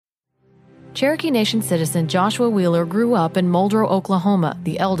Cherokee Nation citizen Joshua Wheeler grew up in Muldrow, Oklahoma,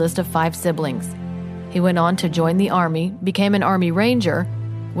 the eldest of 5 siblings. He went on to join the Army, became an Army Ranger,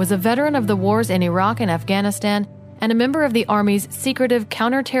 was a veteran of the wars in Iraq and Afghanistan, and a member of the Army's secretive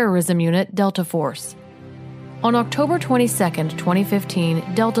counterterrorism unit, Delta Force. On October 22,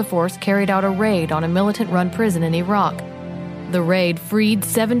 2015, Delta Force carried out a raid on a militant-run prison in Iraq. The raid freed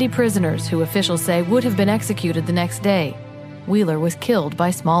 70 prisoners who officials say would have been executed the next day. Wheeler was killed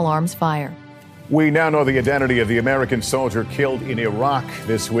by small arms fire. We now know the identity of the American soldier killed in Iraq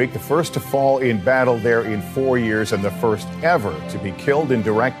this week, the first to fall in battle there in 4 years and the first ever to be killed in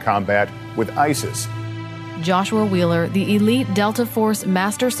direct combat with ISIS. Joshua Wheeler, the elite Delta Force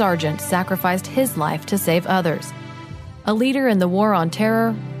Master Sergeant, sacrificed his life to save others. A leader in the war on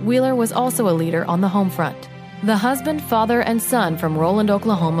terror, Wheeler was also a leader on the home front. The husband, father, and son from Roland,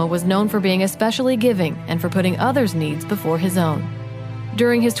 Oklahoma was known for being especially giving and for putting others' needs before his own.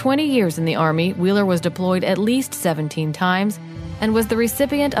 During his 20 years in the Army, Wheeler was deployed at least 17 times and was the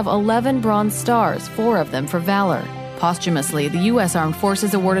recipient of 11 Bronze Stars, 4 of them for valor. Posthumously, the U.S. Armed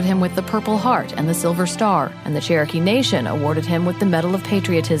Forces awarded him with the Purple Heart and the Silver Star, and the Cherokee Nation awarded him with the Medal of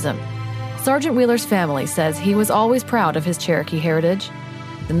Patriotism. Sergeant Wheeler's family says he was always proud of his Cherokee heritage.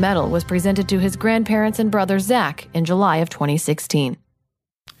 The medal was presented to his grandparents and brother Zach in July of 2016.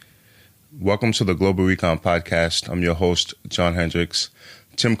 Welcome to the Global Recon Podcast. I'm your host, John Hendricks.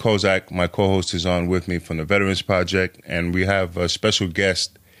 Tim Kozak, my co-host, is on with me from the Veterans Project, and we have a special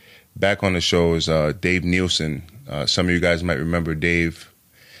guest back on the show is Dave Nielsen. Some of you guys might remember Dave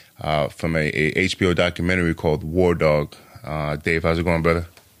from a HBO documentary called War Dog. Dave, how's it going, brother?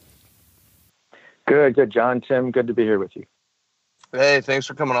 Good, John. Tim, good to be here with you. Hey, thanks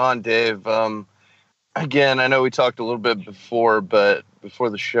for coming on, Dave. Again, I know we talked a little bit before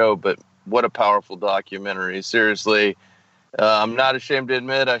the show, but what a powerful documentary. Seriously, I'm not ashamed to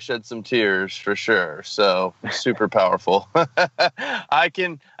admit I shed some tears for sure. So super powerful. I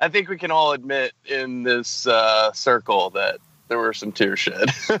think we can all admit in this circle that there were some tears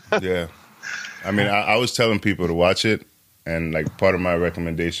shed. Yeah. I mean, I was telling people to watch it, and like part of my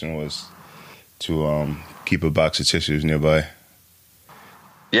recommendation was to keep a box of tissues nearby.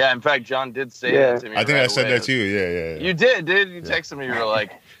 Yeah, in fact, John did say that to me. I think right I said away. that to you. Yeah. You did? You texted me. You were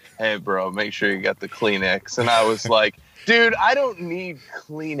like, "Hey, bro, make sure you got the Kleenex." And I was like, "Dude, I don't need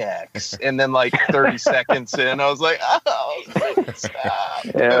Kleenex." And then, like 30 seconds in, I was like, "Oh, stop!"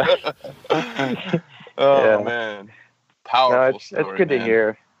 Yeah. Man, powerful story. It's good to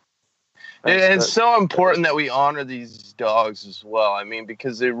hear. It's so important that we honor these dogs as well. I mean,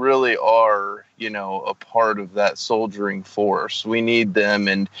 because they really are, a part of that soldiering force. We need them.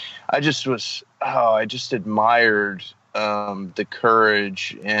 And I just admired the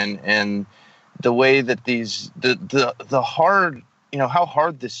courage and the way that the hard, how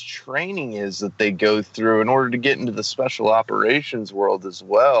hard this training is that they go through in order to get into the special operations world as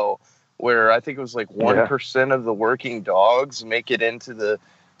well, where I think it was like 1% of the working dogs make it into the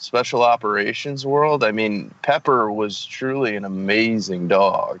special operations world. I mean, Pepper was truly an amazing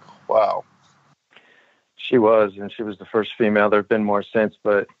dog. Wow. She was, and she was the first female. There have been more since,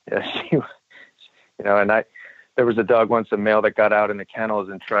 but yeah, she was, and there was a dog once, a male that got out in the kennels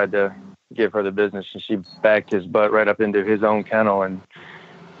and tried to give her the business, and she backed his butt right up into his own kennel and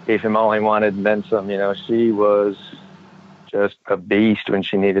gave him all he wanted and then some. She was just a beast when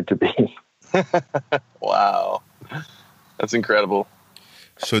she needed to be. Wow. That's incredible.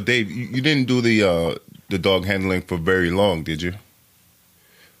 So, Dave, you didn't do the dog handling for very long, did you?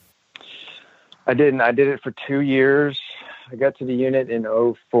 I didn't. I did it for 2 years. I got to the unit in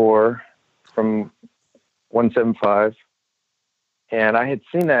 2004 from 175, and I had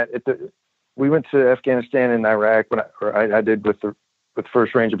seen that we went to Afghanistan and Iraq I did with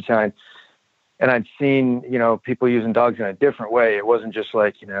 1st Ranger Battalion, and I'd seen people using dogs in a different way. It wasn't just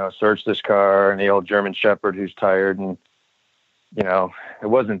like search this car and the old German Shepherd who's tired and. It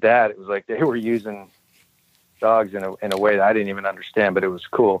wasn't that. It was like they were using dogs in a way that I didn't even understand, but it was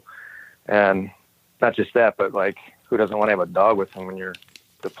cool. And not just that, but like, who doesn't want to have a dog with them when you're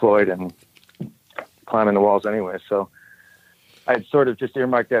deployed and climbing the walls anyway? So I'd sort of just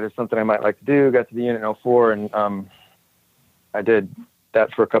earmarked that as something I might like to do. Got to the unit in 2004, and I did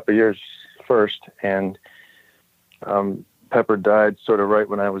that for a couple of years first. And Pepper died sort of right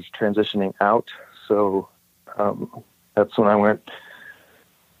when I was transitioning out. So that's when I went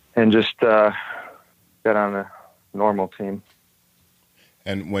and just got on a normal team.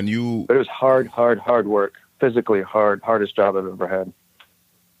 And but it was hard work, physically hardest job I've ever had.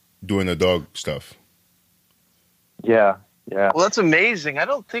 Doing the dog stuff. Yeah. Well, that's amazing. I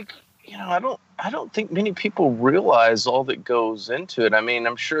don't think I don't think many people realize all that goes into it. I mean,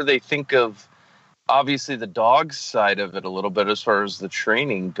 I'm sure they think of obviously the dog side of it a little bit as far as the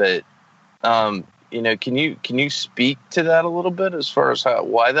training, but can you speak to that a little bit as far as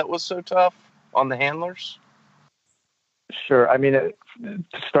why that was so tough on the handlers? Sure. I mean, to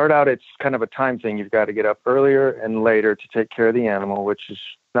start out, it's kind of a time thing. You've got to get up earlier and later to take care of the animal, which is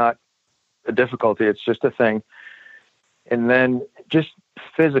not a difficulty. It's just a thing. And then just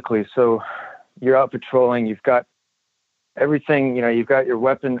physically, so you're out patrolling, you've got everything, you've got your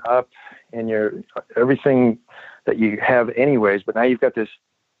weapon up and everything that you have anyways, but now you've got this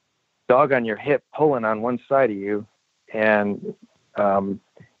dog on your hip pulling on one side of you, and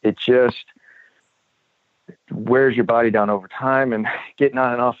it just wears your body down over time. And getting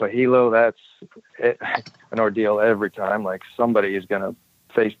on and off a helo, that's an ordeal every time. Like, somebody is going to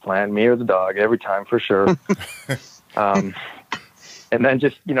face plant, me or the dog, every time for sure. And then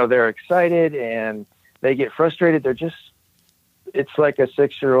just, they're excited and they get frustrated. It's like a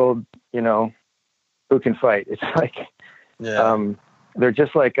 6-year-old, who can fight. It's like, they're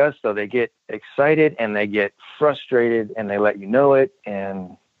just like us, though. They get excited and they get frustrated and they let you know it.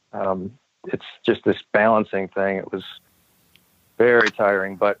 And it's just this balancing thing. It was very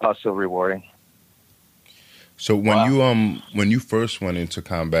tiring, but also rewarding. So when you first went into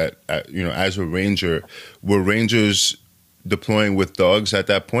combat, as a Ranger, were Rangers deploying with dogs at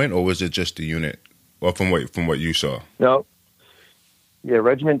that point, or was it just the unit? Well, from what you saw? No. Yeah,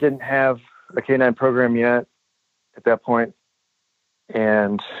 regiment didn't have a K9 program yet at that point,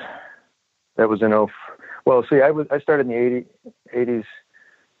 and that was in I started in the 80s,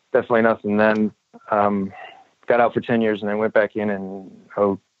 definitely nothing then. Got out for 10 years and then went back in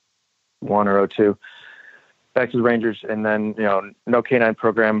 01 or 02. Back to the Rangers, and then, no K9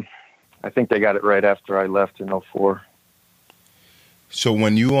 program. I think they got it right after I left in 04. So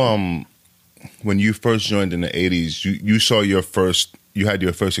when you first joined in the 80s, you had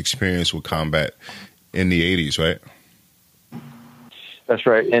your first experience with combat in the 80s, right? That's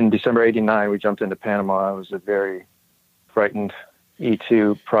right. In December 89, we jumped into Panama. I was a very frightened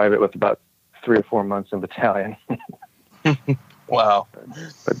E2 private with about 3 or 4 months in battalion. Wow.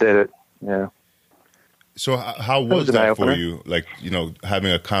 But did it, yeah. So how was that for you? Like,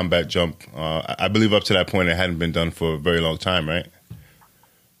 having a combat jump, I believe up to that point it hadn't been done for a very long time, right?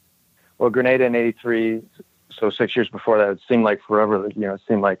 Well, Grenada in 83, so 6 years before that, it seemed like forever. It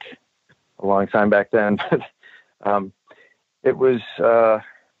seemed like a long time back then. It was,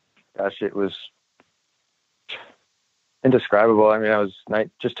 it was indescribable. I mean, I was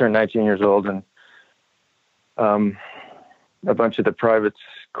just turned 19 years old, and a bunch of the privates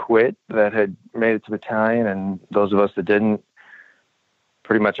quit that had made it to battalion, and those of us that didn't,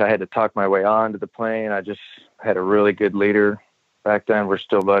 pretty much I had to talk my way on to the plane. I just had a really good leader back then. We're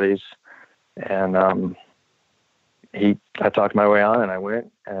still buddies. And I talked my way on and I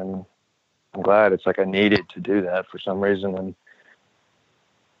went, and I'm glad. It's like I needed to do that for some reason. And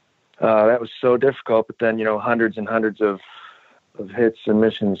that was so difficult. But then, hundreds and hundreds of hits and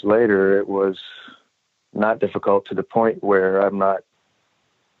missions later, it was not difficult to the point where I'm not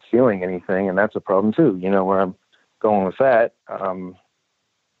feeling anything. And that's a problem too, where I'm going with that.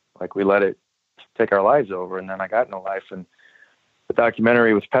 Like, we let it take our lives over, and then I got no life. And the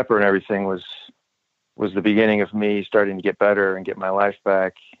documentary with Pepper and everything was the beginning of me starting to get better and get my life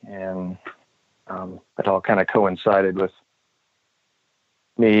back. And it all kind of coincided with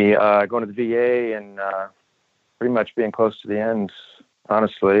me going to the VA and pretty much being close to the end,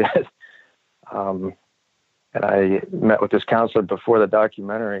 honestly. And I met with this counselor before the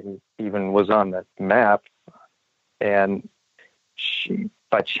documentary even was on the map. And she,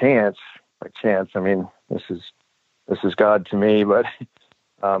 by chance, I mean, this is God to me, but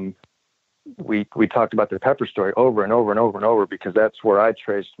we talked about the Pepper story over and over and over and over, because that's where I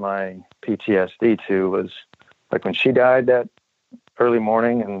traced my PTSD to, was like when she died that early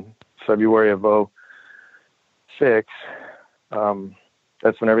morning in February of 06.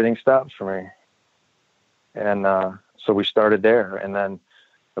 That's when everything stopped for me. And so we started there. And then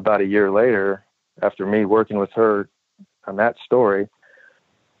about a year later, after me working with her on that story,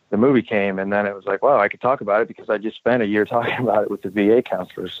 the movie came, and then it was like, wow, I could talk about it because I just spent a year talking about it with the VA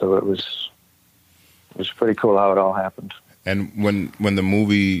counselor. So it was pretty cool how it all happened. And when the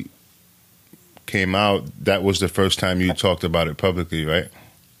movie came out, that was the first time you talked about it publicly, right?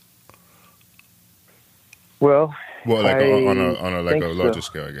 Well, like on a larger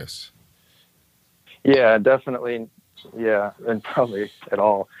scale, I guess. Yeah, definitely. Yeah, and probably at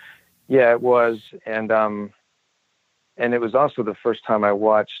all. Yeah, it was, and it was also the first time I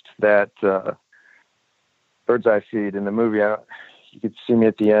watched that bird's eye feed in the movie. you could see me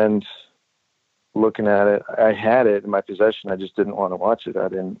at the end looking at it. I had it in my possession. I just didn't want to watch it. I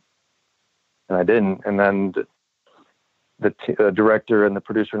didn't. And then the director and the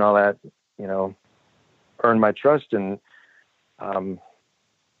producer and all that, earned my trust, and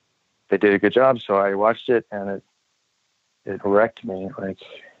they did a good job. So I watched it, and it wrecked me,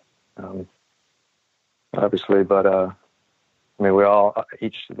 obviously, but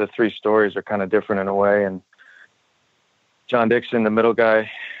each of the three stories are kind of different in a way. And John Dixon, the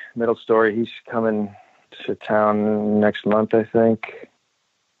middle story, he's coming to town next month, I think.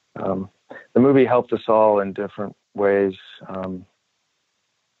 The movie helped us all in different ways.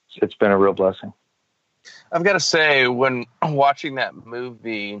 It's been a real blessing. I've got to say, when watching that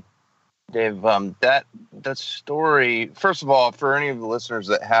movie, Dave, that story, first of all, for any of the listeners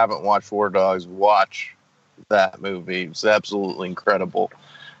that haven't watched War Dogs, watch that movie. It's absolutely incredible.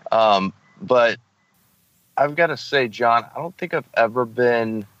 But I've got to say, John, I don't think I've ever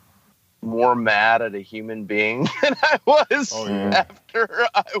been more mad at a human being than I was after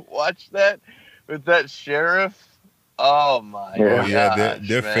I watched that with that sheriff. Oh my god! Yeah,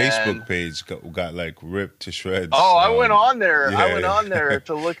 their Facebook page got like ripped to shreds. Oh, I went on there. I went on there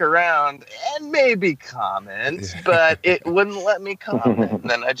to look around and maybe comment, but it wouldn't let me comment. And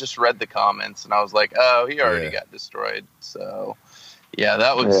then I just read the comments, and I was like, "Oh, he already got destroyed." So, yeah,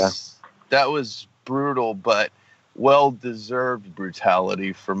 that was brutal, but well-deserved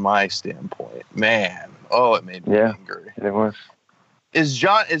brutality from my standpoint. Man, it made me angry. It was. Is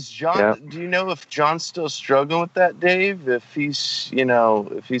John, do you know if John's still struggling with that, Dave? If he's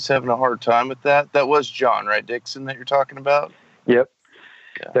having a hard time with that? That was John, right, Dixon, that you're talking about? Yep.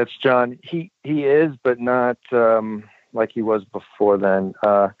 Yeah. That's John. He is, but not like he was before then.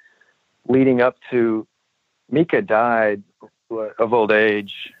 Leading up to, Mika died of old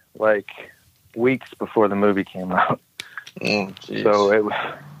age, like weeks before the movie came out. So it was,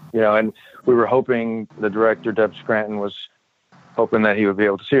 and we were hoping, the director, Deb Scranton, was hoping that he would be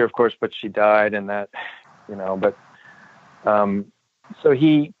able to see her, of course, but she died, and that, so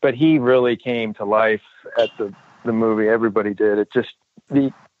he really came to life at the movie. Everybody did. It just,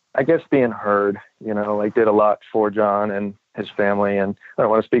 I guess being heard, did a lot for John and his family, and I don't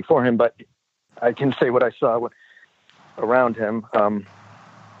want to speak for him, but I can say what I saw around him.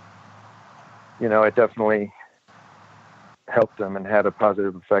 It definitely helped him and had a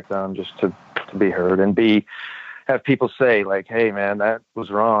positive effect on him, just to be heard and have people say, like, "Hey man, that was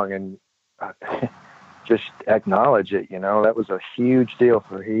wrong," and just acknowledge it. That was a huge deal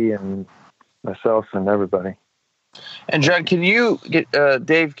for he and myself and everybody. And John,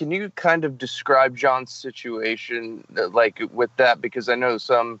 Dave, can you kind of describe John's situation, like with that? Because I know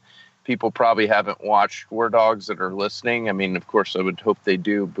some people probably haven't watched War Dogs that are listening. I mean, of course, I would hope they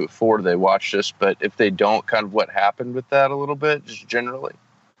do before they watch this, but if they don't, kind of what happened with that a little bit, just generally.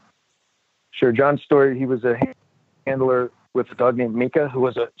 Sure. John's story, he was a handler with a dog named Mika, who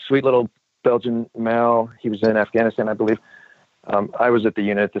was a sweet little Belgian Mal. He was in Afghanistan, I believe. I was at the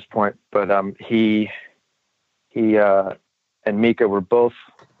unit at this point, but he and Mika were both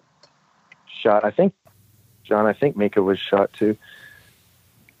shot. I think Mika was shot too.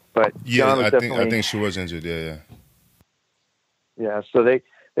 But John was I think she was injured. Yeah. So they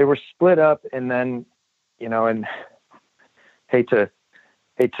were split up, and then and hate to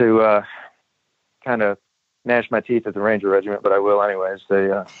kind of gnash my teeth at the Ranger Regiment, but I will anyways.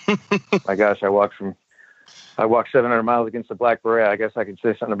 My gosh, I walked 700 miles against the Black Beret. I guess I can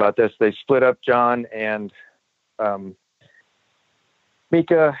say something about this. They split up John and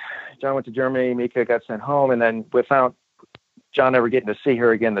Mika. John went to Germany. Mika got sent home, and then without John ever getting to see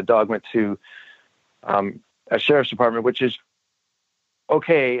her again, the dog went to a sheriff's department, which is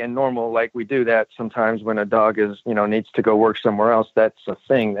okay and normal. Like, we do that sometimes when a dog is, needs to go work somewhere else. That's a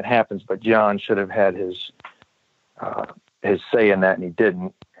thing that happens, but John should have had his say in that, and he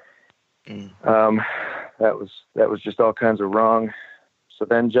didn't. That was just all kinds of wrong. So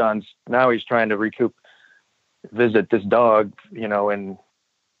then he's trying to visit this dog, in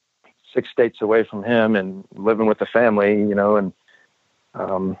 6 states away from him and living with the family, and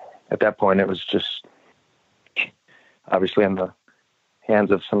at that point it was just obviously in the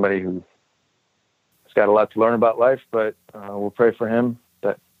hands of somebody who has got a lot to learn about life, but we'll pray for him.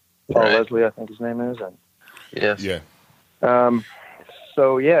 That Paul Leslie, I think his name is. And yes. Yeah.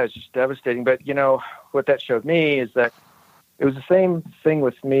 So yeah, it's just devastating. But what that showed me is that it was the same thing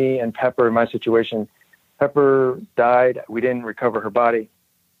with me and Pepper in my situation. Pepper died. We didn't recover her body.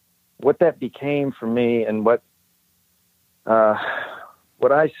 What that became for me, and what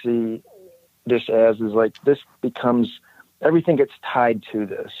I see this as, is like, this becomes, everything gets tied to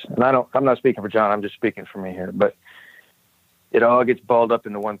this. And I'm not speaking for John, I'm just speaking for me here. But it all gets balled up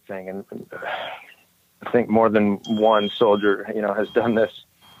into one thing. And I think more than one soldier, has done this.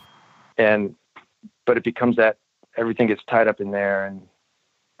 But it becomes that everything gets tied up in there, and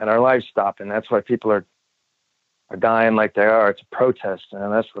our lives stop. And that's why people are dying like they are. It's a protest,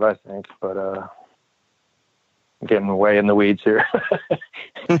 and that's what I think. But I'm getting way in the weeds here.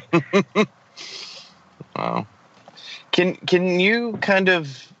 Wow. Can you kind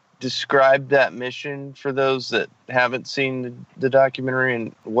of describe that mission for those that haven't seen the documentary,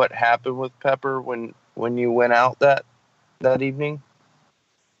 and what happened with Pepper when you went out that evening?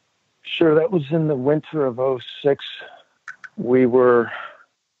 Sure. That was in the winter of 2006. We were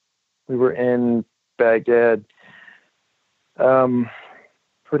in Baghdad. This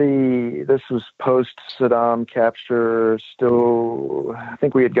was post Saddam capture. Still, I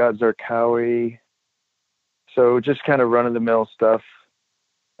think we had got Zarqawi. So just kind of run of the mill stuff.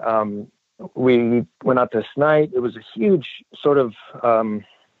 We went out this night. It was a huge sort of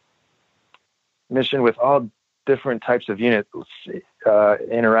mission with all different types of units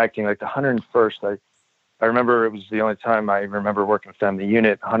interacting. Like the 101st, I remember it was the only time I remember working with them. The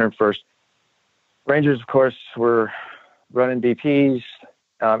unit 101st Rangers, of course, were running BPs.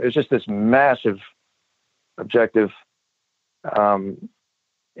 It was just this massive objective. And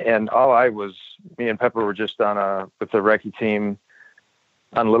me and Pepper were just with the recce team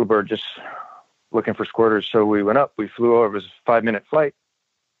on Little Bird, just looking for squirters. So we went up, we flew over. It was a 5-minute flight.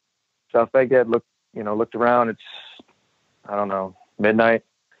 South Baghdad, looked around. It's, I don't know, midnight.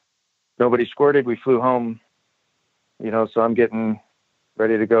 Nobody squirted. We flew home, so I'm getting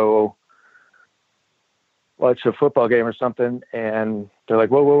ready to go watch a football game or something. And they're like,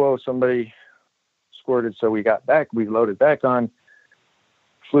 whoa, somebody squirted. So we got back, we loaded back on,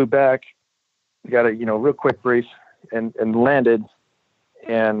 flew back, got a, real quick brief and landed.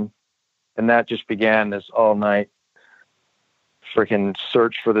 And that just began this all night freaking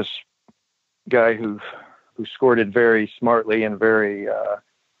search for this guy who squirted very smartly and very,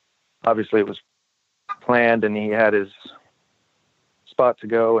 obviously it was planned, and he had his spot to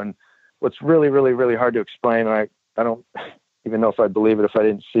go. And what's really, really, really hard to explain, I don't even know if I'd believe it if I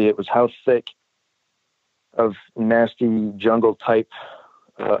didn't see it, was how thick of nasty jungle type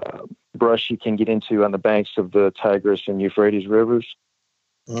brush you can get into on the banks of the Tigris and Euphrates rivers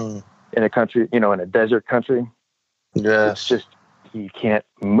in a country, in a desert country. Yes. It's just, you can't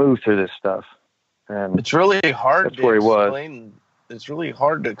move through this stuff. And it's really hard that's where he was. It's really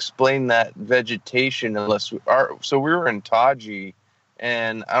hard to explain that vegetation unless so we were in Taji,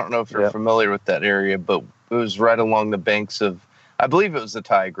 and I don't know if you're familiar with that area, but it was right along the banks of, I believe it was the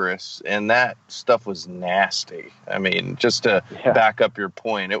Tigris, and that stuff was nasty. I mean, just to back up your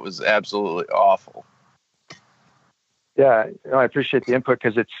point, it was absolutely awful. Yeah, I appreciate the input,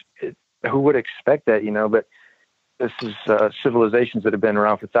 because who would expect that, but this is civilizations that have been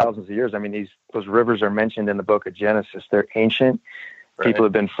around for thousands of years. I mean, those rivers are mentioned in the book of Genesis. They're ancient. Right. People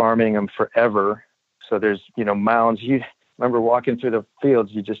have been farming them forever. So there's, mounds. You remember walking through the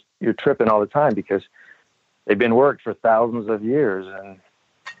fields, you're tripping all the time because they've been worked for thousands of years.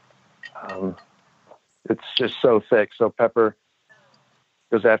 And it's just so thick. So Pepper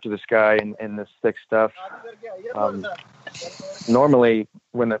goes after this guy in this thick stuff. Normally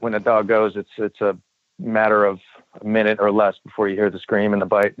when a dog goes, it's a matter of a minute or less before you hear the scream and the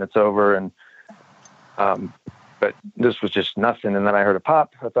bite, and it's over. And but this was just nothing. And then I heard a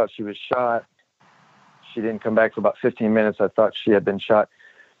pop. I thought she was shot. She didn't come back for about 15 minutes. I thought she had been shot.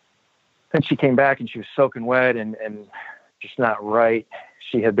 Then she came back, and she was soaking wet and just not right.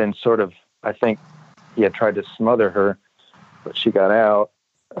 She had been sort of, I think he had tried to smother her, but she got out.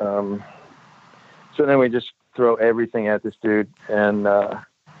 So then we just throw everything at this dude, and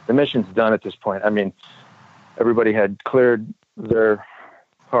the mission's done at this point. I mean, everybody had cleared their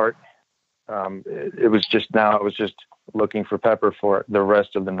part. It was just looking for Pepper for the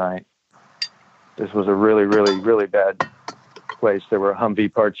rest of the night. This was a really, really, really bad place. There were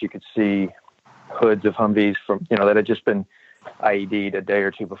Humvee parts. You could see hoods of Humvees from, that had just been IED'd a day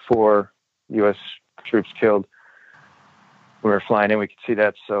or two before. U.S. troops killed. We were flying in. We could see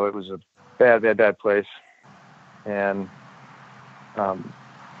that. So it was a bad, bad, bad place. And,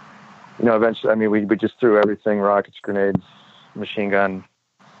 eventually, I mean, we just threw everything, rockets, grenades, machine gun,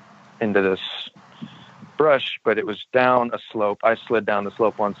 into this brush, but it was down a slope. I slid down the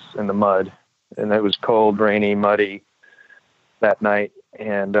slope once in the mud, and it was cold, rainy, muddy that night.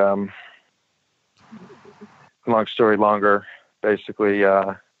 And long story longer, basically,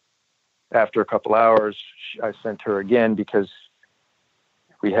 after a couple hours, I sent her again because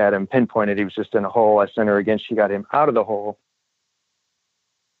we had him pinpointed. He was just in a hole. I sent her again. She got him out of the hole.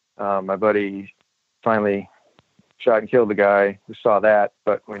 My buddy finally shot and killed the guy. We saw that,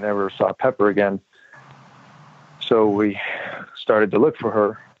 but we never saw Pepper again. So we started to look for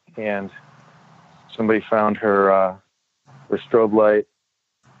her, and somebody found her strobe light.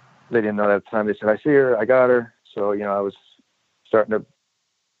 They didn't know that at the time. They said, I see her, I got her. So, I was starting to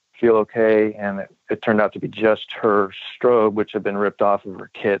feel okay, and it turned out to be just her strobe, which had been ripped off of her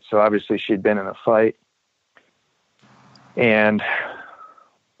kit. So obviously she'd been in a fight, and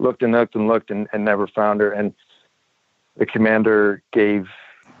looked and looked and looked and never found her. And the commander gave,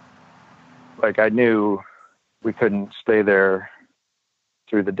 I knew we couldn't stay there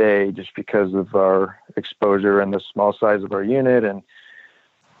through the day just because of our exposure and the small size of our unit and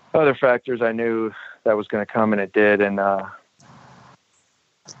other factors. I knew that was going to come, and it did. And,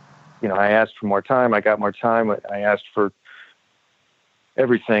 I asked for more time. I got more time. I asked for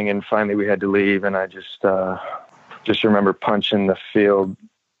everything, and finally we had to leave. And I just remember punching the field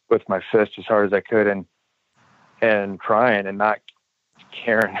with my fist as hard as I could, and crying and not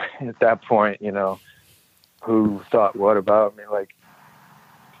caring at that point, who thought what about me.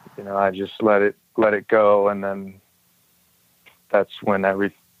 I just let it go. And then that's when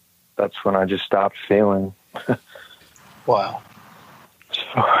I just stopped feeling. Wow. So,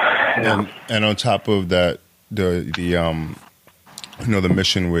 yeah. And on top of that, the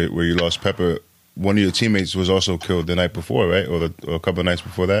mission where you lost Pepper, one of your teammates was also killed the night before, right? Or a couple of nights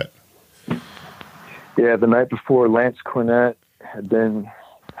before that? Yeah, the night before, Lance Cornett had been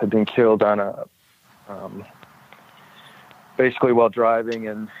killed on a basically while driving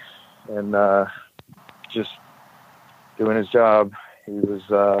and just doing his job. He was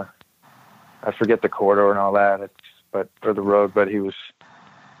I forget the corridor and all that, or the road, but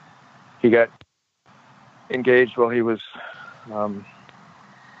he got engaged while he was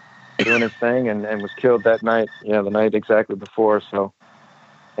doing his thing and was killed that night. The night exactly before. So,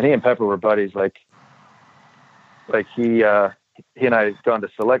 and he and Pepper were buddies. He and I had gone to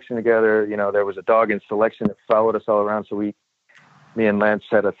selection together. There was a dog in selection that followed us all around. So me and Lance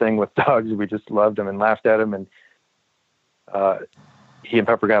had a thing with dogs. We just loved them and laughed at them. And he and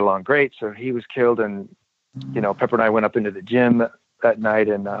Pepper got along great. So he was killed. And, Pepper and I went up into the gym that night,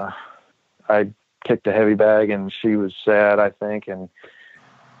 and I kicked a heavy bag, and she was sad, I think. And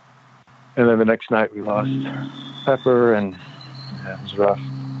then the next night we lost Pepper, and it was rough.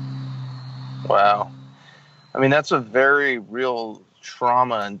 Wow. I mean, that's a very real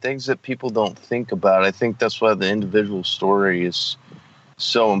trauma and things that people don't think about. I think that's why the individual story is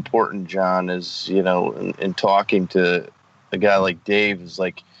so important, John, is, in talking to a guy like Dave, is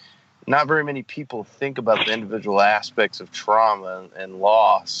not very many people think about the individual aspects of trauma and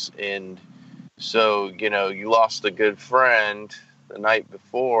loss. And so, you lost a good friend the night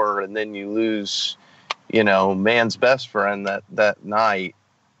before, and then you lose, man's best friend that night.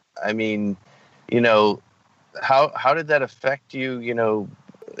 I mean, how did that affect you,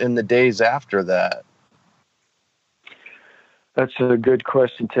 in the days after that? That's a good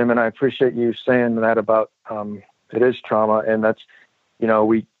question, Tim. And I appreciate you saying that about, it is trauma. And that's,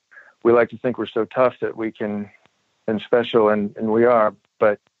 we like to think we're so tough that we can, and special, and we are,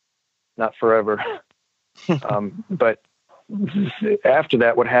 but not forever. But after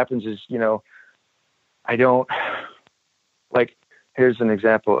that, what happens is, I don't, here's an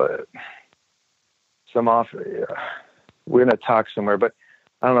example. We're in a talk somewhere, but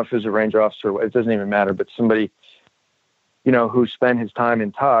I don't know if it was a ranger officer, it doesn't even matter, but somebody, who spent his time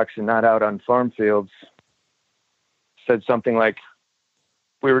in talks and not out on farm fields, said something like,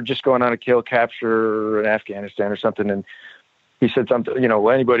 we were just going on a kill capture in Afghanistan or something. And he said something, well,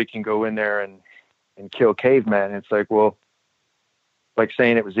 anybody can go in there and kill cavemen. And it's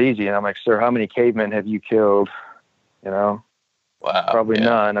saying it was easy. And I'm like, sir, how many cavemen have you killed? Wow. Probably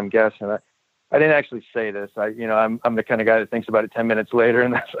none, I'm guessing. I didn't actually say this. I'm the kind of guy that thinks about it 10 minutes later,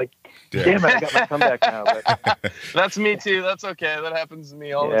 and that's damn it, I got my comeback now. But that's me too. That's okay. That happens to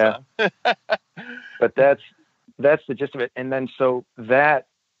me all the time. But that's the gist of it. And then so that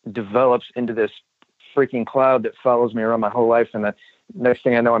develops into this freaking cloud that follows me around my whole life. And the next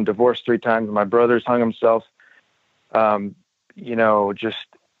thing I know, I'm divorced 3 times. My brother's hung himself. And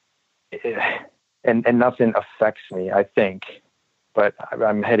nothing affects me, I think. But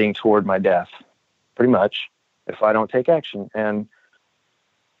I'm heading toward my death, pretty much, if I don't take action. And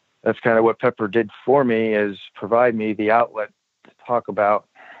that's kind of what Pepper did for me, is provide me the outlet to talk about,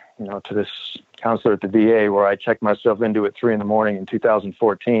 to this counselor at the VA, where I checked myself into at 3 a.m. in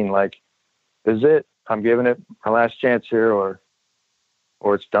 2014. Is it? I'm giving it my last chance here, or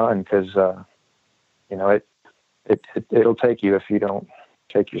it's done. Because it'll take you if you don't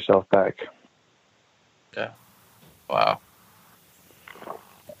take yourself back. Yeah. Wow.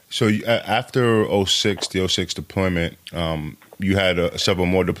 So after the 06 deployment, you had several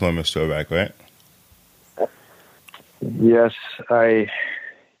more deployments to Iraq, right? Yes, I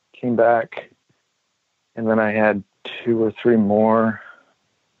came back, and then I had 2 or 3 more,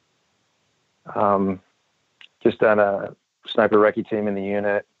 just on a sniper recce team in the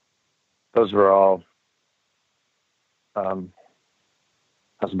unit. Those were all, I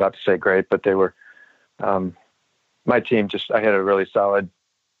was about to say great, but they were, my team I had a really solid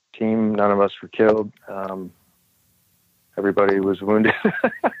team. None of us were killed. Everybody was wounded.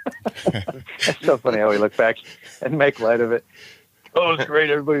 It's so funny how we look back and make light of it. Oh, it was great.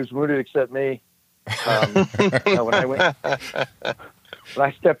 Everybody was wounded except me. When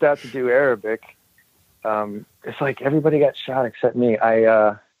I stepped out to do Arabic, it's like everybody got shot except me.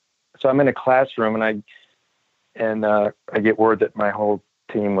 So I'm in a classroom and I get word that my whole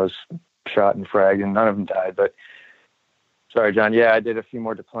team was shot and fragged, and none of them died. But sorry, John. Yeah, I did a few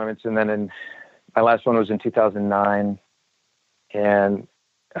more deployments, and then my last one was in 2009, and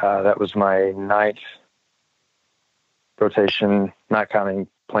that was my 9th rotation, not counting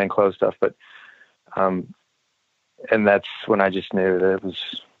plainclothes stuff. But and that's when I just knew that it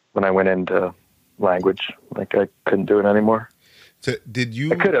was when I went into language. Like I couldn't do it anymore. So did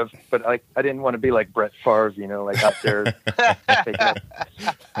you? I could have, but I didn't want to be like Brett Favre, like out there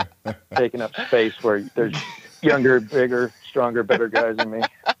taking up space where there's younger, bigger, stronger, better guys than me.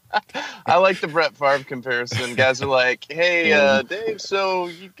 I like the Brett Favre comparison. Guys are like, "Hey, Dave, so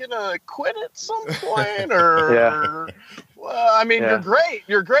you gonna quit at some point, or?" Yeah. Well, I mean,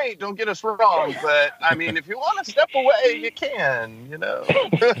 You're great. Don't get us wrong, but I mean, if you want to step away, you can.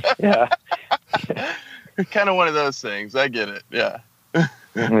 Yeah. Kind of one of those things. I get it. Yeah.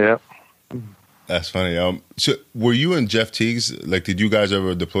 Yeah. That's funny. So were you and Jeff Teagues, like, did you guys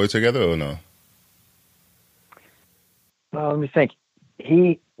ever deploy together or no? Let me think.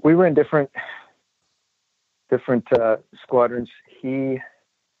 We were in different squadrons. We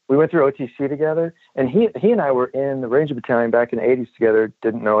went through OTC together, and he and I were in the Ranger Battalion back in the 80s together.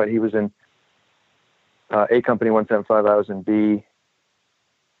 Didn't know it. He was in A Company 175. I was in B,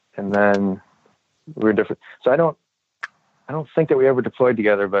 and then we were different. So I don't think that we ever deployed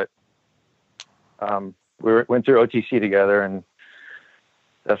together, but we went through OTC together, and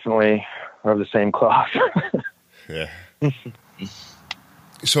definitely are of the same cloth. Yeah.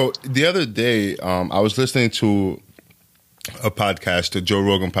 So the other day, I was listening to a podcast, the Joe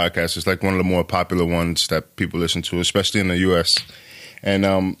Rogan podcast. It's like one of the more popular ones that people listen to, especially in the U.S.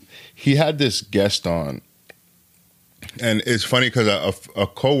 And he had this guest on. And it's funny because a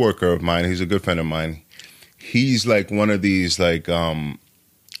coworker of mine, he's a good friend of mine, he's like one of these like kind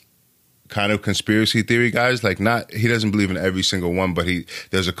of conspiracy theory guys. Like he doesn't believe in every single one, but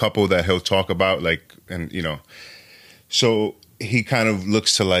there's a couple that he'll talk about, like, and so he kind of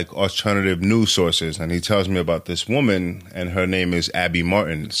looks to like alternative news sources, and he tells me about this woman, and her name is Abby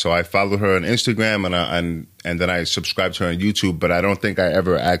Martin. So I follow her on Instagram, and then I subscribe to her on YouTube, but I don't think I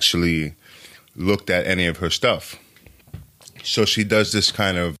ever actually looked at any of her stuff. So she does this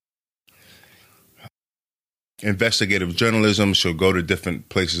kind of investigative journalism. She'll go to different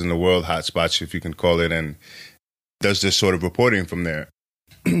places in the world, hotspots, if you can call it, and does this sort of reporting from there.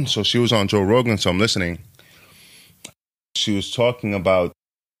 So she was on Joe Rogan, so I'm listening. She was talking about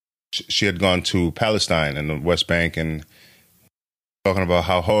she had gone to Palestine and the West Bank and talking about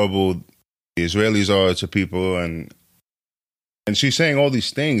how horrible the Israelis are to people, and she's saying all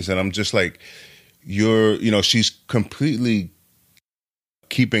these things, and I'm just like, she's completely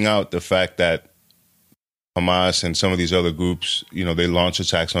keeping out the fact that Hamas and some of these other groups, they launch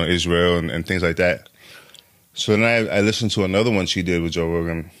attacks on Israel and things like that. So then I listened to another one she did with Joe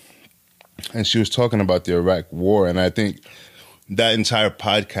Rogan, and she was talking about the Iraq War, and I think that entire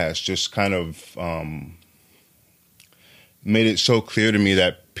podcast just kind of made it so clear to me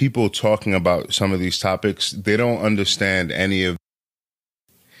that people talking about some of these topics, they don't understand any of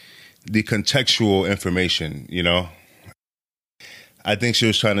the contextual information, I think she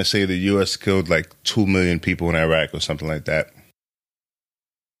was trying to say the U.S. killed like 2 million people in Iraq or something like that.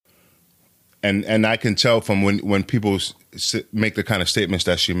 And I can tell from when people make the kind of statements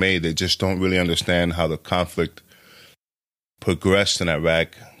that she made, they just don't really understand how the conflict progressed in Iraq.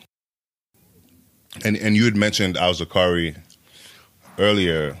 And you had mentioned al-Zakari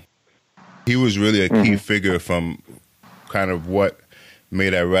earlier. He was really a key figure from kind of what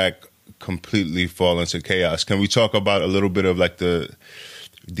made Iraq completely fall into chaos. Can we talk about a little bit of like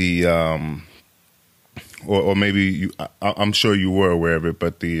or maybe I'm sure you were aware of it,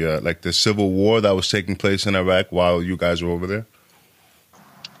 but the civil war that was taking place in Iraq while you guys were over there?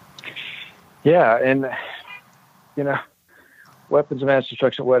 Yeah, and weapons of mass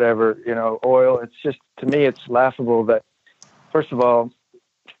destruction, whatever, oil. It's just, to me, it's laughable that, first of all,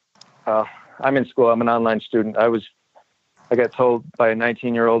 I'm in school. I'm an online student. I got told by a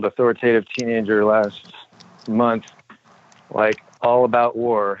 19-year-old authoritative teenager last month, like, all about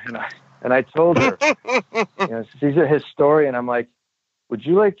war. And I told her, she's a historian. I'm like, would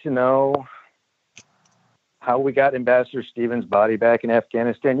you like to know how we got Ambassador Stevens' body back in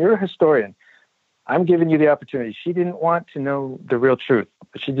Afghanistan? You're a historian. I'm giving you the opportunity. She didn't want to know the real truth,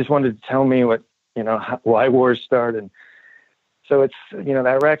 but she just wanted to tell me what, why wars start. And so it's,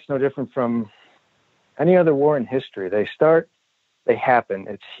 Iraq's no different from any other war in history. They start, they happen.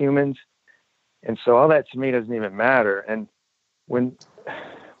 It's humans. And so all that to me doesn't even matter. And when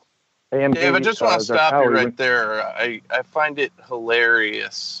AMD, Dave, I just want to stop you right there. I find it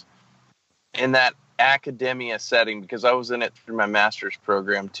hilarious in that academia setting, because I was in it through my master's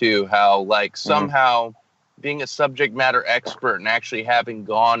program too, how like somehow being a subject matter expert and actually having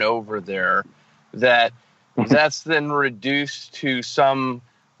gone over there, that's then reduced to some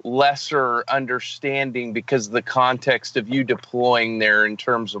lesser understanding because of the context of you deploying there in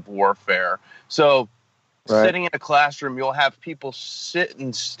terms of warfare. So sitting in a classroom, you'll have people sit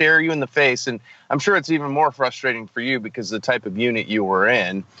and stare you in the face. And I'm sure it's even more frustrating for you because of the type of unit you were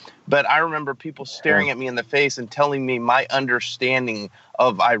in. But I remember people staring at me in the face and telling me my understanding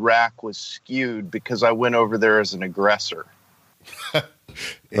of Iraq was skewed because I went over there as an aggressor.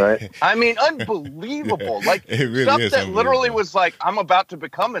 Right. I mean, unbelievable. Like really stuff that literally was like, I'm about to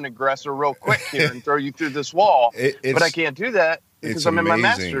become an aggressor real quick here and throw you through this wall. But I can't do that because I'm in my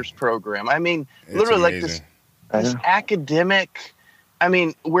master's program. I mean, literally like this academic, I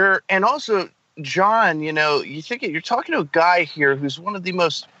mean, and also John, you're talking to a guy here who's one of the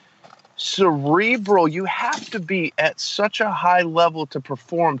most cerebral. You have to be at such a high level to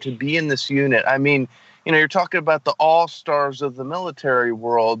perform, to be in this unit. I mean, you're talking about the all-stars of the military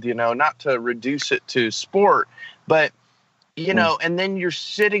world, not to reduce it to sport, but, and then you're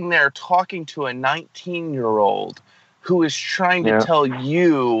sitting there talking to a 19-year-old who is trying to tell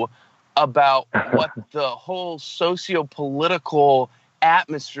you about what the whole socio-political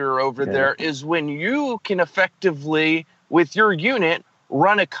atmosphere over there is when you can effectively, with your unit,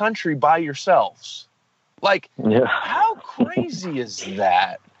 run a country by yourselves. Like, how crazy is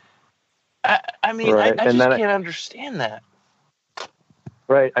that? I mean, I just can't understand that.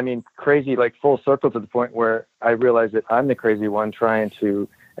 Right. I mean, crazy, like full circle to the point where I realize that I'm the crazy one trying to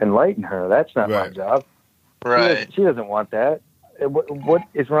enlighten her. That's not my job. Right. She doesn't want that. What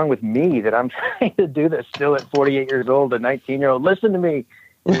is wrong with me that I'm trying to do this still at 48 years old, a 19-year-old? Listen to me,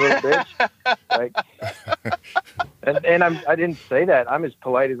 you little bitch. Like, and I didn't say that. I'm as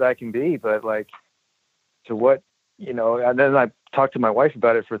polite as I can be, but like, to what, and then I talked to my wife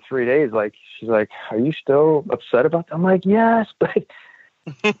about it for 3 days. Like, she's like, are you still upset about that? I'm like, yes, but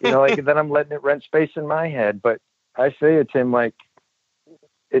like, then I'm letting it rent space in my head. But I say it to him, like,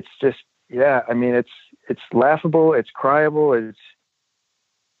 it's just, I mean, it's laughable. It's cryable.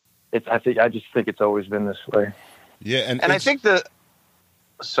 I just think it's always been this way. Yeah. And I think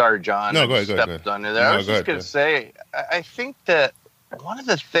sorry, John. No, go ahead. Stepped on it there. I was just going to say, I think that one of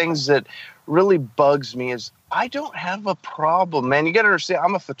the things that really bugs me is I don't have a problem, man. You got to understand,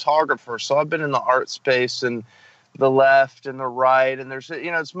 I'm a photographer, so I've been in the art space and the left and the right, and there's,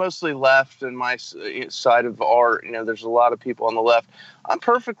 it's mostly left in my side of art. There's a lot of people on the left. I'm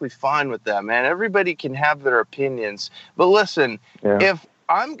perfectly fine with that, man. Everybody can have their opinions. But listen, if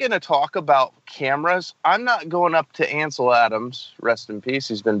I'm going to talk about cameras, I'm not going up to Ansel Adams, rest in peace.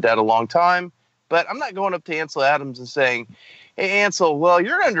 He's been dead a long time. But I'm not going up to Ansel Adams and saying, hey, Ansel, well,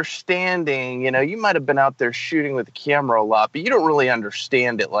 you're understanding, you might have been out there shooting with a camera a lot, but you don't really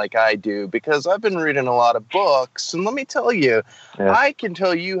understand it like I do because I've been reading a lot of books. And let me tell you, I can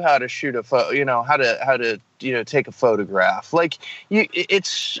tell you how to shoot a photo, how to take a photograph. Like, it's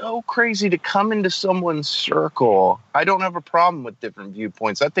so crazy to come into someone's circle. I don't have a problem with different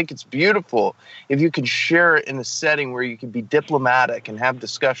viewpoints. I think it's beautiful if you can share it in a setting where you can be diplomatic and have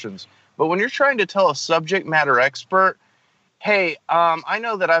discussions. But when you're trying to tell a subject matter expert, hey, I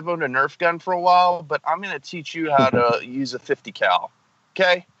know that I've owned a Nerf gun for a while, but I'm going to teach you how to use a 50 cal.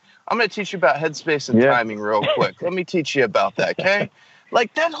 Okay? I'm going to teach you about headspace and timing real quick. Let me teach you about that. Okay?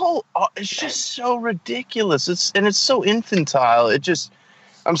 Like that whole, it's just so ridiculous. It's so infantile.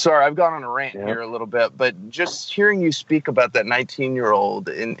 I'm sorry, I've gone on a rant here a little bit, but just hearing you speak about that 19-year-old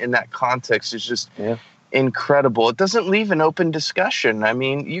in that context is just incredible. It doesn't leave an open discussion. I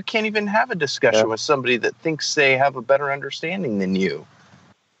mean, you can't even have a discussion with somebody that thinks they have a better understanding than you.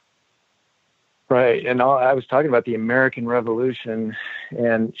 Right. And I was talking about the American Revolution,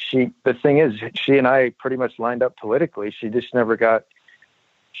 and the thing is, she and I pretty much lined up politically. She just never got,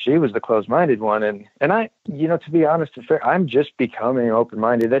 she was the closed-minded one. And I, to be honest and fair, I'm just becoming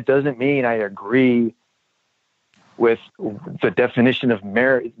open-minded. That doesn't mean I agree with the definition of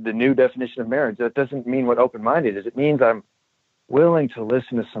marriage, the new definition of marriage. That doesn't mean what open-minded is. It means I'm willing to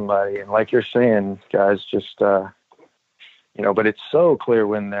listen to somebody. And like you're saying, guys, just, but it's so clear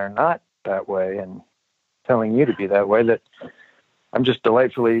when they're not that way and telling you to be that way that I'm just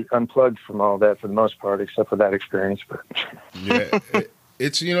delightfully unplugged from all that for the most part, except for that experience. But yeah,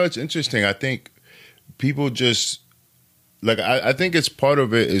 it's interesting. I think people just I think it's part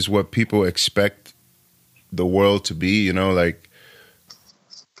of it is what people expect the world to be, like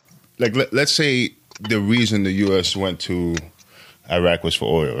let's say the reason the U.S. went to Iraq was for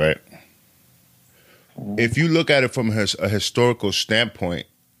oil, right? If you look at it from a historical standpoint,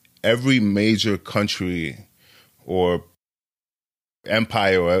 every major country or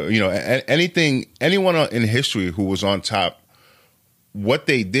empire, or, anyone in history who was on top, what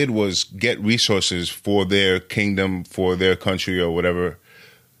they did was get resources for their kingdom, for their country or whatever.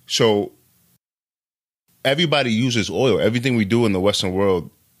 So everybody uses oil. Everything we do in the Western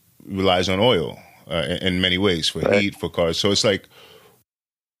world relies on oil in many ways, for heat, for cars. So it's like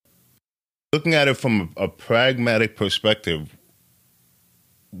looking at it from a pragmatic perspective,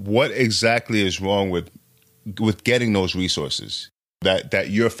 what exactly is wrong with getting those resources that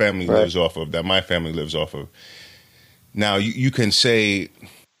your family lives off of, that my family lives off of? Now, you can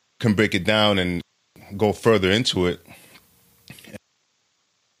break it down and go further into it.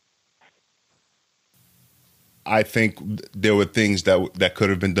 I think there were things that could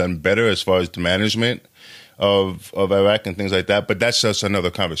have been done better as far as the management of Iraq and things like that, but that's just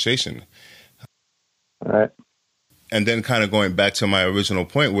another conversation. All right. And then kind of going back to my original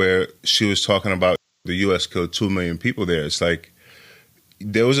point where she was talking about the U.S. killed 2 million people there. It's like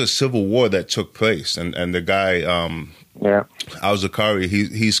there was a civil war that took place, and the guy, al-Zakari,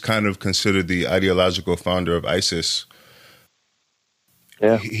 he's kind of considered the ideological founder of ISIS.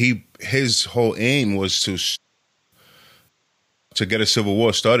 Yeah. His whole aim was to get a civil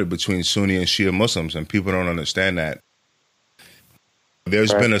war started between Sunni and Shia Muslims, and people don't understand that.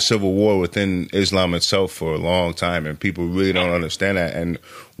 There's been a civil war within Islam itself for a long time, and people really don't understand that. And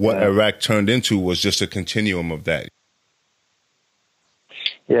what Iraq turned into was just a continuum of that.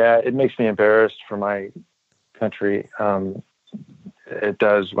 Yeah, it makes me embarrassed for my country. It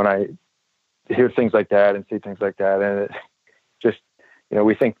does when I hear things like that and see things like that, and it just,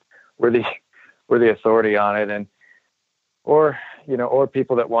 we think we're the authority on it, or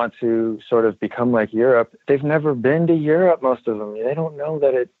people that want to sort of become like Europe. They've never been to Europe, most of them. They don't know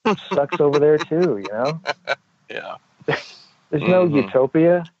that it sucks over there too, Yeah. There's no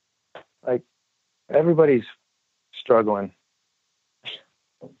utopia. Like, everybody's struggling.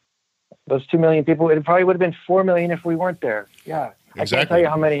 Those 2 million people, it probably would have been 4 million if we weren't there. Yeah. Exactly. I can't tell you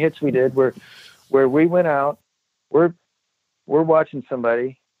how many hits we did where we went out, we're watching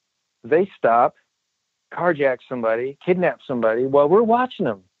somebody, they stop, carjack somebody, kidnap somebody while we're watching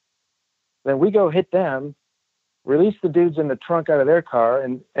them. Then we go hit them, release the dudes in the trunk out of their car,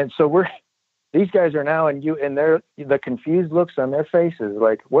 and so these guys are now and the confused looks on their faces,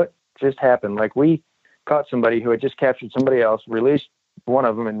 like, what just happened? Like, we caught somebody who had just captured somebody else, released one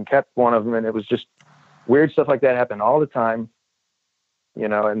of them and kept one of them, and it was just weird stuff like that happen all the time,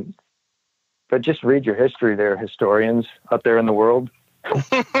 but just read your history there, historians out there in the world. Or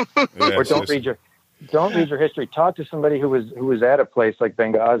don't read your history. Talk to somebody who was at a place like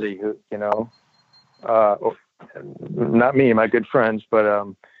Benghazi, who, not me, my good friends, but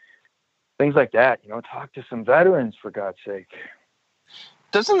things like that. Talk to some veterans, for God's sake.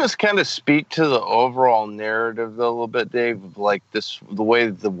 Doesn't this kind of speak to the overall narrative a little bit, Dave, of like the way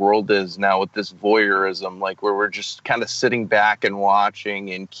the world is now with this voyeurism, like where we're just kind of sitting back and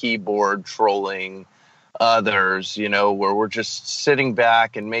watching and keyboard trolling others, where we're just sitting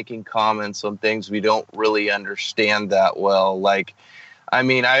back and making comments on things we don't really understand that well. Like, I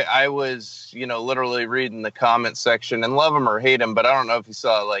mean, I was, literally reading the comment section, and love him or hate him, but I don't know if you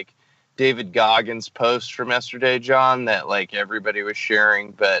saw like David Goggins' post from yesterday, John, that like everybody was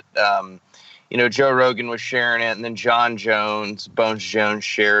sharing, but Joe Rogan was sharing it, and then John Jones, Bones Jones,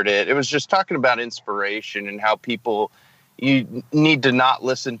 shared it. It was just talking about inspiration and how you need to not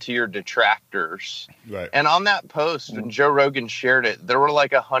listen to your detractors. Right. And on that post, when Joe Rogan shared it, there were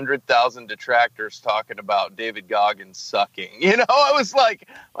like 100,000 detractors talking about David Goggins sucking. I was like,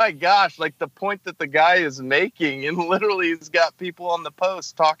 my gosh, like the point that the guy is making, and literally he's got people on the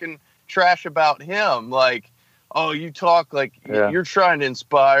post talking trash about him. Like, oh, you talk like you're trying to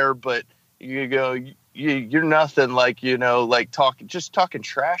inspire, but you go, you're nothing, like, you know, like talking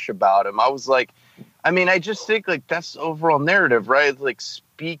trash about him. I was like, I mean, I just think like that's the overall narrative, right? Like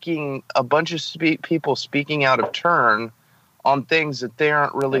speaking, a bunch of people speaking out of turn on things that they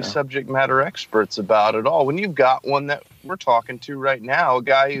aren't really subject matter experts about at all. When you've got one that we're talking to right now, a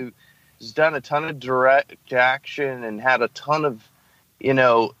guy who has done a ton of direct action and had a ton of, you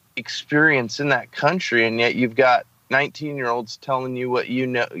know, experience in that country, and yet you've got 19-year-olds telling you what you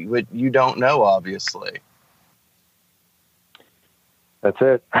know, what you don't know, obviously. That's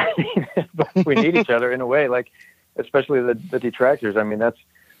it. But we need each other in a way, like, especially the detractors. I mean, that's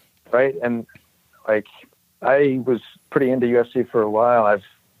right. And like, I was pretty into UFC for a while. I've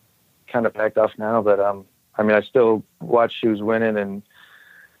kind of backed off now, but I mean, I still watch who's winning and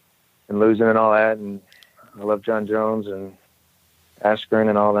losing and all that, and I love John Jones and Askren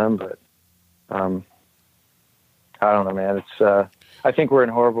and all them. But I don't know, man. It's I think we're in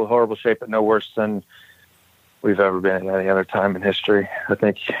horrible shape, but no worse than we've ever been at any other time in history. I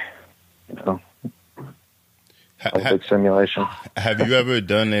think, you know, a big simulation. Have you ever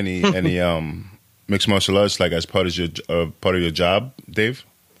done any mixed martial arts, like as part of your job, Dave?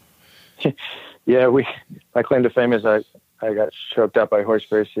 Yeah, my claim to fame is I got choked out by Horst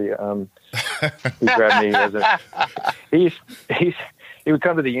Gracie. He grabbed me as he would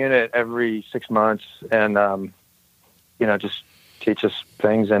come to the unit every 6 months and you know, just teach us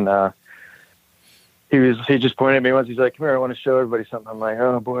things. And he just pointed at me once. He's like, "Come here, I want to show everybody something." I'm like,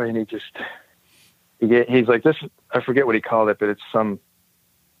 "Oh boy!" And he's like, "This." I forget what he called it, but it's some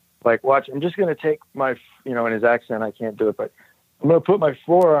like, "Watch, I'm just going to take my," you know, in his accent, I can't do it, but I'm going to put my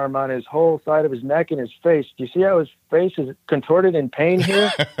forearm on his whole side of his neck and his face. Do you see how his face is contorted in pain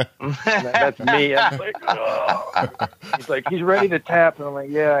here? That's me. I'm like, oh. He's like, "He's ready to tap," and I'm like,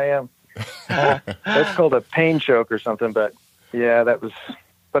 "Yeah, I am." That's called a pain choke or something. But yeah, that was.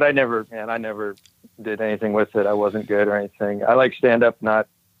 But I never did anything with it. I wasn't good or anything. I like stand up, not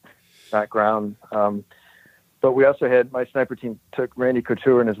ground. But we also had, my sniper team took Randy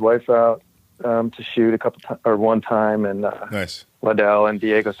Couture and his wife out to shoot one time, and nice. Liddell and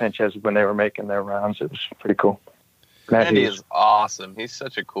Diego Sanchez when they were making their rounds. It was pretty cool. Randy is awesome. He's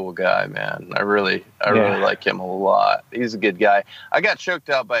such a cool guy, man. I really like him a lot. He's a good guy. I got choked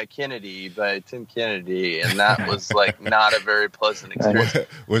out by Tim Kennedy, and that was like not a very pleasant experience.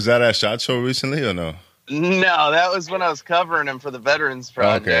 Was that at SHOT Show recently or no? No, that was when I was covering him for the Veterans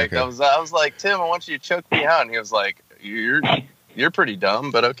Project. Okay. I was like, "Tim, I want you to choke me out," and he was like, "You're pretty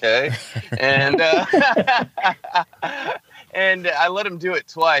dumb, but okay." And and I let him do it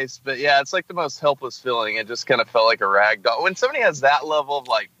twice, but yeah, it's like the most helpless feeling. It just kind of felt like a rag doll. When somebody has that level of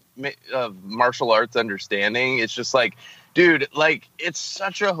like martial arts understanding, it's just like, dude, like it's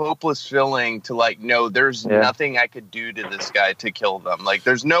such a hopeless feeling to like, no, there's nothing I could do to this guy to kill them. Like,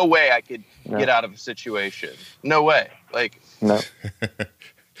 there's no way I could get out of a situation. No way. Like, no,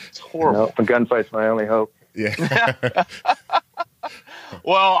 it's horrible. No, a gunfight's my only hope. Yeah.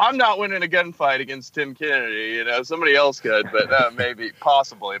 Well, I'm not winning a gunfight against Tim Kennedy. You know, somebody else could, but maybe,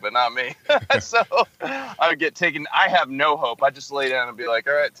 possibly, but not me. So I would get taken. I have no hope. I just lay down and be like,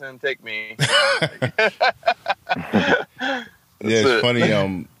 "All right, Tim, take me." It's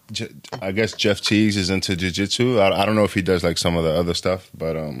funny. I guess Jeff Teagues is into jiu-jitsu. I don't know if he does like some of the other stuff,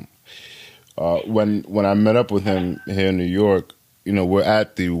 but when I met up with him here in New York, you know, we're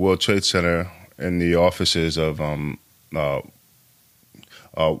at the World Trade Center in the offices of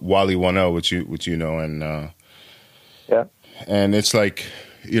Wally 1L, which you know, and and it's like,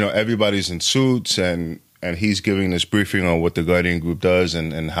 you know, everybody's in suits, and he's giving this briefing on what the Guardian Group does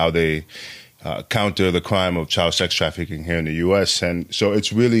and how they counter the crime of child sex trafficking here in the U.S. And so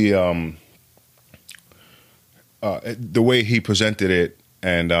it's really the way he presented it,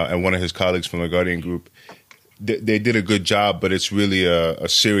 and one of his colleagues from the Guardian Group, they did a good job, but it's really a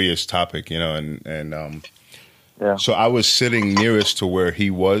serious topic, you know, and so I was sitting nearest to where he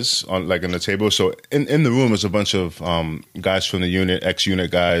was on the table. So in the room was a bunch of guys from the unit,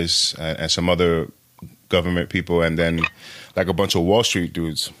 ex-unit guys, and some other government people, and then like a bunch of Wall Street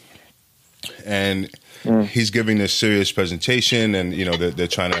dudes. And he's giving this serious presentation, and you know they're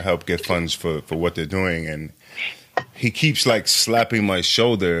trying to help get funds for what they're doing, and he keeps like slapping my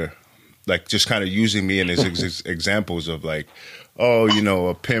shoulder, like just kind of using me in his examples of like, oh, you know,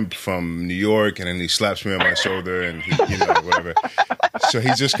 a pimp from New York, and then he slaps me on my shoulder, and he, you know, whatever. So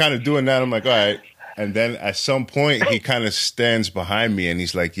he's just kind of doing that. I'm like, all right. And then at some point, he kind of stands behind me, and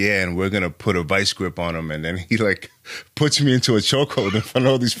he's like, yeah, and we're going to put a vice grip on him. And then he like puts me into a chokehold in front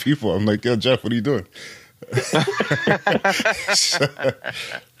of all these people. I'm like, yo, Jeff, what are you doing?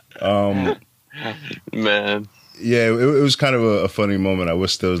 Man. Yeah, it was kind of a funny moment. I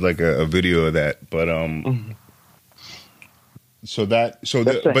wish there was like a video of that, but Ham.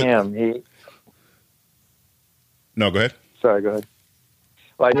 No, go ahead. Sorry, go ahead.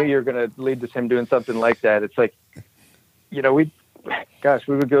 Well, I knew you were going to lead to him doing something like that. It's like, we would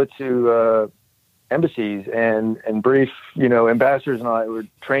go to embassies and brief, ambassadors and all that. We would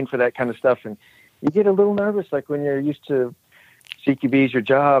train for that kind of stuff. And you get a little nervous, like when you're used to CQB's your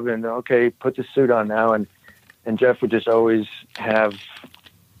job and, okay, put the suit on now. And Jeff would just always have,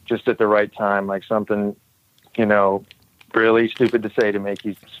 just at the right time, like something, really stupid to say to make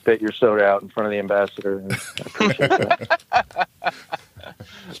you spit your soda out in front of the ambassador. And I appreciate that.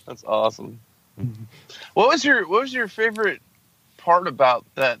 That's awesome. What was your favorite part about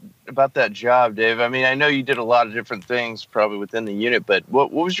that job, Dave? I mean, I know you did a lot of different things probably within the unit, but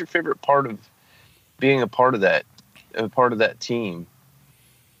what was your favorite part of being a part of that team?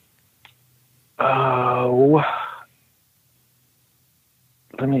 Oh,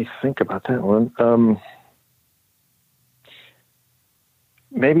 let me think about that one.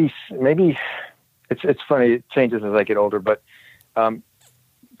 Maybe it's funny. It changes as I get older, but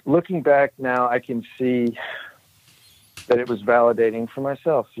looking back now, I can see that it was validating for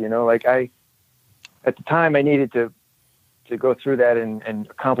myself. Like at the time I needed to go through that and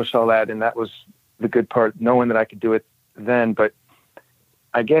accomplish all that. And that was the good part, knowing that I could do it then. But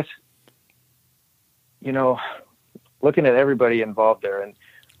I guess, looking at everybody involved there, and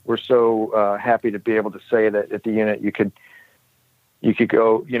we're so happy to be able to say that at the unit, you could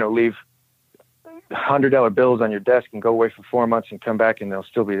go, leave $100 bills on your desk and go away for 4 months and come back and they'll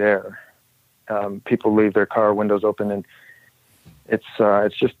still be there. People leave their car windows open, and it's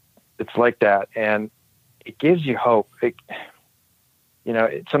like that. And it gives you hope.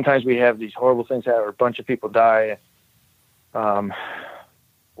 Sometimes we have these horrible things happen, or a bunch of people die,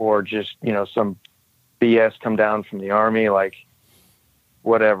 or just, some BS come down from the Army, like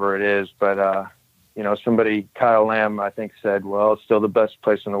whatever it is. But, somebody, Kyle Lamb, I think said, well, it's still the best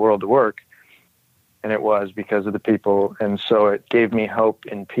place in the world to work. And it was because of the people. And so it gave me hope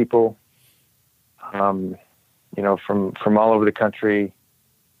in people, from all over the country.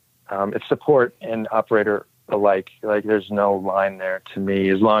 It's support and operator alike. Like there's no line there to me,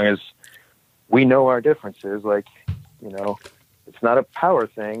 as long as we know our differences. Like, it's not a power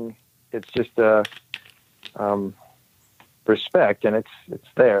thing. It's just a respect, and it's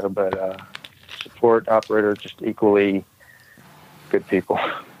there. But support, operator, just equally good people.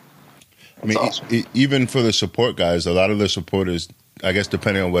 I mean, awesome. Even for the support guys, a lot of the support is, I guess,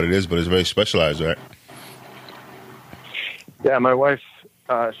 depending on what it is, but it's very specialized, right? Yeah, my wife,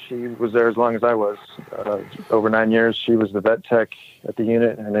 she was there as long as I was, over 9 years. She was the vet tech at the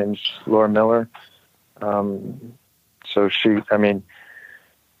unit. Her name's Laura Miller. So she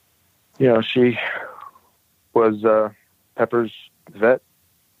was Pepper's vet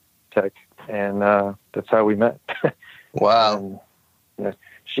tech, and that's how we met. Wow. And,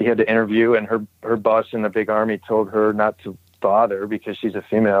 she had to interview, and her boss in the big Army told her not to bother because she's a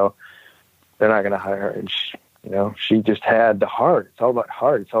female. They're not going to hire her. And she just had the heart. It's all about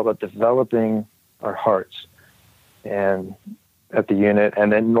heart. It's all about developing our hearts, and at the unit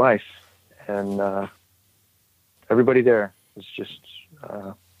and in life. And everybody there is just,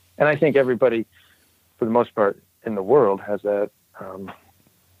 and I think everybody, for the most part, in the world has that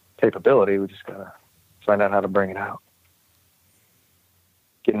capability. We just got to find out how to bring it out.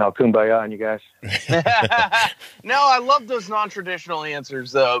 Getting all kumbaya on you guys. No, I love those non-traditional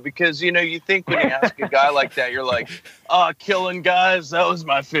answers, though, because, you think when you ask a guy like that, you're like, killing guys, that was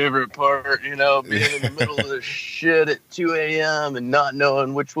my favorite part, being in the middle of the shit at 2 a.m. and not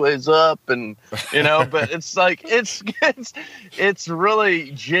knowing which way's up, and, but it's like, it's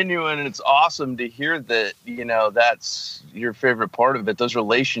really genuine, and it's awesome to hear that, that's your favorite part of it. Those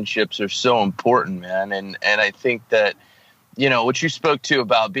relationships are so important, man, and I think that, what you spoke to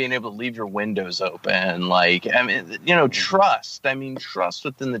about being able to leave your windows open, trust. Trust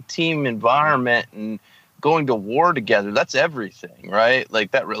within the team environment and going to war together. That's everything, right?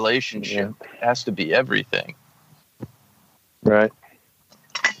 Like that relationship has to be everything. Right.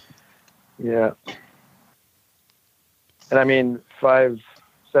 Yeah. And 5-7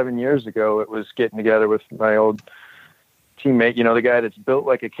 years ago, it was getting together with my old teammate, the guy that's built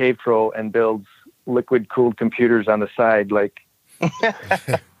like a cave troll and builds liquid cooled computers on the side,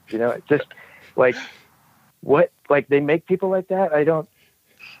 just like what, like they make people like that.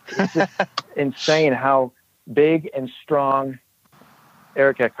 It's just insane how big and strong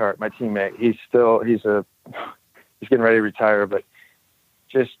Eric Eckhart, my teammate, he's getting ready to retire, but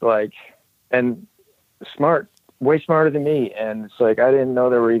just and smart, way smarter than me. And it's like, I didn't know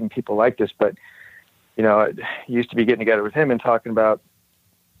there were even people like this, but I used to be getting together with him and talking about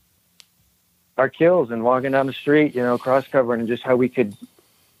our kills and walking down the street, cross covering, and just how we could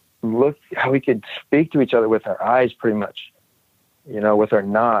speak to each other with our eyes, pretty much, with our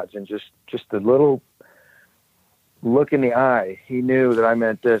nods, and just the little look in the eye. He knew that I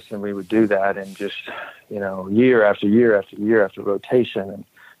meant this, and we would do that, and just, year after year after year after rotation. And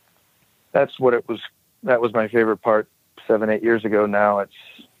that's what it was. That was my favorite part 7-8 years ago. Now it's,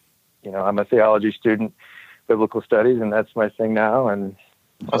 I'm a theology student, biblical studies, and that's my thing now. And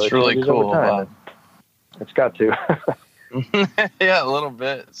that's so really cool. Wow. It's got to. Yeah, a little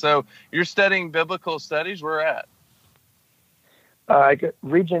bit. So you're studying biblical studies. Where at?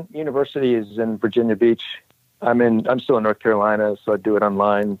 Regent University is in Virginia Beach. I'm still in North Carolina, so I do it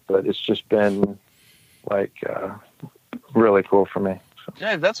online, but it's just been really cool for me. So.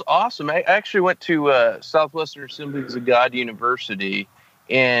 Yeah, that's awesome. I actually went to Southwestern Assemblies of God University,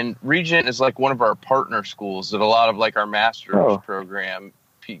 and Regent is one of our partner schools that a lot of our master's program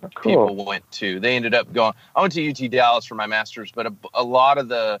people went to. They ended up going. I went to UT Dallas for my master's, but a lot of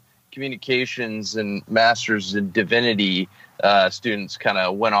the communications and masters in divinity students kind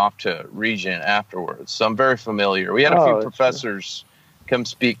of went off to Regent afterwards. So I'm very familiar. We had a few professors come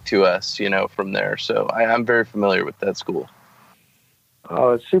speak to us, from there. So I'm very familiar with that school.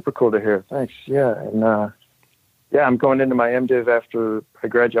 Oh, it's super cool to hear. Thanks. Yeah. And I'm going into my MDiv after I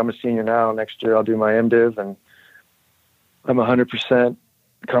graduate. I'm a senior now. Next year I'll do my MDiv, and I'm 100%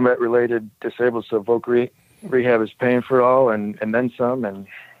 combat related disabled. So voc rehab is paying for it all and then some. And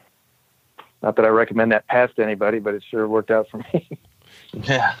not that I recommend that path to anybody, but it sure worked out for me.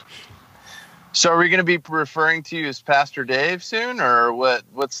 Yeah. So are we going to be referring to you as Pastor Dave soon, or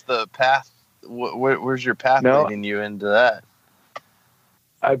what's the path? Where's your path leading you into that?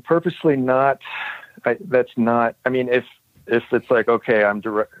 I purposely not. That's not. I mean, if it's okay, I'm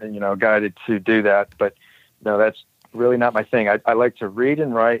guided to do that, but no, that's really not my thing. I like to read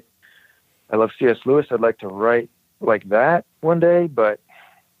and write. I love C.S. Lewis. I'd like to write like that one day, but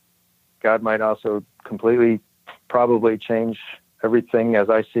God might also completely probably change everything as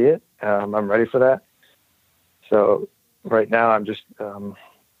I see it. I'm ready for that. So right now I'm just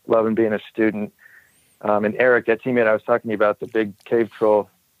loving being a student. And Eric, that teammate I was talking to you about, the big cave troll,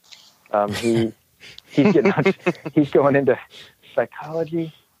 he's going into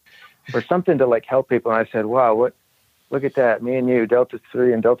psychology or something to help people. And I said, wow, look at that. Me and you, Delta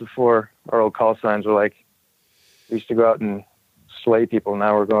 3 and Delta 4, our old call signs were we used to go out and slay people.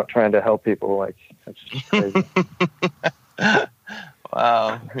 Now we're trying to help people. That's just crazy.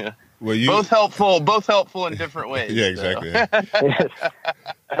 Wow. Yeah. Well, both helpful in different ways. Yeah, exactly.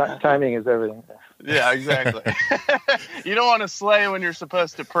 So. Timing is everything. Yeah, exactly. You don't want to slay when you're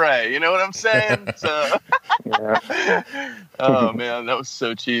supposed to pray. You know what I'm saying? So. Yeah. Oh man, that was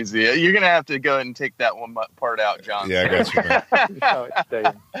so cheesy. You're gonna have to go ahead and take that one part out, John. Yeah, I got you, man. No, it's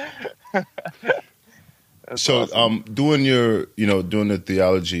staying. So, awesome. Doing the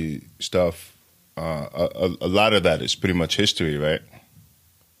theology stuff, a lot of that is pretty much history, right?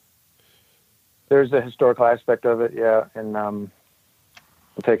 There's a historical aspect of it, yeah. And I'm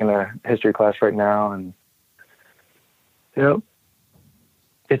taking a history class right now, and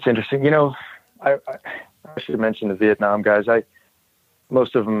it's interesting. I should mention the Vietnam guys.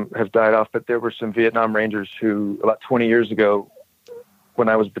 Most of them have died off, but there were some Vietnam Rangers who, about 20 years ago, when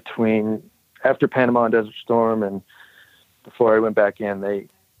I was after Panama and Desert Storm and before I went back in,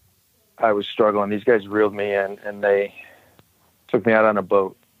 I was struggling. These guys reeled me in, and they took me out on a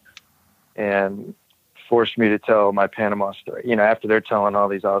boat and forced me to tell my Panama story. After they're telling all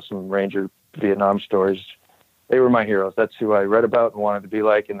these awesome Ranger Vietnam stories, they were my heroes. That's who I read about and wanted to be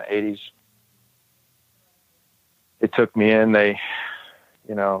like in the 80s. They took me in. They,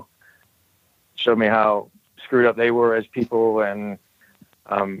 showed me how screwed up they were as people, and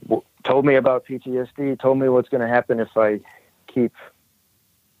told me about PTSD, told me what's going to happen if I keep,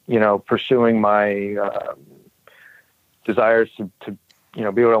 pursuing my desires to be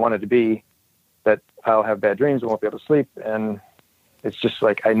what I wanted to be, that I'll have bad dreams and won't be able to sleep. And it's just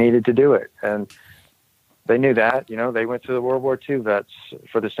I needed to do it. And they knew that, they went to the World War II vets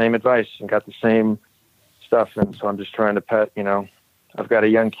for the same advice and got the same stuff. And so I'm just trying to I've got a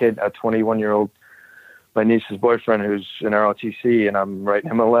young kid, a 21-year-old, my niece's boyfriend, who's in ROTC, and I'm writing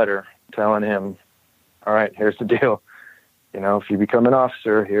him a letter telling him, all right, here's the deal. If you become an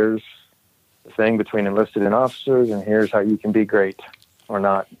officer, here's the thing between enlisted and officers, and here's how you can be great or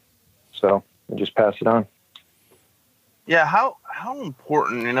not. So we just pass it on. Yeah, how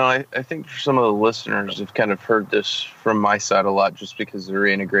important, I think for some of the listeners have kind of heard this from my side a lot, just because the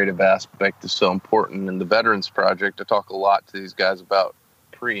reintegrative aspect is so important. In the Veterans Project, I talk a lot to these guys about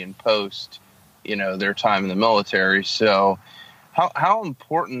pre and post. their time in the military. So how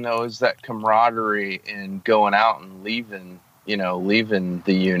important though is that camaraderie in going out and leaving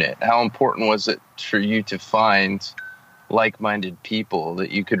the unit? How important was it for you to find like-minded people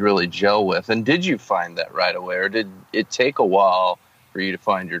that you could really gel with? And did you find that right away, or did it take a while for you to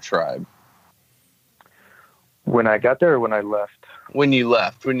find your tribe? When I got there or when I left? When you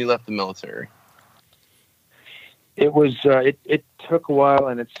left the military. It was, it took a while,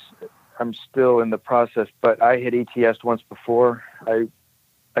 and I'm still in the process, but I had ETS'd once before. I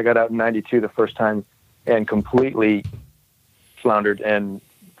got out in 92 the first time and completely floundered and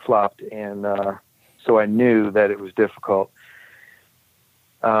flopped. And, so I knew that it was difficult.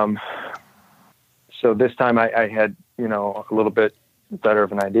 So this time I had, a little bit better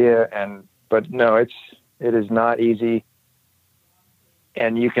of an idea, but no, it is not easy.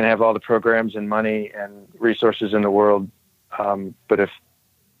 And you can have all the programs and money and resources in the world. But if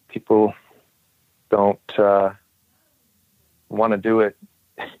people don't want to do it,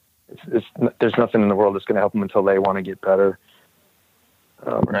 there's nothing in the world that's going to help them until they want to get better.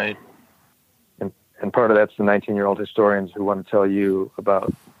 Right. And part of that's the 19-year-old historians who want to tell you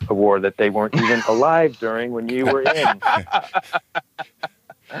about a war that they weren't even alive during when you were in. I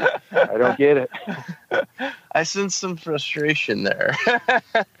don't get it. I sense some frustration there.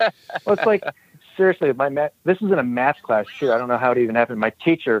 Well, it's like, seriously, this is in a math class too. I don't know how it even happened. My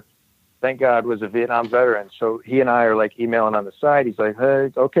teacher, thank God, was a Vietnam veteran. So he and I are like emailing on the side. He's like,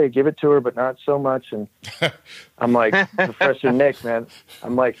 hey, okay, give it to her, but not so much. And I'm like, Professor Nick, man,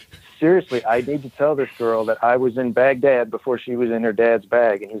 I'm like, seriously, I need to tell this girl that I was in Baghdad before she was in her dad's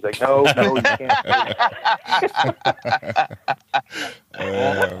bag. And he's like, no, you can't.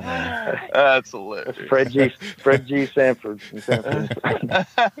 That's hilarious. Fred G. Sanford.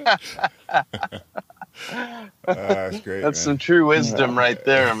 That's great. That's some true wisdom right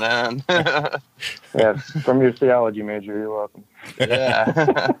there, man. Yeah, from your theology major. You're welcome.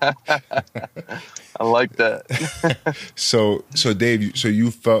 Yeah. I like that. So Dave, so you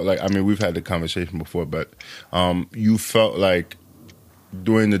felt like, we've had the conversation before, but you felt like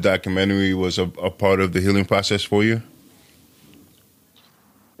doing the documentary was a part of the healing process for you?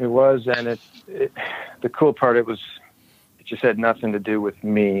 It was, and the cool part, it just had nothing to do with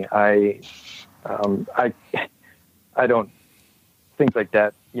me. I don't, things like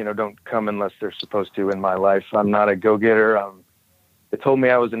that, don't come unless they're supposed to in my life. I'm not a go-getter. They told me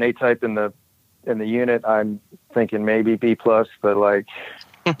I was an A-type in the unit. I'm thinking maybe B+, but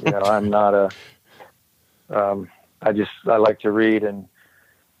I'm not I like to read and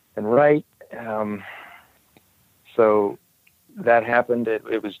write. So that happened.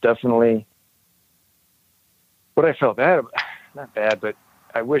 It was definitely what I felt bad about. Not bad, but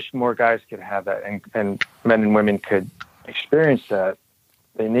I wish more guys could have that, and men and women could experience that.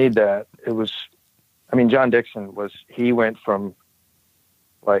 They need that. It was, John Dixon he went from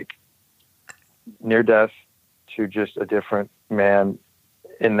near death to just a different man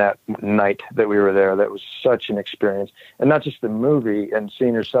in that night that we were there. That was such an experience, and not just the movie and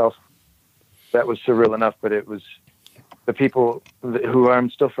seeing yourself. That was surreal enough, but it was the people who I'm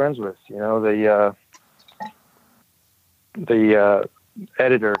still friends with. The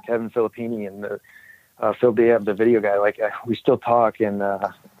editor Kevin Filippini and the Phil Diab, the video guy. We still talk, and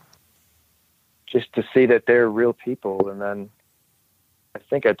just to see that they're real people. And then I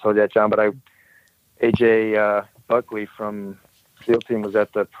think I told you that, John, but AJ Buckley from SEAL Team was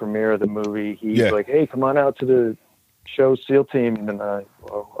at the premiere of the movie. He's like, hey, come on out to the show SEAL Team. And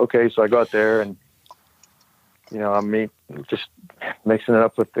okay, so I go out there, and I'm just mixing it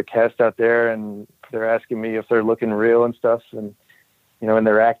up with the cast out there, and they're asking me if they're looking real and stuff, and and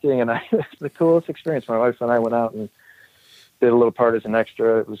they're acting, and it's the coolest experience. My wife and I went out and did a little part as an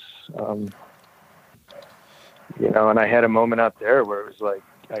extra. It was, and I had a moment out there where it was like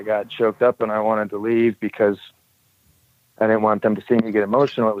I got choked up and I wanted to leave because I didn't want them to see me get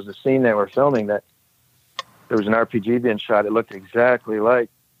emotional. It was a scene they were filming that there was an RPG being shot. It looked exactly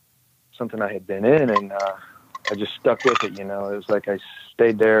like something I had been in, and I just stuck with it. It was like I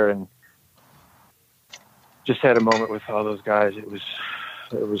stayed there and just had a moment with all those guys. It was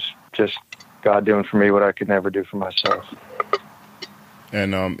just God doing for me what I could never do for myself.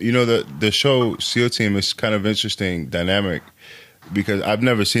 And the show SEAL Team is kind of interesting dynamic because I've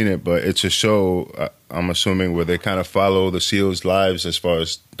never seen it, but it's a show, I'm assuming, where they kind of follow the SEALs' lives as far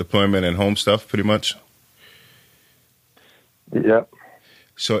as deployment and home stuff, pretty much. Yep.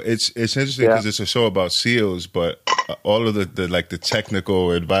 So it's interesting because it's a show about SEALs, but all of the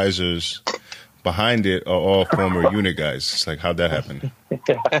technical advisors behind it are all former unit guys. It's like, how'd that happen?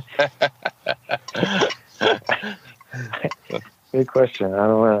 Good question. I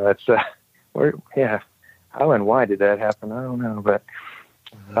don't know. That's how and why did that happen? I don't know, but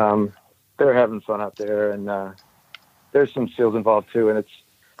they're having fun out there, and there's some SEALs involved too, and it's,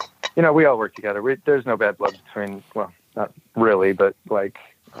 we all work together. There's no bad blood between, well, not really, but like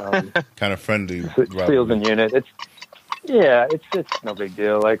kind of friendly. SEALs in unit. It's no big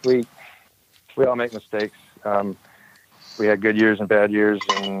deal. Like we all make mistakes. We had good years and bad years,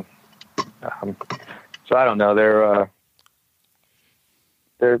 and so I don't know.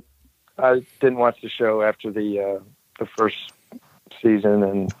 I didn't watch the show after the first season,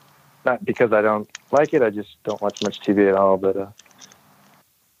 and not because I don't like it. I just don't watch much TV at all. But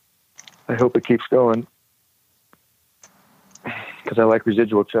I hope it keeps going because I like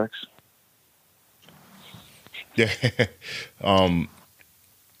residual checks. Yeah.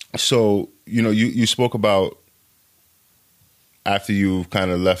 So you spoke about after you kind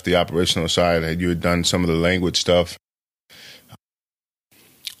of left the operational side that you had done some of the language stuff.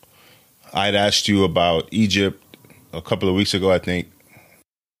 I'd asked you about Egypt a couple of weeks ago, I think,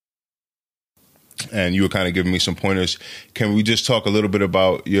 and you were kind of giving me some pointers. Can we just talk a little bit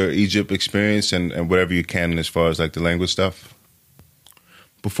about your Egypt experience and whatever you can as far as like the language stuff?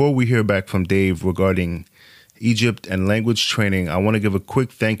 Before we hear back from Dave regarding Egypt and language training, I want to give a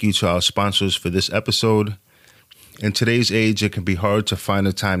quick thank you to our sponsors for this episode. In today's age, it can be hard to find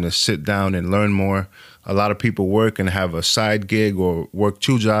the time to sit down and learn more. A lot of people work and have a side gig or work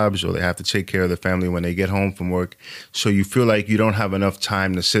 2 jobs, or they have to take care of their family when they get home from work. So you feel like you don't have enough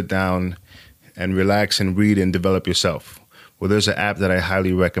time to sit down and relax and read and develop yourself. Well, there's an app that I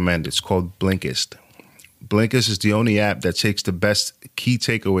highly recommend. It's called Blinkist. Blinkist is the only app that takes the best key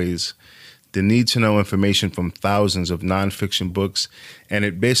takeaways, the need-to-know information from thousands of nonfiction books, and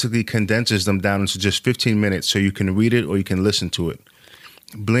it basically condenses them down into just 15 minutes so you can read it or you can listen to it.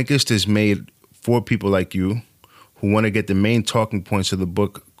 Blinkist is made for people like you who want to get the main talking points of the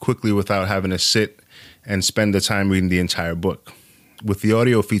book quickly without having to sit and spend the time reading the entire book. With the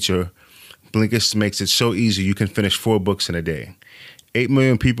audio feature, Blinkist makes it so easy you can finish 4 books in a day. 8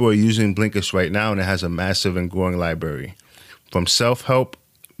 million people are using Blinkist right now, and it has a massive and growing library, from self-help,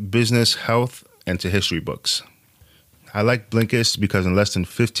 business, health, and to history books. I like Blinkist because in less than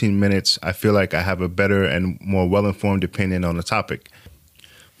 15 minutes, I feel like I have a better and more well-informed opinion on the topic.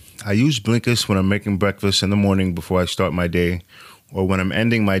 I use Blinkist when I'm making breakfast in the morning before I start my day, or when I'm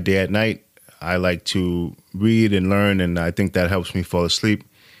ending my day at night. I like to read and learn, and I think that helps me fall asleep.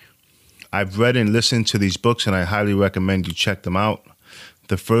 I've read and listened to these books, and I highly recommend you check them out.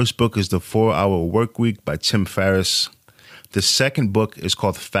 The first book is The 4-Hour Workweek by Tim Ferriss. The second book is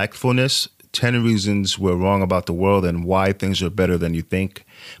called Factfulness, 10 Reasons We're Wrong About the World and Why Things Are Better Than You Think,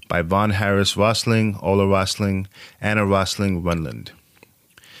 by Von Harris Rosling, Ola Rosling, Anna Rosling Runland.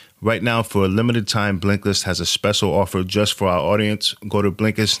 Right now, for a limited time, Blinkist has a special offer just for our audience. Go to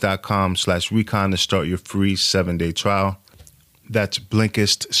Blinkist.com/recon to start your free 7-day trial. That's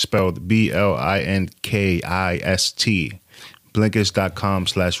Blinkist, spelled Blinkist.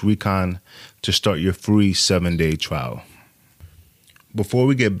 Blinkist.com/recon to start your free 7-day trial. Before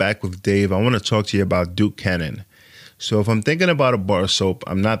we get back with Dave, I want to talk to you about Duke Cannon. So if I'm thinking about a bar soap,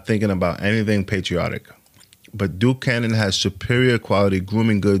 I'm not thinking about anything patriotic. But Duke Cannon has superior quality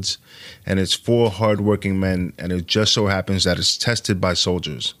grooming goods, and it's for hardworking men, and it just so happens that it's tested by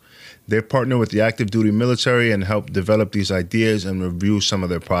soldiers. They partner with the active duty military and help develop these ideas and review some of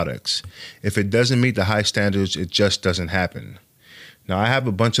their products. If it doesn't meet the high standards, it just doesn't happen. Now, I have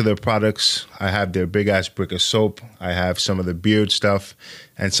a bunch of their products. I have their big ass brick of soap. I have some of the beard stuff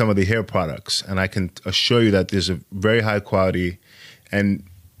and some of the hair products. And I can assure you that there's a very high quality. And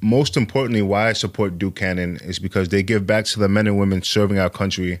most importantly, why I support Duke Cannon is because they give back to the men and women serving our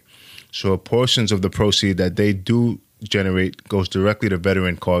country. So portions of the proceed that they do generate goes directly to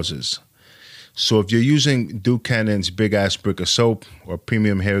veteran causes. So if you're using Duke Cannon's big ass brick of soap or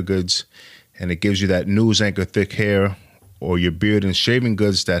premium hair goods, and it gives you that news anchor thick hair, or your beard and shaving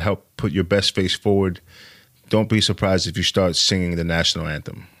goods that help put your best face forward, don't be surprised if you start singing the national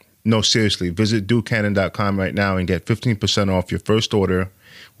anthem. No, seriously, visit DukeCannon.com right now and get 15% off your first order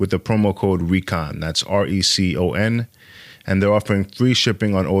with the promo code RECON. That's RECON. And they're offering free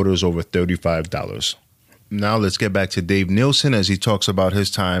shipping on orders over $35. Now let's get back to Dave Nielsen as he talks about his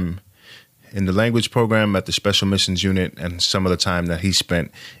time in the language program at the Special Missions Unit and some of the time that he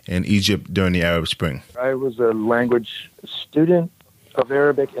spent in Egypt during the Arab Spring. I was a language student of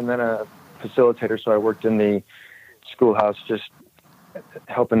Arabic and then a facilitator, so I worked in the schoolhouse just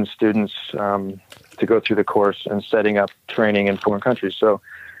helping students to go through the course and setting up training in foreign countries. So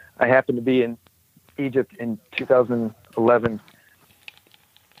I happened to be in Egypt in 2011,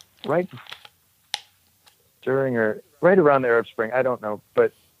 right around the Arab Spring. I don't know,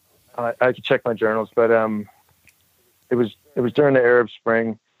 but I could check my journals, but it was during the Arab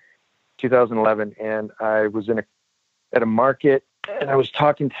Spring, 2011, and I was at a market, and I was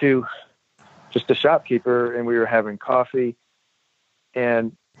talking to just a shopkeeper, and we were having coffee.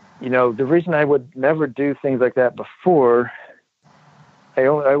 And the reason I would never do things like that before, I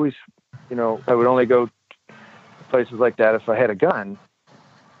always, I would only go to places like that if I had a gun.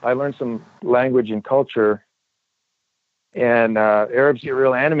 I learned some language and culture, and Arabs get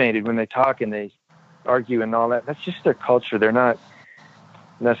real animated when they talk and they argue and all that. That's just their culture. They're not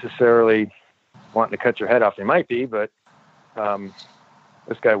necessarily wanting to cut your head off. They might be, but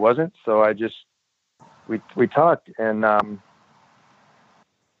this guy wasn't. So we talked, and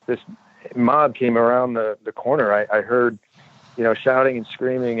this mob came around the corner. I heard, shouting and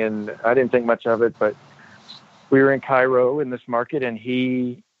screaming, and I didn't think much of it, but we were in Cairo in this market, and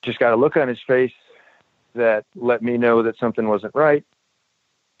he just got a look on his face that let me know that something wasn't right.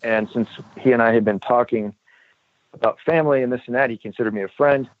 And since he and I had been talking about family and this and that, he considered me a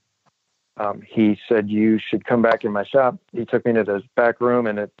friend. He said, "You should come back in my shop." He took me to the back room,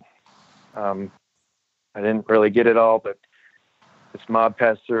 and I didn't really get it all, but this mob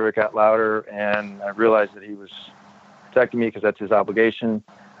passed through, it got louder, and I realized that he was protecting me because that's his obligation.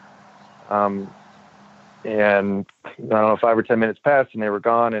 And I don't know, 5 or 10 minutes passed, and they were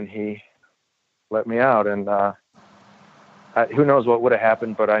gone, and he let me out. And who knows what would have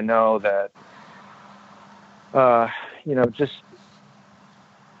happened, but I know that, just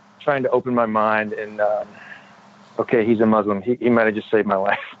trying to open my mind and, okay, he's a Muslim. He might have just saved my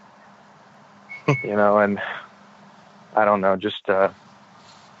life, and I don't know, just,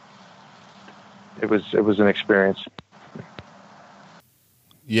 it was an experience.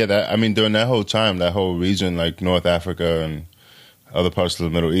 Yeah, during that whole time, that whole region, like North Africa and other parts of the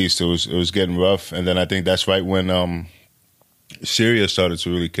Middle East, it was getting rough. And then I think that's right when Syria started to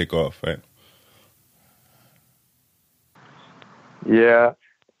really kick off, right? Yeah.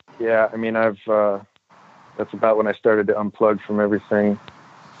 I mean, that's about when I started to unplug from everything.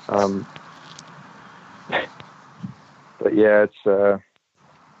 But yeah, it's,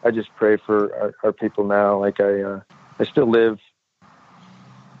 I just pray for our people now. Like I still live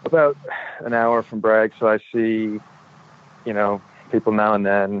about an hour from Bragg, so I see, people now and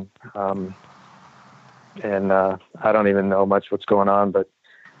then. And I don't even know much what's going on, but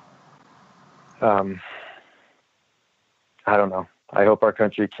I don't know. I hope our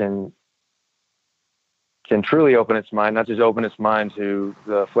country can truly open its mind, not just open its mind to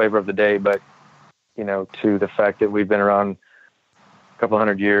the flavor of the day, but, to the fact that we've been around a couple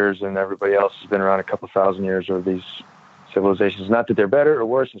hundred years and everybody else has been around a couple thousand years, or these civilizations. Not that they're better or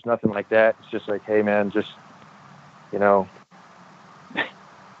worse. It's nothing like that. It's just like, hey man, just,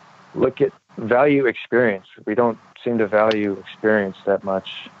 look at value experience. We don't seem to value experience that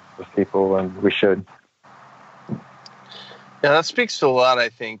much with people, and we should. Yeah, that speaks to a lot, I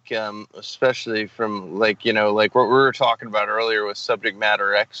think, especially from like what we were talking about earlier with subject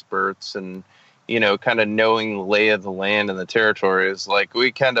matter experts and, kind of knowing the lay of the land and the territory is like we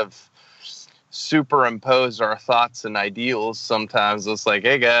kind of superimpose our thoughts and ideals sometimes. It's like,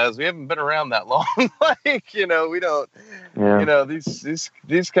 hey guys, we haven't been around that long. We don't,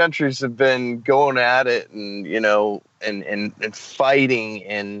 these countries have been going at it and, and fighting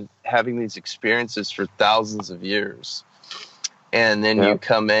and having these experiences for thousands of years. And then you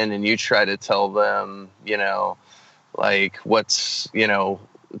come in and you try to tell them, like what's,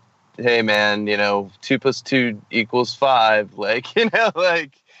 hey man, 2 + 2 = 5,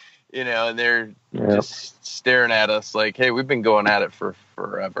 and they're just staring at us like, hey, we've been going at it for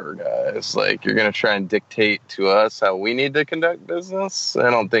forever, guys. Like, you're going to try and dictate to us how we need to conduct business?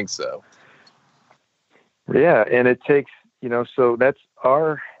 I don't think so. Yeah, and it takes, so that's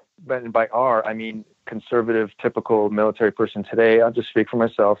and by our, I mean conservative, typical military person today. I'll just speak for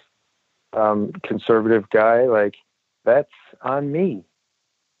myself. Conservative guy, like, that's on me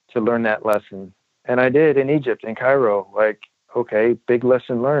to learn that lesson. And I did in Egypt, in Cairo. Like, okay, big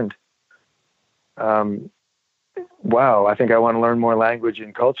lesson learned. Wow, I think I want to learn more language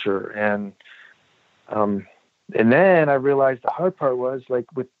and culture. And then I realized the hard part was, like,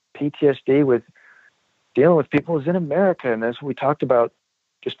 with PTSD, with dealing with people who's in America. And that's what we talked about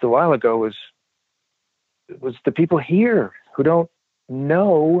just a while ago, was the people here who don't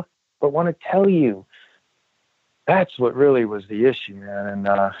know but want to tell you. That's what really was the issue, man. And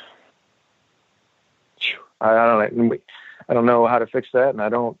I don't know how to fix that, and I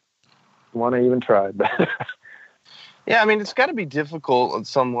don't want to even try. But yeah, I mean, it's got to be difficult on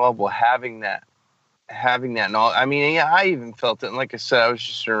some level having that knowledge. I mean, yeah, I even felt it. And like I said, I was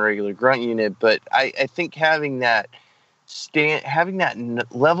just in a regular grunt unit, but I think having that having that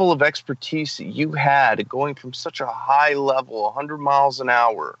level of expertise that you had, going from such a high level, 100 miles an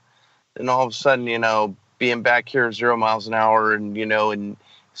hour, then all of a sudden, being back here 0 miles an hour, and and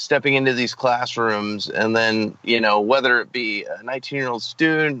stepping into these classrooms, and then whether it be a 19-year-old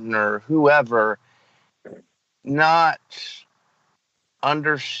student or whoever, not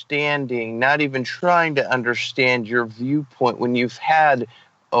understanding, not even trying to understand your viewpoint when you've had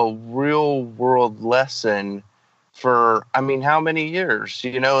a real world lesson for, how many years,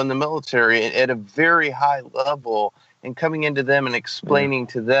 in the military at a very high level, and coming into them and explaining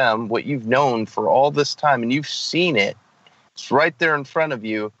to them what you've known for all this time, and you've seen it. It's right there in front of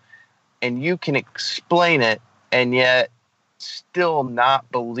you, and you can explain it, and yet still not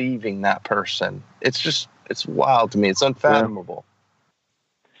believing that person. It's wild to me. It's unfathomable.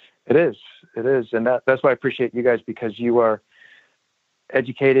 It is. And that's why I appreciate you guys, because you are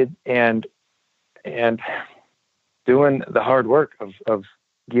educated and doing the hard work of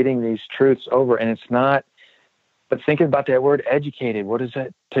getting these truths over. And it's not, but thinking about that word educated, what does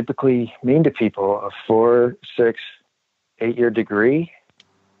that typically mean to people? A 4, 6, 8-year degree?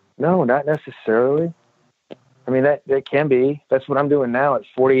 No, not necessarily. That can be. That's what I'm doing now. At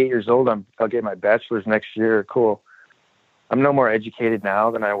 48 years old, I'll get my bachelor's next year. Cool. I'm no more educated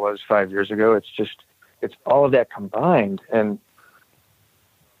now than I was 5 years ago. It's all of that combined. And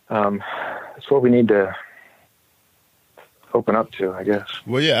that's what we need to open up to, I guess.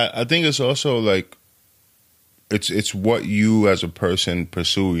 Well, yeah, I think it's also like, it's what you as a person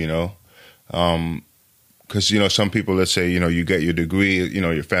pursue, because, some people, let's say, you get your degree,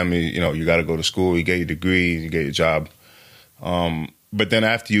 your family, you got to go to school, you get your degree, you get your job. But then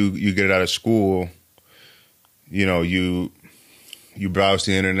after you get out of school, you browse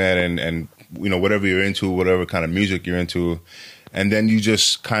the internet and whatever you're into, whatever kind of music you're into, and then you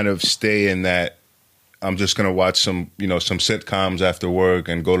just kind of stay in that, I'm just going to watch some sitcoms after work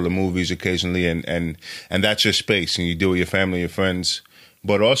and go to the movies occasionally, and that's your space, and you do it with your family, your friends.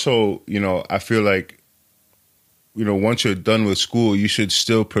 But also, I feel like, once you're done with school, you should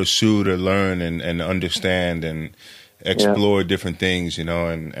still pursue to learn and understand and explore different things, and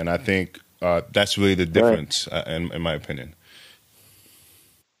I think that's really the difference, in my opinion.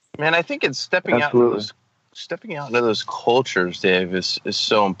 Man, I think it's stepping out into those cultures, Dave, is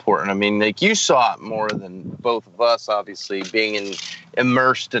so important. Like, you saw it more than both of us, obviously, being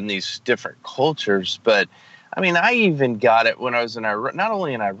immersed in these different cultures. But I even got it when I was in Iraq, not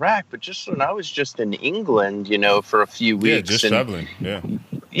only in Iraq, but just when I was just in England, for a few weeks. Yeah, just traveling. Yeah.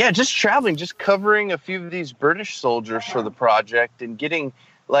 Yeah, just traveling, just covering a few of these British soldiers for the project, and getting,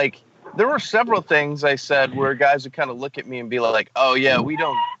 there were several things I said where guys would kind of look at me and be like, "Oh yeah, we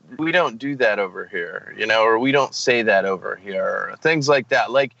don't do that over here," or "We don't say that over here," or things like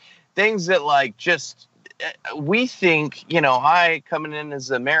that. Like, things that just we think, I, coming in as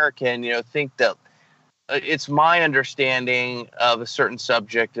an American, think that it's my understanding of a certain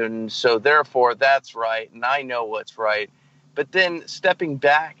subject, and so therefore that's right, and I know what's right. But then stepping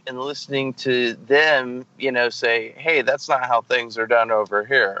back and listening to them, say, "Hey, that's not how things are done over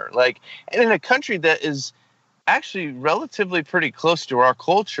here." And in a country that is actually relatively pretty close to our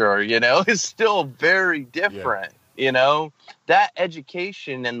culture, is still very different. That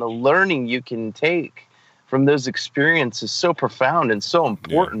education and the learning you can take from those experiences is so profound and so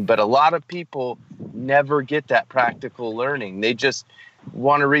important. But a lot of people never get that practical learning. They just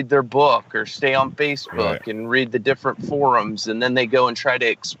want to read their book or stay on Facebook and read the different forums, and then they go and try to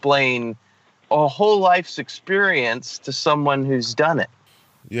explain a whole life's experience to someone who's done it.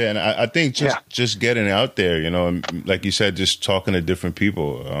 Yeah, and I think just getting out there, and like you said, just talking to different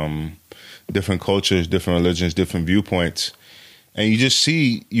people, different cultures, different religions, different viewpoints, and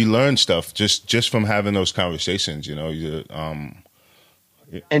you learn stuff just from having those conversations.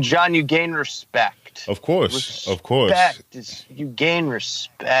 And John, you gain respect. Of course. You gain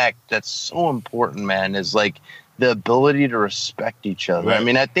respect. That's so important, man. Is the ability to respect each other.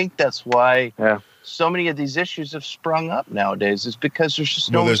 Right. I think that's why so many of these issues have sprung up nowadays. Is because there's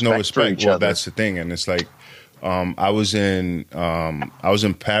just no respect for each other. That's the thing, and it's like I was in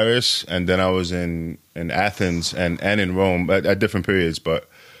Paris, and then I was in Athens and in Rome at different periods, but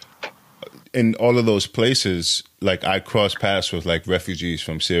in all of those places, I crossed paths with refugees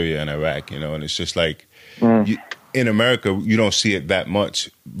from Syria and Iraq, and it's just in America, you don't see it that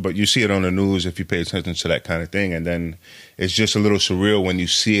much, but you see it on the news if you pay attention to that kind of thing. And then it's just a little surreal when you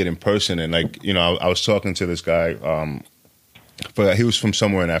see it in person. And I was talking to this guy, but he was from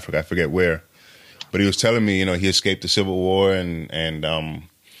somewhere in Africa, I forget where, but he was telling me, he escaped the civil war and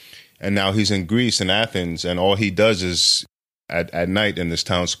now he's in Greece, in Athens, and all he does is, at night in this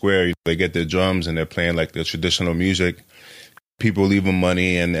town square, they get their drums and they're playing like the traditional music. People leave them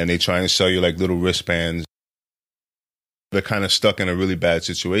money and they try and sell you like little wristbands. They're kind of stuck in a really bad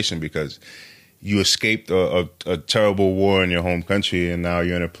situation because you escaped a terrible war in your home country and now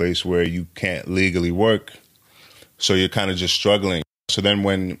you're in a place where you can't legally work. So you're kind of just struggling. So then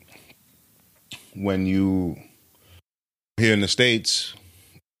when you here in the States,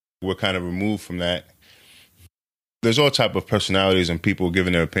 we're kind of removed from that. There's all type of personalities and people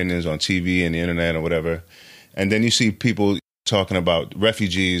giving their opinions on TV and the internet or whatever. And then you see people talking about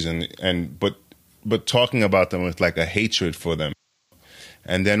refugees but talking about them with like a hatred for them.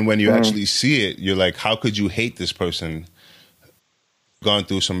 And then when you actually see it, you're like, how could you hate this person? Gone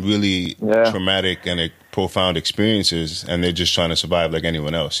through some really traumatic and profound experiences, and they're just trying to survive like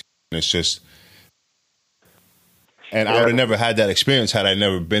anyone else. And it's just, and I would have never had that experience had I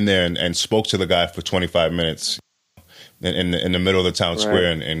never been there and spoke to the guy for 25 minutes in the middle of the town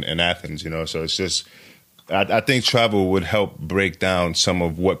square in Athens, you know. So it's just, I think travel would help break down some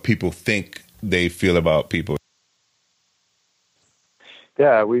of what people think they feel about people.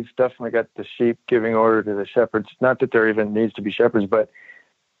 Yeah, we've definitely got the sheep giving order to the shepherds. Not that there even needs to be shepherds, but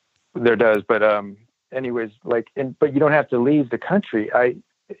there does. But anyways, but you don't have to leave the country.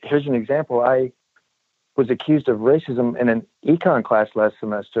 Here's an example. I was accused of racism in an econ class last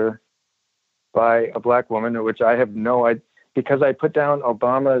semester by a black woman, which I have no idea, because I put down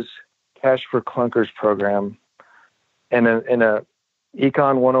Obama's Cash for Clunkers program in a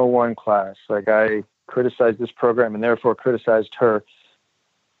econ 101 class. Like, I criticized this program and therefore criticized her.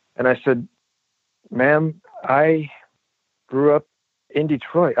 And I said, ma'am, I grew up in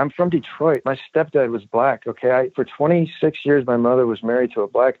Detroit. I'm from Detroit. My stepdad was black. Okay. For 26 years, my mother was married to a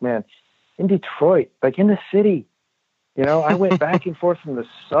black man in Detroit, like in the city. You know, I went back and forth from the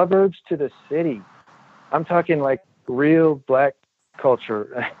suburbs to the city. I'm talking like real black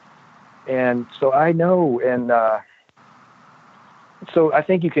culture. And so I know. And so I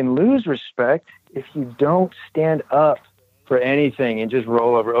think you can lose respect if you don't stand up for anything and just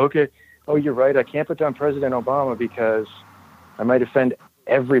roll over. Okay. Oh, you're right. I can't put down President Obama because I might offend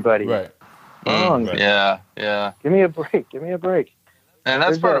everybody. Right. Wrong. Right. Yeah. Give me a break. And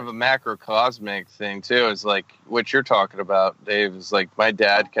that's part of a macrocosmic thing too, is like what you're talking about, Dave, is like my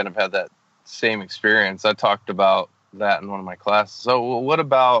dad kind of had that same experience. I talked about that in one of my classes. So what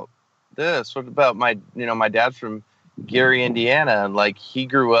about this? What about my dad's from Gary, Indiana, and like he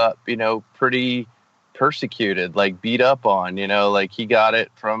grew up, pretty persecuted, like beat up on, like he got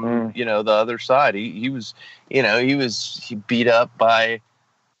it from, the other side. He was beat up by,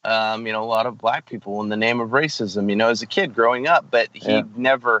 a lot of black people in the name of racism, as a kid growing up, but he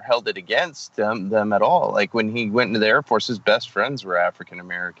never held it against them at all. Like when he went into the Air Force, his best friends were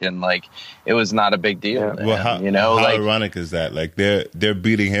African-American. Like it was not a big deal. Well, how ironic is that? Like they're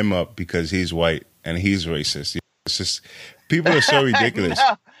beating him up because he's white and he's racist. It's just, people are so ridiculous.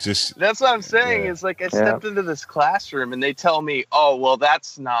 Just that's what I'm saying. Is like I stepped into this classroom and they tell me, "Oh, well,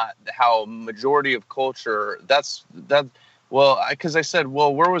 that's not how majority of culture." Because I said,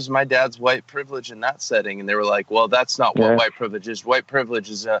 "Well, where was my dad's white privilege in that setting?" And they were like, "Well, that's not what white privilege is. White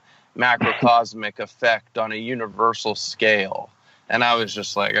privilege is a macrocosmic effect on a universal scale." And I was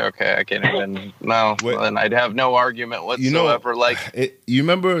just like, "Okay, I can't even." No, and I'd have no argument whatsoever. You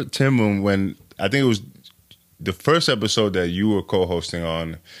remember, Tim, when I think it was the first episode that you were co-hosting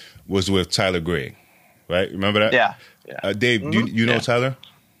on was with Tyler Gray, right? Remember that? Yeah. Dave, you know Tyler?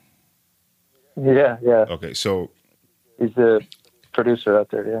 Yeah. Okay, so he's the producer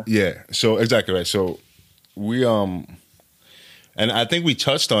out there. Yeah. Yeah. So exactly right. So we and I think we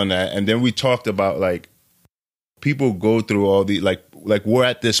touched on that, and then we talked about like people go through all the like we're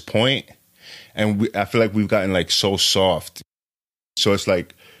at this point, and I feel like we've gotten like so soft. So it's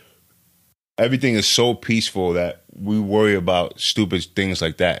like everything is so peaceful that we worry about stupid things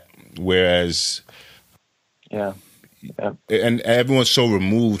like that. Whereas, and everyone's so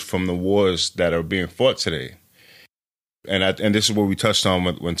removed from the wars that are being fought today. And this is what we touched on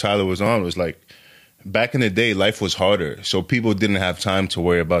when Tyler was on, was like, back in the day, life was harder. So people didn't have time to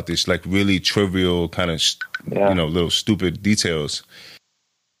worry about this like really trivial kind of, little stupid details.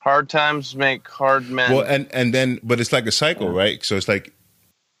 Hard times make hard men. Well, and then, but it's like a cycle, right? So it's like,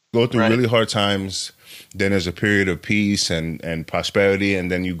 go through really hard times, then there's a period of peace and prosperity, and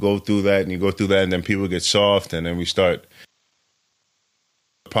then you go through that, and then people get soft, and then we start,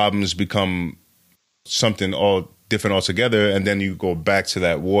 problems become something all different altogether, and then you go back to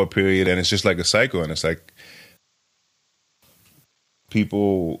that war period, and it's just like a cycle, and it's like,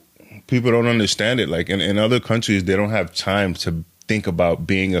 people don't understand it. Like in other countries, they don't have time to think about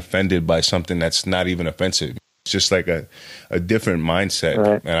being offended by something that's not even offensive. It's just like a different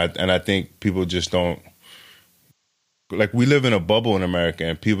mindset. Right. And I think people just don't, like, we live in a bubble in America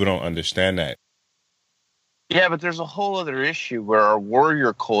and people don't understand that. Yeah, but there's a whole other issue where our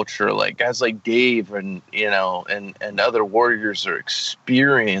warrior culture, like guys like Dave and, and other warriors are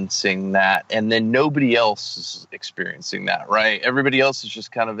experiencing that. And then nobody else is experiencing that, right? Everybody else is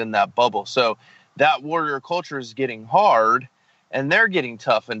just kind of in that bubble. So that warrior culture is getting hard and they're getting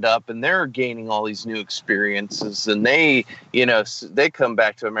toughened up and they're gaining all these new experiences. And they come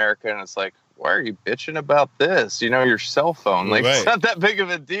back to America and it's like, why are you bitching about this? Your cell phone. Like, It's not that big of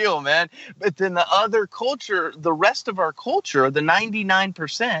a deal, man. But then the other culture, the rest of our culture, the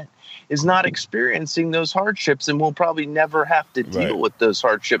 99% is not experiencing those hardships and will probably never have to deal with those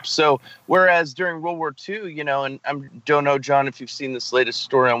hardships. So whereas during World War II, and I don't know, John, if you've seen this latest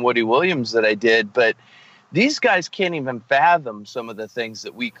story on Woody Williams that I did, but these guys can't even fathom some of the things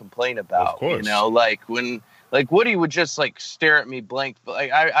that we complain about. Of course. Like Woody would just stare at me blank.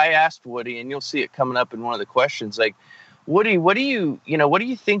 Like I asked Woody, and you'll see it coming up in one of the questions. Like, Woody, what do you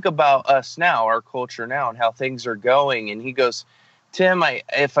think about us now, our culture now, and how things are going? And he goes, Tim,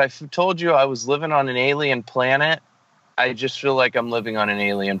 if I told you I was living on an alien planet, I just feel like I'm living on an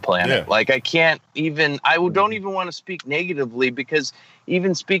alien planet. Yeah. Like I don't even want to speak negatively, because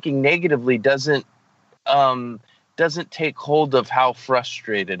even speaking negatively doesn't take hold of how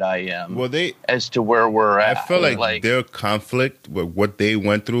frustrated I am as to where we're at. I feel like their conflict with what they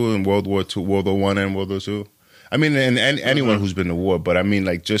went through in World War II, World War I and World War II. I mean, and anyone who's been to war, but I mean,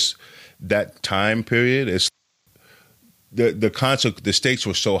 like, just that time period is the stakes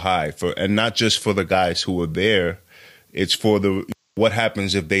were so high and not just for the guys who were there. It's for what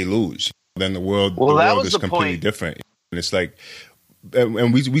happens if they lose. Then the world is completely different. And it's like,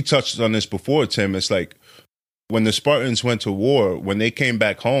 and we touched on this before, Tim. It's like, when the Spartans went to war, when they came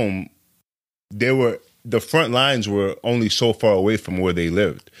back home, the front lines were only so far away from where they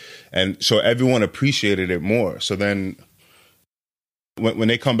lived. And so everyone appreciated it more. So then when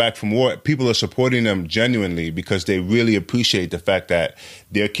they come back from war, people are supporting them genuinely because they really appreciate the fact that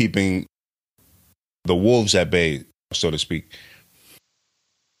they're keeping the wolves at bay, so to speak.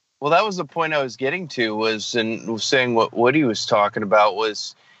 Well, that was the point I was getting to, was saying what Woody was talking about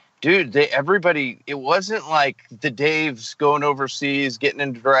was, dude, it wasn't like the Daves going overseas, getting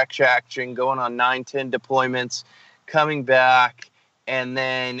into direct action, going on 9-10 deployments, coming back, and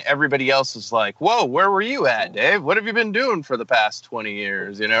then everybody else is like, whoa, where were you at, Dave? What have you been doing for the past 20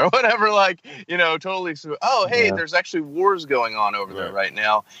 years? Whatever, totally. Oh, hey, there's actually wars going on over there right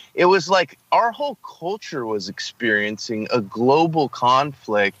now. It was like our whole culture was experiencing a global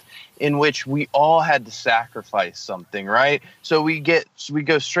conflict in which we all had to sacrifice something, right? So we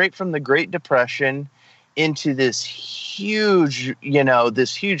go straight from the Great Depression into this huge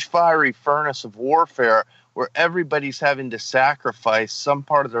fiery furnace of warfare where everybody's having to sacrifice some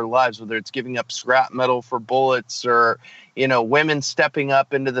part of their lives, whether it's giving up scrap metal for bullets or, women stepping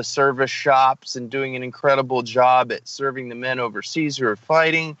up into the service shops and doing an incredible job at serving the men overseas who are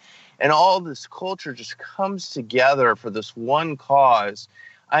fighting. And all this culture just comes together for this one cause.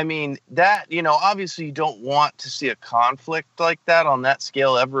 I mean, that, obviously you don't want to see a conflict like that on that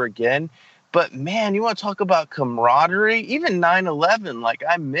scale ever again. But, man, you want to talk about camaraderie? Even 9/11,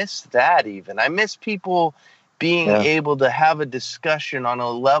 I miss that even. I miss people being able to have a discussion on a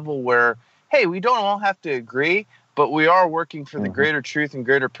level where, hey, we don't all have to agree, but we are working for the greater truth and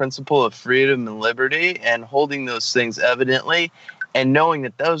greater principle of freedom and liberty, and holding those things evidently and knowing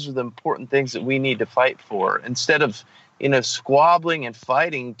that those are the important things that we need to fight for, instead of squabbling and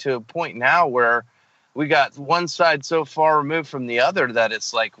fighting to a point now where we got one side so far removed from the other that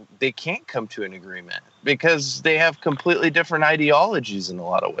it's like they can't come to an agreement because they have completely different ideologies in a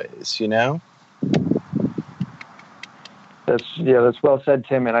lot of ways, That's well said,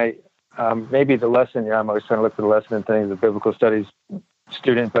 Tim. And I maybe the lesson, I'm always trying to look for the lesson in things, a biblical studies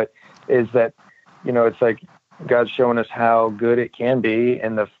student, but is that, it's like God's showing us how good it can be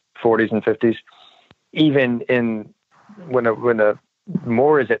in the 40s and 50s, even when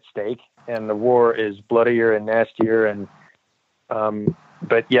more is at stake and the war is bloodier and nastier, and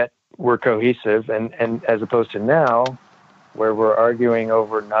but yet we're cohesive, and as opposed to now where we're arguing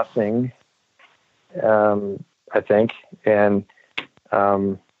over nothing, I think, and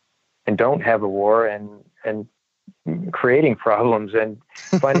don't have a war and creating problems and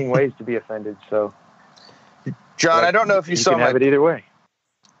finding ways to be offended. So, John, I don't know if you saw have it either way.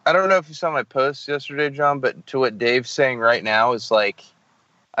 I don't know if you saw my post yesterday, John, but to what Dave's saying right now is like,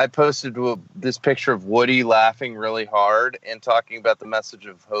 I posted this picture of Woody laughing really hard and talking about the message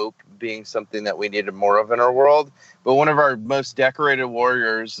of hope being something that we needed more of in our world. But one of our most decorated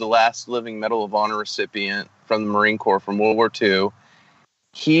warriors, the last living Medal of Honor recipient from the Marine Corps from World War II,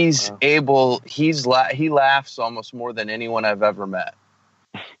 he laughs almost more than anyone I've ever met.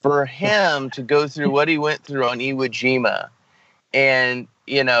 For him to go through what he went through on Iwo Jima, and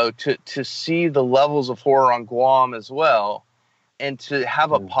to see the levels of horror on Guam as well, and to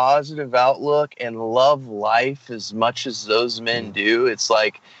have a positive outlook and love life as much as those men do, it's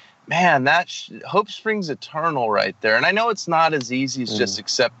like, man, hope springs eternal right there. And I know it's not as easy as just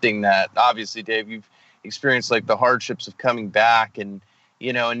accepting that. Obviously, Dave, you've experienced like the hardships of coming back and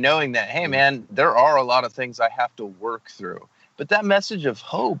knowing that, hey, man, there are a lot of things I have to work through. But that message of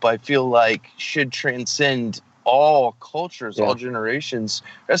hope, I feel like, should transcend all cultures, all generations,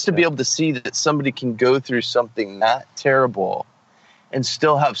 for us to be able to see that somebody can go through something that terrible and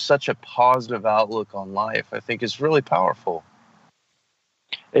still have such a positive outlook on life, I think is really powerful.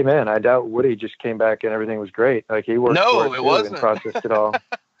 Hey, man, I doubt Woody just came back and everything was great. Like, he worked for it wasn't. And processed it all.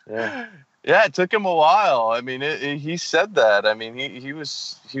 Yeah. Yeah, it took him a while. I mean, he said that. I mean, he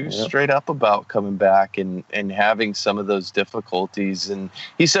was straight up about coming back and having some of those difficulties. And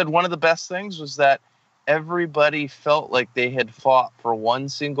he said one of the best things was that everybody felt like they had fought for one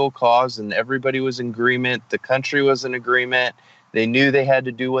single cause and everybody was in agreement. The country was in agreement. They knew they had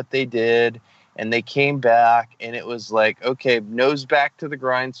to do what they did. And they came back and it was like, okay, nose back to the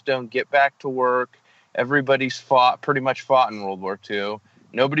grindstone, get back to work. Everybody's pretty much fought in World War II.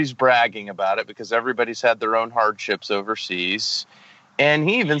 Nobody's bragging about it because everybody's had their own hardships overseas. And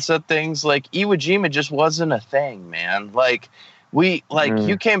he even said things like Iwo Jima just wasn't a thing, man. Like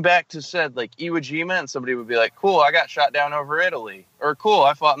you came back to said like Iwo Jima and somebody would be like, cool, I got shot down over Italy, or cool,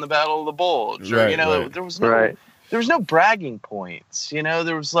 I fought in the Battle of the Bulge, or, there was no bragging points.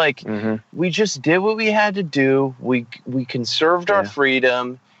 There was like, we just did what we had to do. We conserved our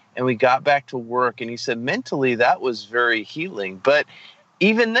freedom and we got back to work. And he said mentally that was very healing. But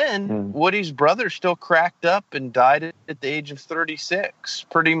even then, Woody's brother still cracked up and died at the age of 36,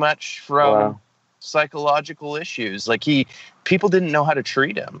 pretty much from psychological issues. Like people didn't know how to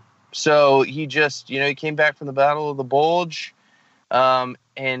treat him. So he just, he came back from the Battle of the Bulge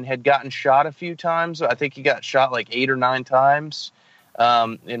and had gotten shot a few times. I think he got shot like 8 or 9 times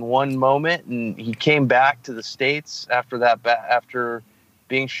in one moment. And he came back to the States after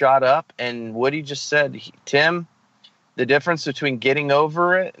being shot up. And Woody just said, Tim, the difference between getting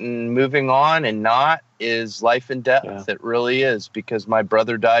over it and moving on and not is life and death. Yeah. It really is, because my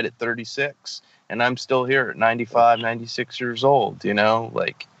brother died at 36 and I'm still here at 95, 96 years old,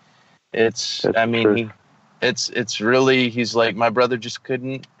 like it's really, he's like, my brother just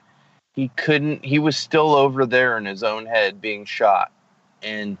he was still over there in his own head being shot,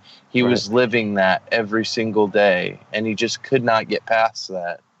 and he was living that every single day, and he just could not get past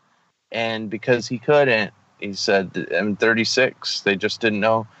that. And because he couldn't, he said, I'm 36. They just didn't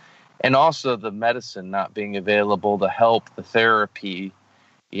know. And also the medicine not being available, the help, the therapy,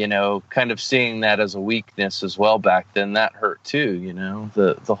 kind of seeing that as a weakness as well back then, that hurt too.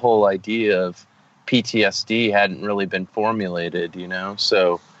 The whole idea of PTSD hadn't really been formulated,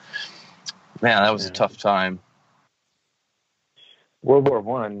 So, man, that was a tough time. World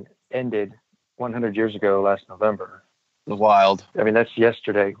War I ended 100 years ago last November. Wild. I mean, that's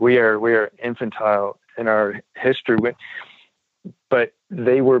yesterday. We are infantile in our history, but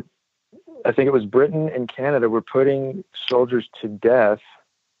they were, I think it was Britain and Canada were putting soldiers to death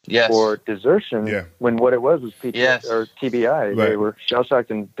for desertion when what it was PTSD or TBI. Right. They were shell-shocked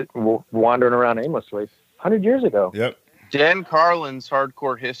and wandering around aimlessly 100 years ago. Yep. Dan Carlin's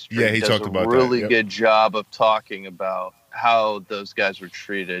Hardcore History does a really good job of talking about how those guys were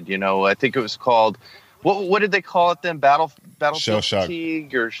treated. I think it was called, what did they call it then? Battlefield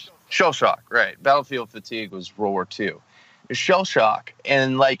fatigue or shell shock, right? Battlefield fatigue was World War II. Shell shock,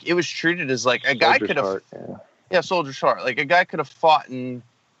 and like it was treated as like a guy could have, soldier's heart. Like a guy could have fought in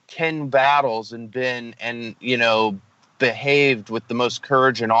 10 battles and behaved with the most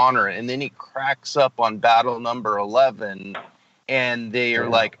courage and honor, and then he cracks up on battle number 11, and they are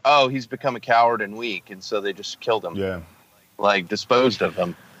like, oh, he's become a coward and weak, and so they just killed him, like disposed of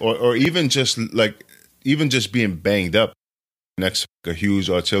him, or even just being banged up next to a huge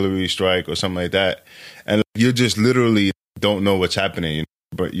artillery strike or something like that, and you just literally don't know what's happening,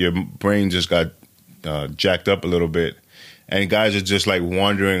 but your brain just got jacked up a little bit, and guys are just like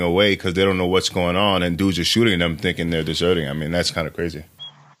wandering away because they don't know what's going on, and dudes are shooting them thinking they're deserting. I mean, that's kind of crazy.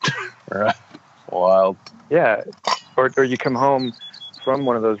 Wild. Yeah, or you come home from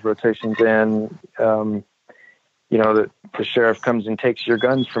one of those rotations and the sheriff comes and takes your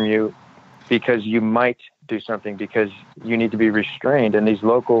guns from you because you might do something, because you need to be restrained. And these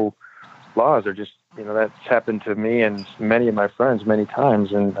local laws are just, that's happened to me and many of my friends many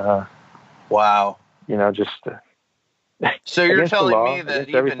times. And, wow. Just, so you're telling law, me that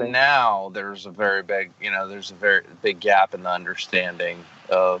even everything. now there's a very big gap in the understanding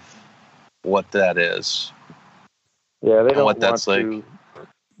of what that is. Yeah. They don't what that's want like.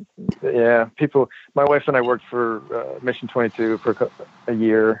 Yeah. My wife and I worked for Mission 22 for a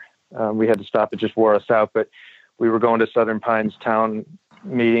year. We had to stop. It just wore us out, but we were going to Southern Pines town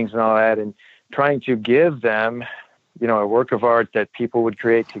meetings and all that, and trying to give them, a work of art that people would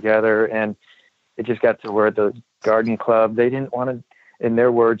create together. And it just got to where the garden club, they didn't want to, in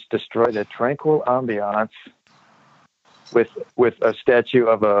their words, destroy the tranquil ambiance with a statue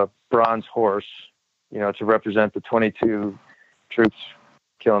of a bronze horse, to represent the 22 troops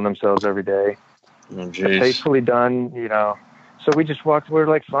killing themselves every day. Oh, geez. Tastefully done, So we just walked. We were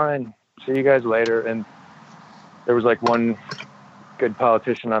like, fine, see you guys later. And there was like one good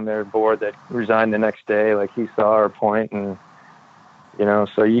politician on their board that resigned the next day. Like, he saw our point, and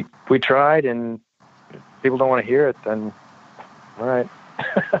so we tried, and people don't want to hear it. Then, all right.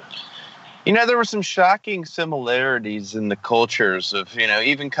 There were some shocking similarities in the cultures of,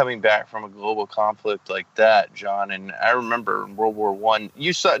 even coming back from a global conflict like that, John. And I remember in World War I,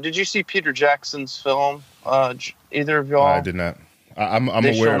 did you see Peter Jackson's film? Either of y'all? I did not. I'm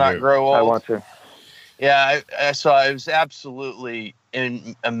They aware Shall Not of it. Grow Old. I want to. Yeah, I saw. It was absolutely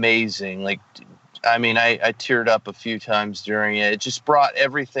amazing. Like, I mean, I teared up a few times during it. It just brought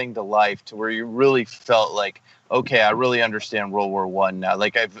everything to life, to where you really felt like, okay, I really understand World War I now.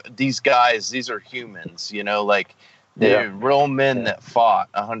 Like, these guys, these are humans, like they're real men that fought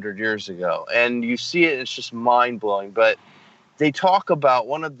 100 years ago. And you see it, it's just mind blowing. But they talk about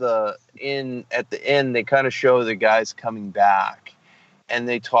at the end, they kind of show the guys coming back, and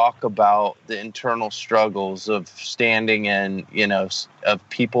they talk about the internal struggles of standing and, of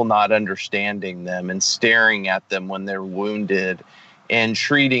people not understanding them and staring at them when they're wounded, and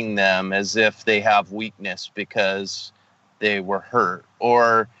treating them as if they have weakness because they were hurt,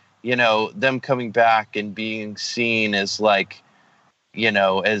 or, them coming back and being seen as like,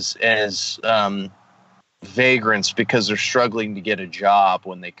 as vagrants because they're struggling to get a job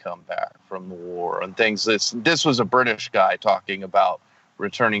when they come back from the war and things. This was a British guy talking about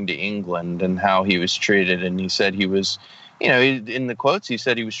returning to England and how he was treated. And he said he was, in the quotes, he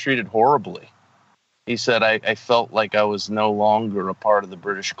said he was treated horribly. He said, I felt like I was no longer a part of the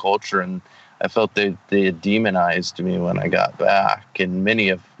British culture, and I felt they had demonized me when I got back. And many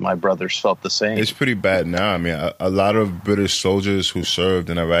of my brothers felt the same. It's pretty bad now. I mean, a lot of British soldiers who served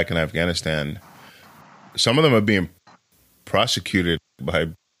in Iraq and Afghanistan, some of them are being prosecuted by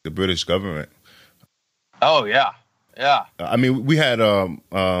the British government. Oh, yeah. Yeah. I mean, we had,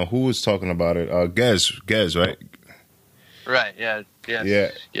 who was talking about it? Gez, right? Right, yeah. Yes, yeah.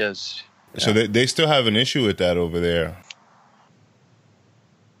 Yes. So they still have an issue with that over there.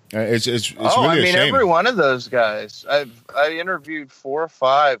 It's really a shame. Every one of those guys. I interviewed 4 or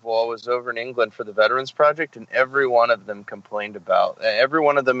 5 while I was over in England for the Veterans Project, and every one of them complained about. Every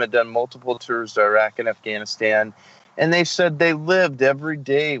one of them had done multiple tours to Iraq and Afghanistan, and they said they lived every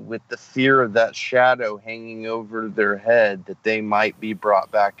day with the fear of that shadow hanging over their head that they might be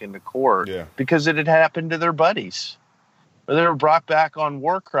brought back into court because it had happened to their buddies. They were brought back on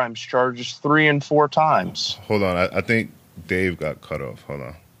war crimes charges 3 and 4 times. Hold on. I think Dave got cut off. Hold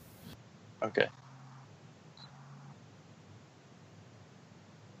on. Okay.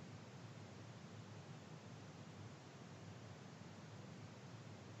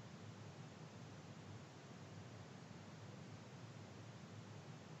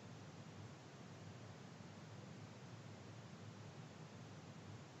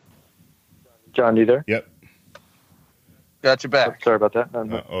 John, you there? Yep. Got you back. Sorry about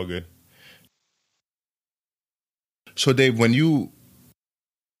that. All good. So, Dave,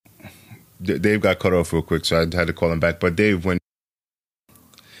 Dave got cut off real quick, so I had to call him back. But, Dave, when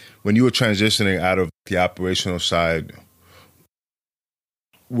you were transitioning out of the operational side,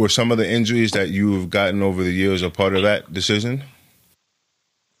 were some of the injuries that you've gotten over the years a part of that decision?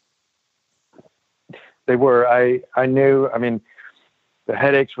 They were. I knew, the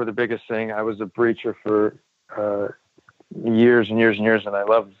headaches were the biggest thing. I was a breacher for years and years and years, and I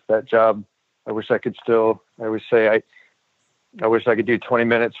loved that job. I wish I could I always say I wish I could do 20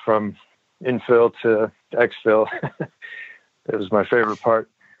 minutes from infill to exfil. It was my favorite part.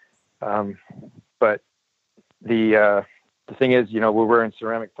 But the thing is, we're wearing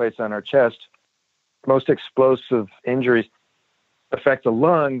ceramic plates on our chest. Most explosive injuries affect the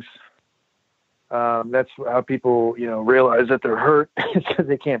lungs That's how people, realize that they're hurt because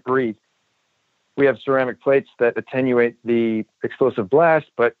they can't breathe. We have ceramic plates that attenuate the explosive blast,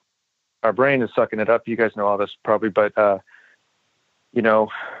 but our brain is sucking it up. You guys know all this probably, but, so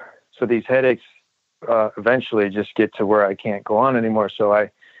these headaches eventually just get to where I can't go on anymore. So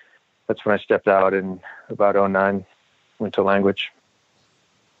that's when I stepped out in about 2009, went to language.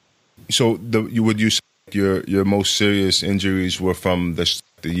 So would you say your most serious injuries were from the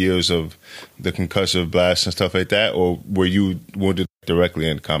years of the concussive blast and stuff like that, or were you wounded directly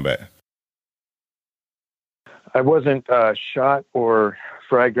in combat? I wasn't shot or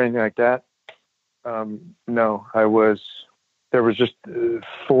fragged or anything like that. No, I was. There was just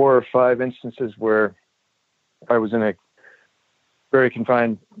 4 or 5 instances where I was in a very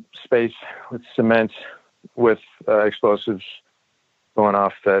confined space with cement with explosives going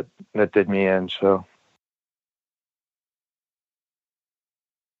off that did me in. So.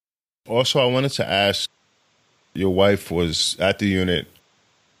 Also, I wanted to ask, your wife was at the unit.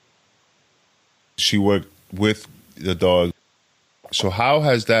 She worked with the dog. So how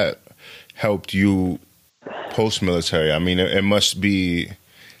has that helped you post-military? I mean, it must be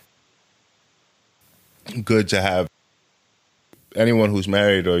good to have anyone who's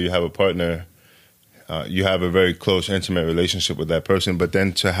married or you have a partner, you have a very close, intimate relationship with that person, but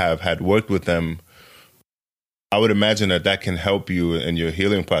then to have had worked with them, I would imagine that can help you in your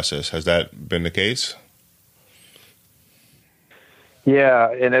healing process. Has that been the case?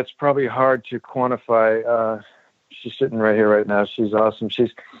 Yeah, and it's probably hard to quantify. She's sitting right here right now. She's awesome.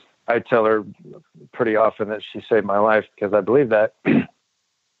 I tell her pretty often that she saved my life because I believe that.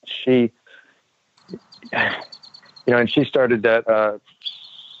 She, and she started that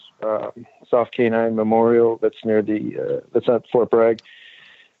Soft Canine Memorial that's near that's at Fort Bragg.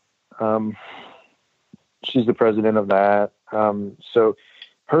 She's the president of that. So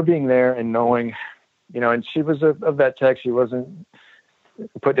her being there and knowing, and she was a vet tech. She wasn't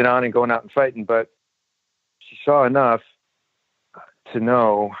putting it on and going out and fighting, but she saw enough to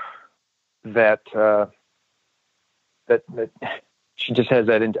know that that she just has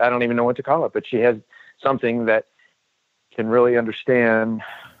that. I don't even know what to call it, but she has something that can really understand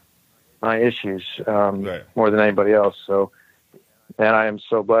my issues right. more than anybody else. So, and I am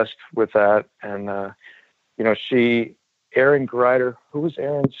so blessed with that. And Aaron Greider, who was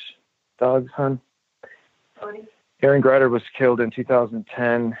Aaron's dog, hon? Bodie. Aaron Greider was killed in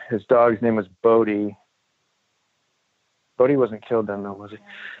 2010. His dog's name was Bodie. Bodie wasn't killed then, though, was he?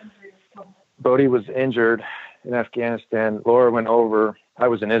 Bodie was injured in Afghanistan. Laura went over. I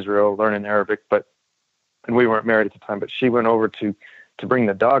was in Israel learning Arabic, and we weren't married at the time, but she went over to bring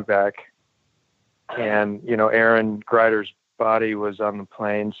the dog back. And, Aaron Greider's body was on the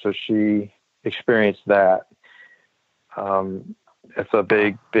plane, so she experienced that. It's a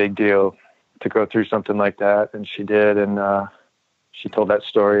big, big deal to go through something like that. And she did. And she told that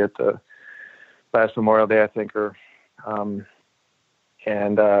story at the last Memorial Day, I think, so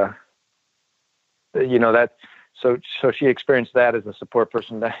she experienced that as a support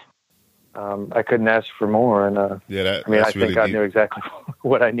person. That I couldn't ask for more. And I think really God knew exactly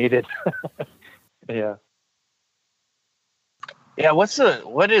what I needed. Yeah. Yeah.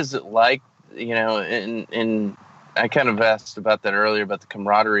 What is it like, in I kind of asked about that earlier about the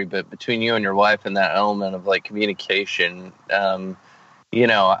camaraderie, but between you and your wife and that element of like communication, how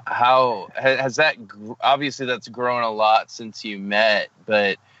has that, obviously that's grown a lot since you met,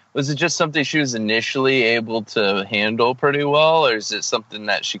 but was it just something she was initially able to handle pretty well, or is it something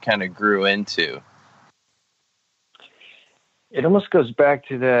that she kind of grew into? It almost goes back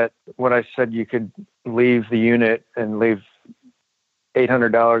to that, what I said, you could leave the unit and leave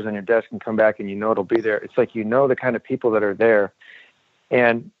 $800 on your desk and come back and it'll be there. It's like, the kind of people that are there.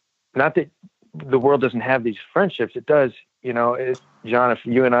 And not that the world doesn't have these friendships. It does, John, if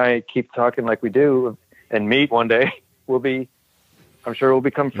you and I keep talking like we do and meet one day, I'm sure we'll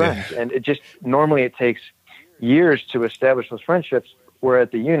become friends. Yeah. And normally it takes years to establish those friendships, where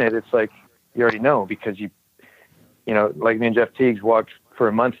at the unit, it's like, you already know, because like me and Jeff Teagues walked for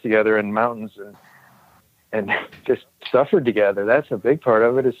a month together in mountains and just suffered together. That's a big part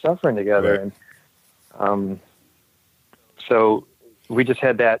of it, is suffering together. Right. And so we just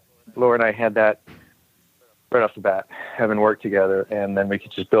had that, Laura and I had that right off the bat, having worked together, and then we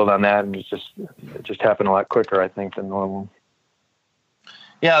could just build on that, and it just happened a lot quicker, I think, than normal.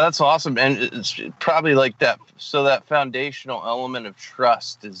 Yeah, that's awesome. And it's probably like that. So that foundational element of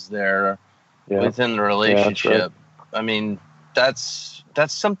trust is there within the relationship. Yeah, right. I mean, that's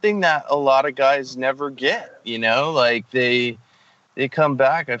something that a lot of guys never get, like they come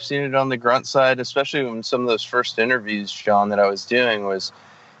back. I've seen it on the grunt side, especially when some of those first interviews, John, that I was doing was,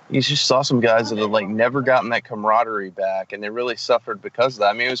 you just saw some guys that had like never gotten that camaraderie back, and they really suffered because of that.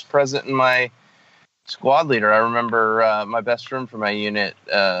 I mean, it was present in my squad leader. I remember my best friend from my unit,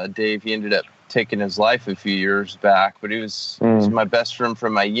 Dave. He ended up taking his life a few years back, but he was my best friend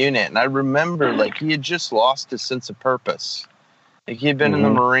from my unit, and I remember like he had just lost his sense of purpose. Like he had been in the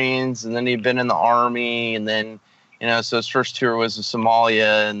Marines, and then he'd been in the Army, and then so his first tour was to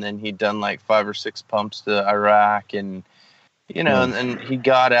Somalia, and then he'd done like 5 or 6 pumps to Iraq, and and he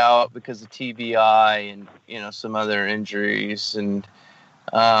got out because of TBI and some other injuries, and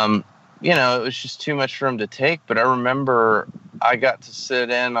it was just too much for him to take. But I remember I got to sit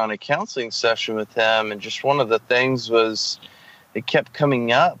in on a counseling session with him, and just one of the things that kept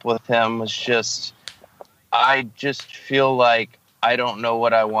coming up with him was just, I just feel like I don't know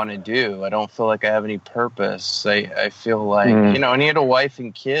what I want to do. I don't feel like I have any purpose. I feel like, and he had a wife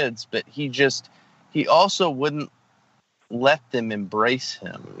and kids, but he also wouldn't let them embrace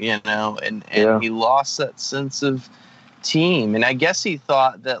him, and he lost that sense of team. And I guess he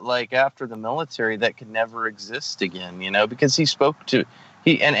thought that like after the military that could never exist again, because he spoke to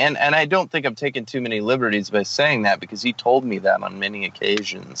and I don't think I'm taking too many liberties by saying that, because he told me that on many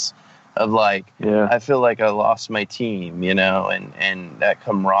occasions of like, I feel like I lost my team, and that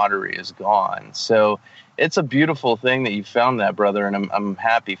camaraderie is gone. So it's a beautiful thing that you found that, brother, and I'm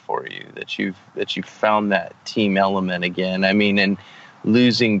happy for you that you've found that team element again. I mean, and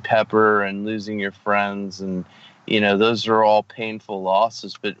losing Pepper and losing your friends, and those are all painful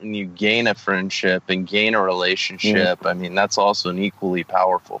losses, but when you gain a friendship and gain a relationship, I mean, that's also an equally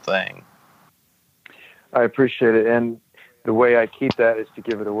powerful thing. I appreciate it. And the way I keep that is to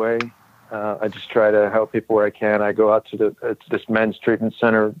give it away. I just try to help people where I can. I go out to this men's treatment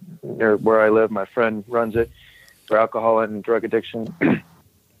center near where I live. My friend runs it for alcohol and drug addiction.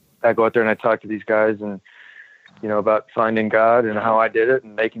 I go out there and I talk to these guys and, about finding God and how I did it,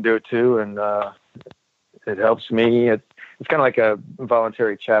 and they can do it too. And it helps me. It's kind of like a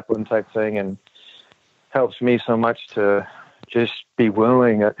voluntary chaplain type thing, and helps me so much to just be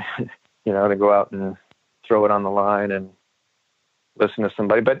willing, to go out and throw it on the line and listen to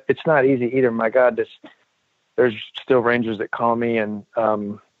somebody. But it's not easy either. My God, there's still Rangers that call me, and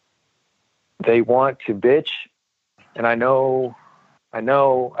they want to bitch. And I know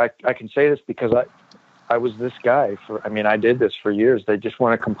I can say this because I was this guy I did this for years. They just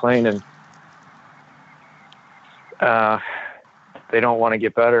want to complain, and they don't want to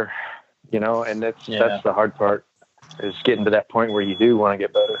get better, and that's the hard part, is getting to that point where you do want to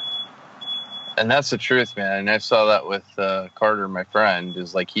get better. And that's the truth, man. And I saw that with Carter, my friend,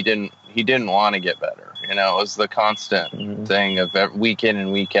 is like he didn't want to get better. It was the constant thing of week in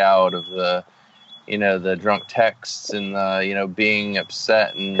and week out of the, the drunk texts and being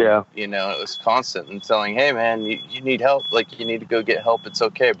upset, and it was constant, and telling, hey man, you need help. Like, you need to go get help. It's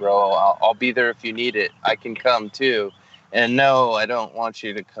okay, bro. I'll be there if you need it. I can come too. And no, I don't want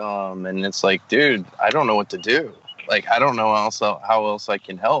you to come. And it's like, dude, I don't know what to do. Like, I don't know how else I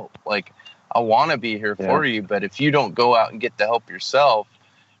can help. Like, I want to be here for you, but if you don't go out and get the help yourself,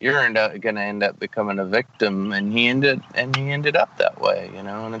 you're going to end up becoming a victim. And he ended up that way,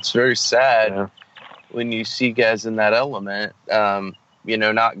 and it's very sad when you see guys in that element,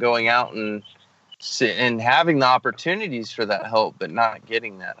 not going out and having the opportunities for that help, but not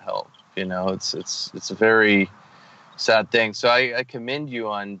getting that help. It's a very sad thing. So I commend you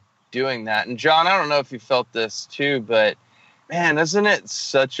on doing that. And John, I don't know if you felt this too, but man, isn't it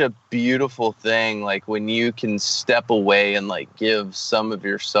such a beautiful thing? Like when you can step away and like give some of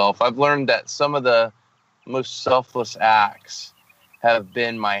yourself. I've learned that some of the most selfless acts have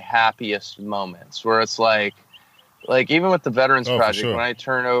been my happiest moments, where it's like even with the Veterans Project, when I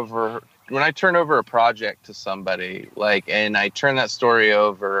turn over a project to somebody, and I turn that story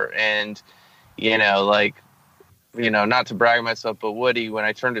over, and not to brag myself, but Woody, when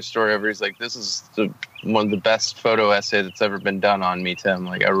I turned his story over, he's like, this is one of the best photo essay that's ever been done on me, Tim.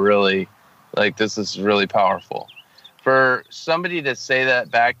 Like, I really, this is really powerful. For somebody to say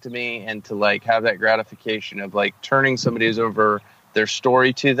that back to me, and to have that gratification of turning somebody's over their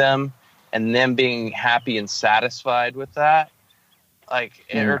story to them, and them being happy and satisfied with that,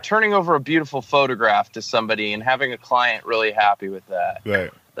 or turning over a beautiful photograph to somebody and having a client really happy with that.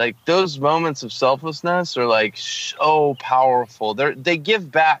 Right. Those moments of selflessness are so powerful. They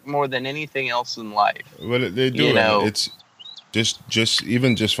give back more than anything else in life. Well, they do. It's just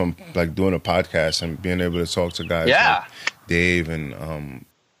even just from doing a podcast and being able to talk to guys like Dave, and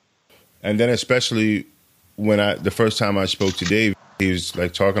then especially when the first time I spoke to Dave, he was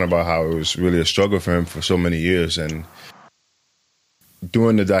talking about how it was really a struggle for him for so many years, and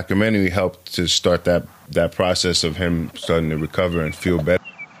doing the documentary helped to start that process of him starting to recover and feel better.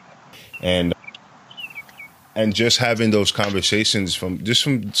 and just having those conversations from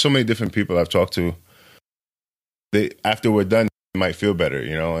so many different people I've talked to, after we're done, they might feel better,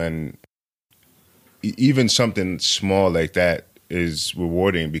 and even something small like that is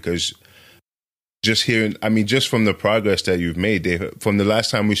rewarding, because just hearing, just from the progress that you've made, Dave, from the last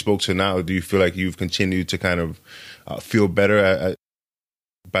time we spoke to now, do you feel like you've continued to kind of feel better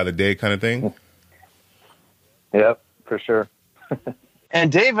by the day kind of thing? Yep, for sure.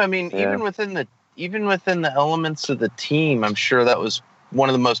 And Dave, even within the elements of the team, I'm sure that was one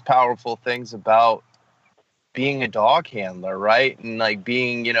of the most powerful things about being a dog handler, right? And like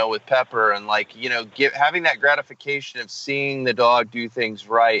being, with Pepper, and like, having that gratification of seeing the dog do things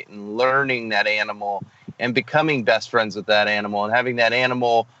right and learning that animal and becoming best friends with that animal and having that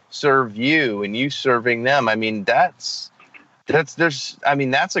animal serve you and you serving them. That's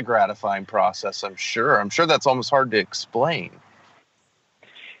a gratifying process. I'm sure that's almost hard to explain.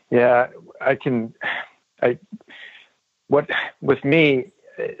 Yeah, with me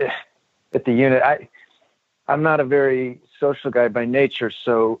at the unit, I'm not a very social guy by nature.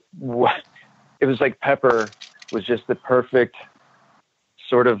 So it was like Pepper was just the perfect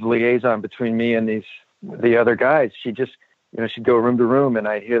sort of liaison between me and the other guys. She just, she'd go room to room and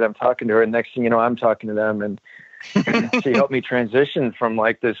I'd hear them talking to her. And next thing you know, I'm talking to them, and she helped me transition from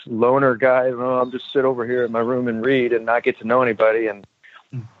like this loner guy. I'll just sit over here in my room and read and not get to know anybody. And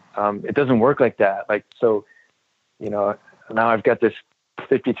it doesn't work like that. Like, so, now I've got this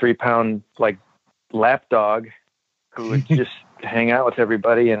 53-pound like lap dog who would just hang out with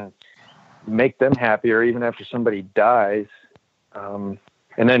everybody and make them happier even after somebody dies. And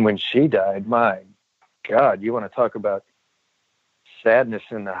then when she died, my God, you want to talk about sadness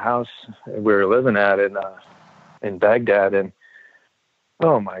in the house we were living at in Baghdad. And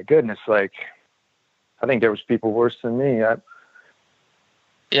oh my goodness, like, I think there was people worse than me. I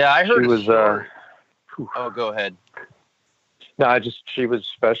heard she was, oh, go ahead. No, she was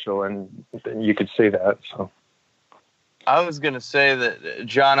special, and you could see that. So I was going to say that,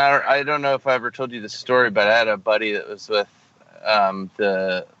 John, I don't know if I ever told you this story, but I had a buddy that was with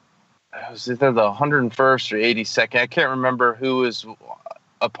it was either the 101st or 82nd. I can't remember who was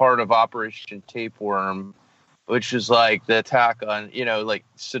a part of Operation Tapeworm, which was like the attack on, like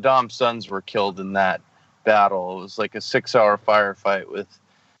Saddam's sons were killed in that battle. It was like a 6-hour firefight with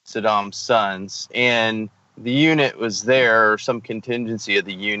Saddam's sons, and the unit was there, or some contingency of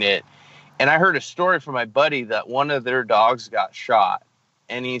the unit. And I heard a story from my buddy that one of their dogs got shot.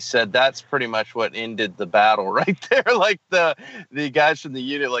 And he said that's pretty much what ended the battle right there. Like the guys from the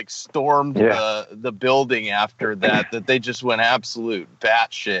unit like stormed the building after that they just went absolute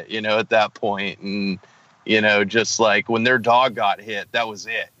batshit, at that point. And, just like when their dog got hit, that was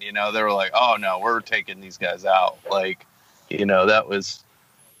it. They were like, oh no, we're taking these guys out. Like, that was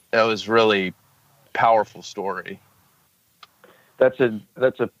really powerful story. That's a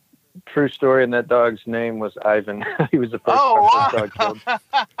true story, and that dog's name was Ivan. He was the first dog killed.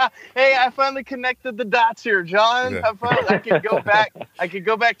 Hey, I finally connected the dots here, John. Yeah. I could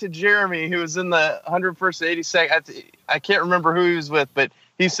go back to Jeremy, who was in the 101st, 82nd. I can't remember who he was with, but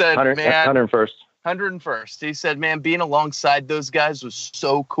he said, 101st. He said, man, being alongside those guys was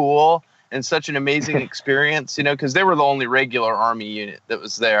so cool and such an amazing experience, because they were the only regular Army unit that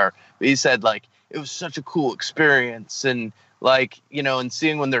was there. But he said, like, it was such a cool experience, and like, and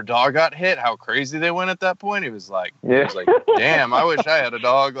seeing when their dog got hit, how crazy they went at that point. He was like, damn, I wish I had a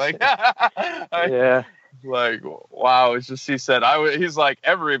dog. Like, like, wow. It's just, he said, he's like,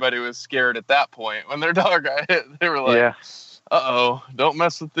 everybody was scared at that point when their dog got hit. They were like, uh-oh, don't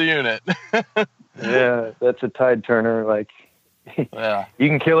mess with the unit. Yeah, that's a tide turner. Like, you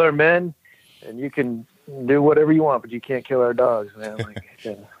can kill our men and you can do whatever you want, but you can't kill our dogs, man. Like,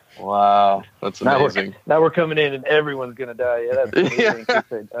 wow, that's amazing. Now we're coming in and everyone's gonna die. Yeah,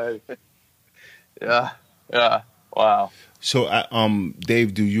 that's amazing. Yeah. Wow. So,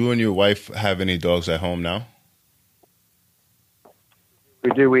 Dave, do you and your wife have any dogs at home now?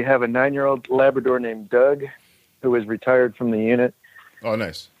 We do. We have a 9-year-old Labrador named Doug, who is retired from the unit. Oh,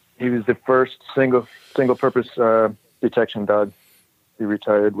 nice. He was the first single-purpose detection dog. He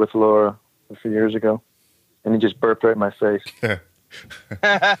retired with Laura a few years ago, and he just burped right in my face.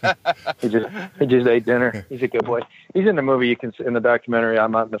 He just ate dinner. He's a good boy. He's in the movie. You can see in the documentary.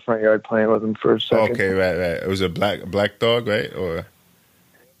 I'm out in the front yard playing with him for a second. Okay, right. It was a black dog, right? Or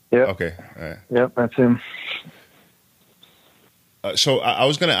yeah. Okay, all right. Yep, that's him. So I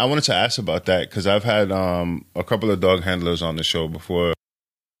wanted to ask about that because I've had a couple of dog handlers on the show before,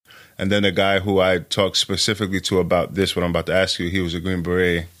 and then a guy who I talked specifically to about this, what I'm about to ask you, he was a Green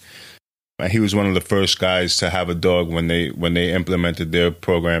Beret. And he was one of the first guys to have a dog when they implemented their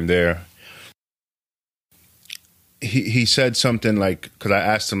program there. he said something like, because I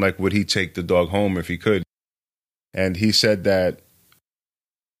asked him, like, would he take the dog home if he could? And he said that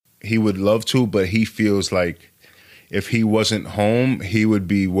he would love to, but he feels like if he wasn't home, he would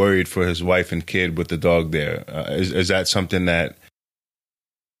be worried for his wife and kid with the dog there. Is that something that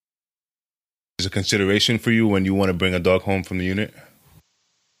is a consideration for you when you want to bring a dog home from the unit?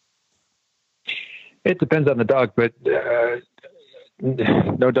 It depends on the dog, but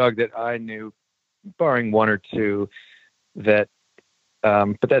no dog that I knew, barring one or two, but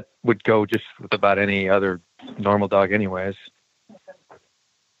that would go just with about any other normal dog anyways.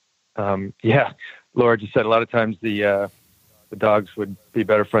 Yeah, Laura just said a lot of times the dogs would be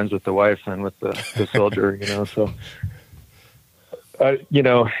better friends with the wife than with the soldier, so,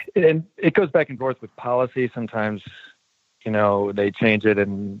 and it goes back and forth with policy. Sometimes, they change it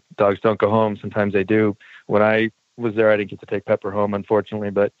and dogs don't go home. Sometimes they do. When I was there, I didn't get to take Pepper home, unfortunately,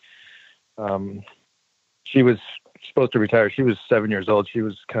 but she was supposed to retire. She was 7 years old. She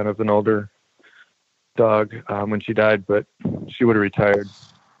was kind of an older dog when she died, but she would have retired.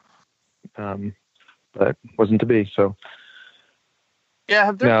 But wasn't to be. So yeah,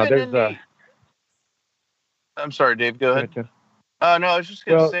 have there been any... I'm sorry, Dave, go ahead. No, I was just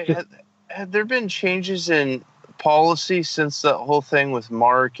going to say, have there been changes in policy since that whole thing with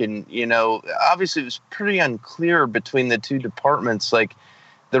Mark? And, obviously it was pretty unclear between the two departments, like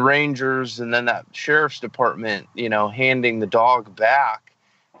the Rangers and then that sheriff's department, handing the dog back.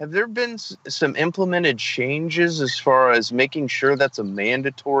 Have there been some implemented changes as far as making sure that's a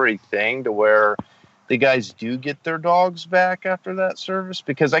mandatory thing to where the guys do get their dogs back after that service?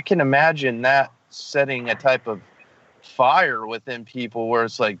 Because I can imagine that setting a type of fire within people where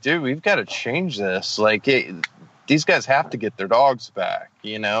it's like, dude, we've got to change this. Like, these guys have to get their dogs back,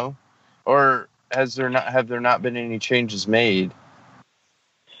 Or have there not been any changes made?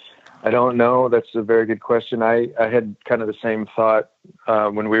 I don't know. That's a very good question. I had kind of the same thought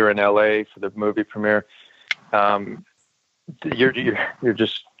when we were in LA for the movie premiere. You're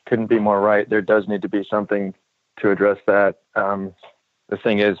just couldn't be more right. There does need to be something to address that. The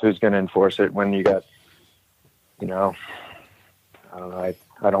thing is, who's going to enforce it when you got, I don't know.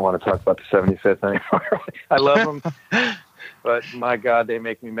 I don't want to talk about the 75th anymore. I love them, but my God, they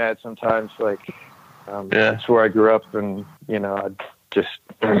make me mad sometimes. Like, that's where I grew up, and I just.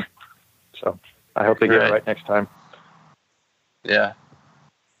 So I hope they get it right next time. Yeah.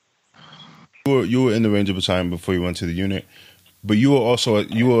 You were in the Ranger Battalion before you went to the unit, but you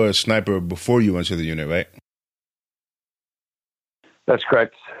were a sniper before you went to the unit, right? That's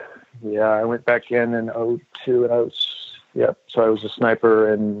correct. Yeah, I went back in 2002, and so I was a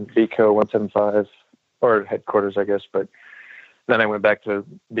sniper in BCO 175, or headquarters, I guess, but then I went back to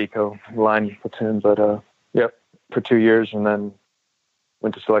BCO line platoon, but for 2 years, and then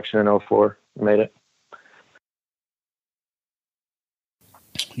went to selection in 2004 and made it.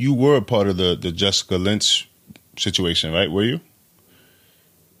 You were a part of the Jessica Lynch situation, right? Were you?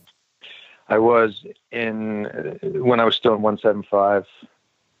 I was when I was still in 175.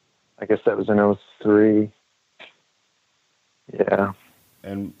 I guess that was in 2003. Yeah.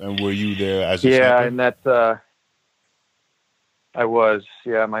 And were you there as a sniper? Yeah, and that I was.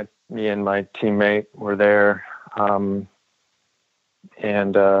 Yeah, me and my teammate were there.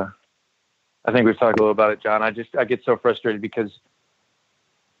 And I think we've talked a little about it, John. I get so frustrated because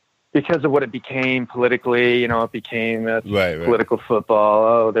of what it became politically. It became political football.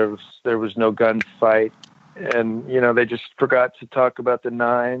 Oh, there was no gunfight, and they just forgot to talk about the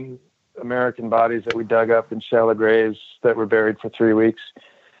 9 American bodies that we dug up in shallow graves that were buried for 3 weeks,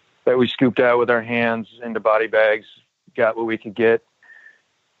 that we scooped out with our hands into body bags, got what we could get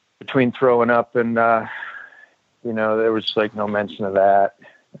between throwing up and. There was like no mention of that.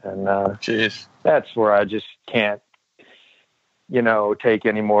 And that's where I just can't, take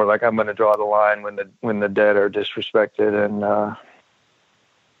any more. Like, I'm going to draw the line when the dead are disrespected. And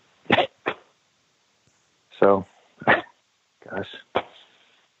so, gosh,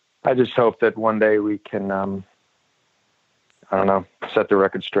 I just hope that one day we can, I don't know, set the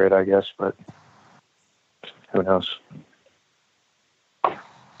record straight, I guess, but who knows?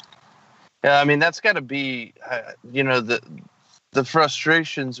 Yeah, I mean, that's got to be, the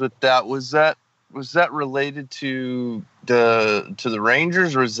frustrations with that. Was that related to the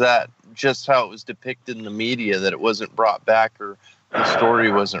Rangers, or was that just how it was depicted in the media, that it wasn't brought back, or the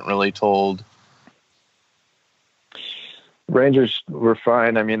story wasn't really told? Rangers were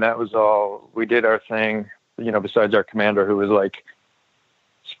fine. I mean, that was all. We did our thing, besides our commander, who was like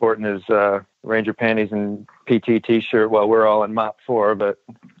sporting his Ranger panties and PT t-shirt while we're all in MOP 4, but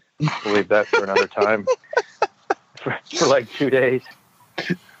we'll leave that for another time. for like 2 days.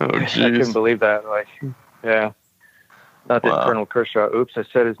 Oh, geez. I couldn't believe that. Like, yeah. Not that Colonel Kershaw. Oops, I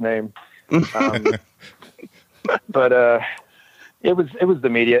said his name. But it was the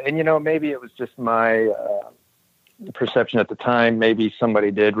media, and maybe it was just my perception at the time. Maybe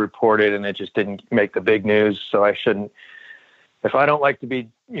somebody did report it, and it just didn't make the big news. So I shouldn't. If I don't like to be,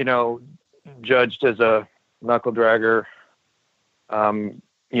 judged as a knuckle dragger,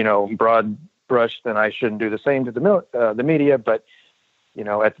 broad brush, then I shouldn't do the same to the media. But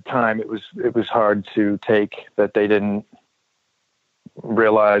at the time, it was hard to take that they didn't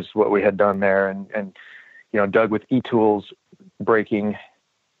realize what we had done there, and Doug with e-tools breaking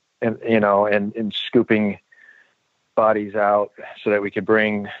and scooping bodies out so that we could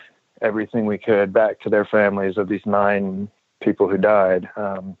bring everything we could back to their families of these 9 people who died.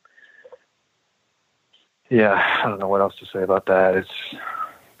 I don't know what else to say about that.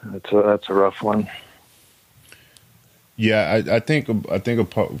 That's a rough one. Yeah, I think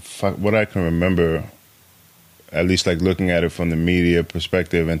what I can remember, at least like looking at it from the media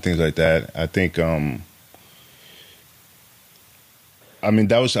perspective and things like that, I think I think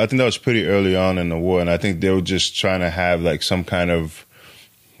that was pretty early on in the war, and I think they were just trying to have like some kind of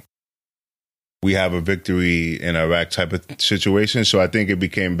we have a victory in Iraq type of situation. So I think it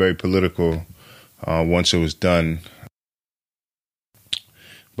became very political once it was done.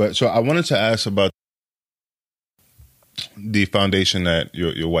 But so I wanted to ask about the foundation that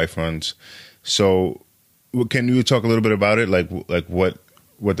your wife runs. So can you talk a little bit about it, like what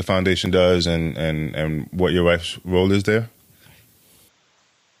the foundation does and what your wife's role is there?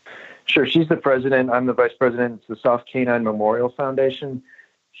 Sure. She's the president. I'm the vice president. It's the Soft Canine Memorial Foundation.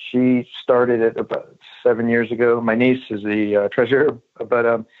 She started it about 7 years ago. My niece is the treasurer,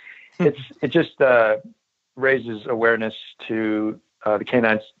 but it just raises awareness to the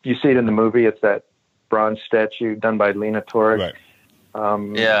canines. You see it in the movie. It's that bronze statue done by Lena Torek. Right.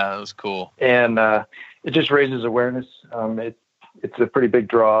 Yeah, it was cool. And it just raises awareness. It's a pretty big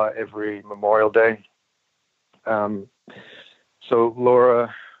draw every Memorial Day. So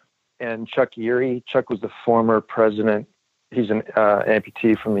Laura and Chuck Yeary. Chuck was the former president. He's an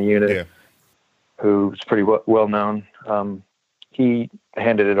amputee from the unit who's pretty well known. He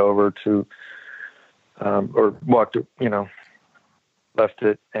handed it over to, or walked, left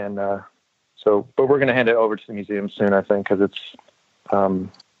it. And but we're going to hand it over to the museum soon, I think, because it's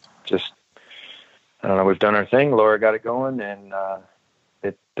just, I don't know, we've done our thing. Laura got it going, and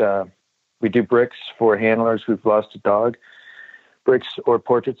we do bricks for handlers who've lost a dog. Bricks or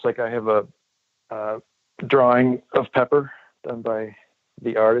portraits, like I have a drawing of Pepper done by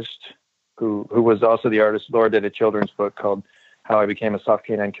the artist who was also the artist. Laura did a children's book called How I Became a Soft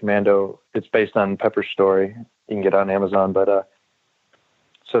Canine Commando. It's based on Pepper's story. You can get it on Amazon. But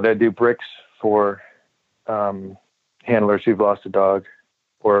so they do bricks for handlers who've lost a dog,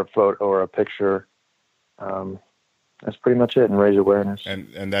 or a photo or a picture. That's pretty much it, and raise awareness.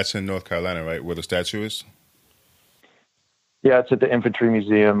 And that's in North Carolina, right, where the statue is? Yeah, it's at the Infantry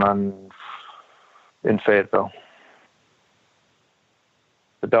Museum in Fayetteville.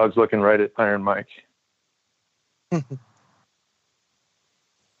 The dog's looking right at Iron Mike.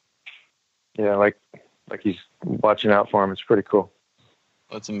 Yeah, like he's watching out for him. It's pretty cool.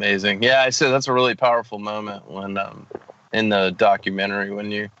 That's amazing. Yeah, I said that's a really powerful moment when in the documentary when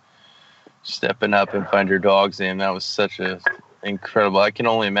you stepping up and find your dog's name. That was such a incredible. I can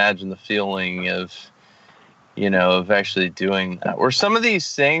only imagine the feeling of actually doing that. Were some of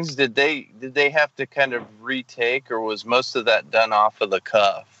these things, did they have to kind of retake, or was most of that done off of the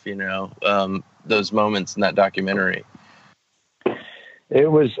cuff, those moments in that documentary?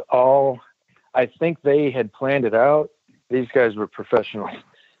 It was all, I think they had planned it out. These guys were professionals.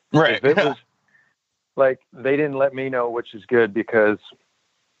 Right. If it was like, they didn't let me know which is good because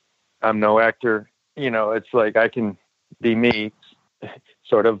I'm no actor. It's like I can be me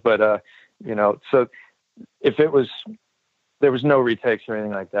sort of, but, so if there was no retakes or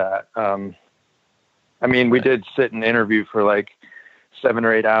anything like that. We did sit and interview for like 7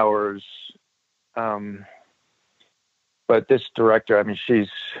 or 8 hours. But this director, she's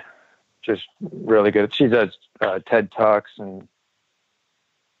just really good. She does TED Talks and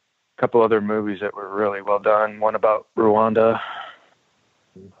a couple other movies that were really well done. One about Rwanda.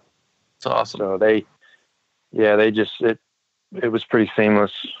 It's awesome. So it was pretty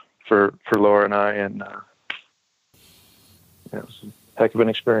seamless for Laura and I, and it was a heck of an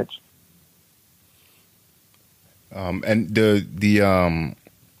experience. And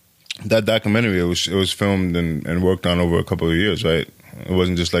that documentary, it was filmed and worked on over a couple of years, right? It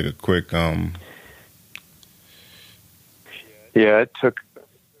wasn't just like a quick. Yeah, it took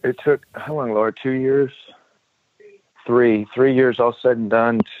how long, Laura? 2 years, 3 years, all said and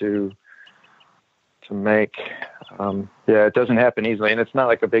done to make. Yeah, it doesn't happen easily, and it's not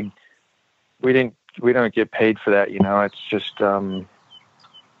like a big. We don't get paid for that, It's just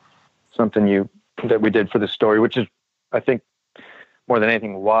something that we did for the story, which is, I think, more than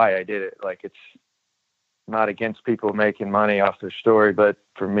anything, why I did it. Like, it's not against people making money off their story, but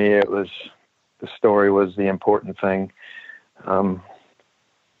for me, it was the story was the important thing. And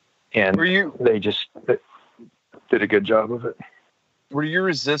they just did a good job of it. Were you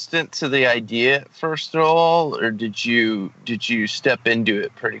resistant to the idea at first at all, or did you step into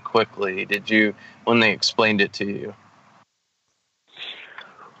it pretty quickly? Did you, when they explained it to you?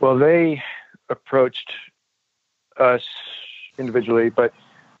 Well, they approached us individually, but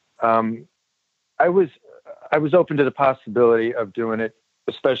I was open to the possibility of doing it,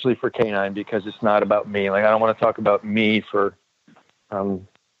 especially for K9, because it's not about me. Like, I don't want to talk about me for an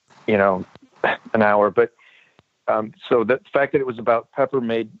hour, but so the fact that it was about Pepper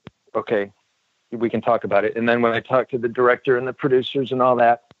made, okay, we can talk about it. And then when I talked to the director and the producers and all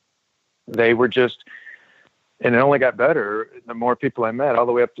that, they were just, and it only got better the more people I met, all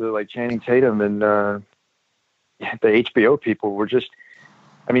the way up to like Channing Tatum and the HBO people were just,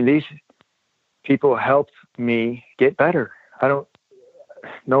 these people helped me get better. I don't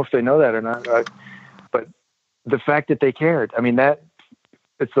know if they know that or not, but the fact that they cared,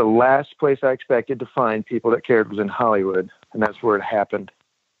 it's the last place I expected to find people that cared was in Hollywood, and that's where it happened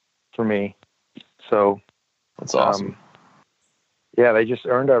for me. So that's awesome. Yeah, they just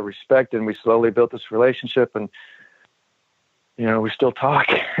earned our respect, and we slowly built this relationship, and we still talk.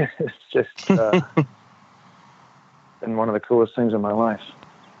 It's just been one of the coolest things in my life.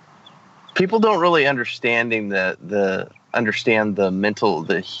 People don't really understand the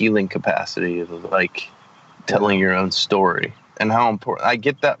healing capacity of like telling your own story. And how important. I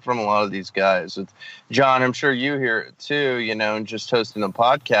get that from a lot of these guys. With John, I'm sure you hear it too, and just hosting a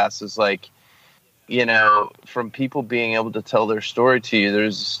podcast is like, from people being able to tell their story to you,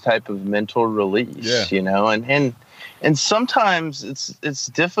 there's this type of mental release, and sometimes it's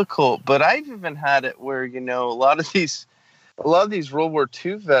difficult, but I've even had it where, a lot of these World War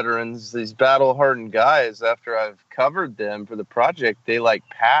II veterans, these battle hardened guys, after I've covered them for the project, they like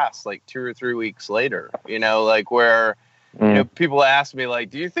pass like 2 or 3 weeks later, like where, people ask me, like,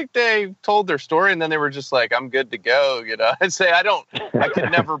 do you think they told their story? And then they were just like, I'm good to go. I'd say, I don't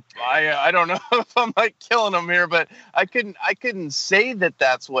know if I'm like killing them here, but I couldn't say that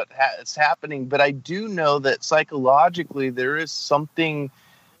that's what is happening. But I do know that psychologically there is something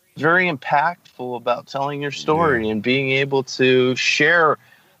very impactful about telling your story and being able to share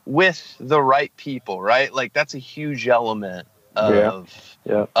with the right people, right? Like, that's a huge element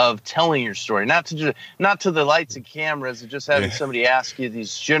of telling your story, not to the lights and cameras, and just having somebody ask you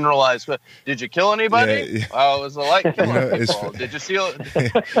these generalized questions. Did you kill anybody? Oh, it was a light killing people. Did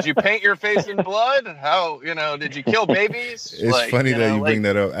you paint your face in blood? How, did you kill babies? It's funny that you bring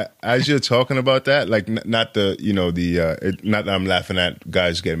that up. As you're talking about that, like, not the, not that I'm laughing at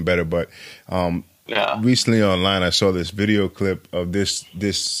guys getting better, but recently online, I saw this video clip of this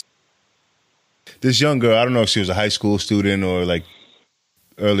young girl. I don't know if she was a high school student or like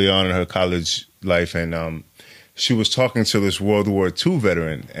early on in her college life, and she was talking to this World War II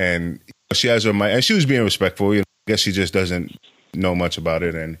veteran, and she has her mic, and she was being respectful. I guess she just doesn't know much about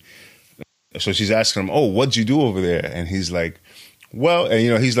it, and so she's asking him, "Oh, what'd you do over there?" And he's like, "Well,"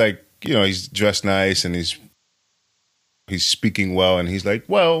 and he's like, he's dressed nice and he's speaking well, and he's like,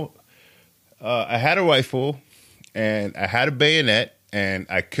 "Well, I had a rifle and I had a bayonet. And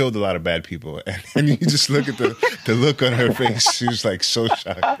I killed a lot of bad people." And you just look at the look on her face. She was like so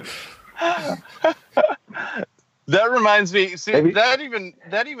shocked. That reminds me. See, that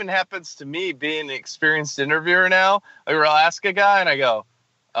even happens to me, being an experienced interviewer now. Like, I'll ask a guy and I go,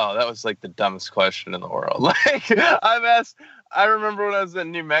 "Oh, that was like the dumbest question in the world." Like, I remember when I was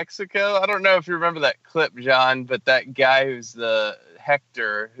in New Mexico. I don't know if you remember that clip, John, but that guy who's the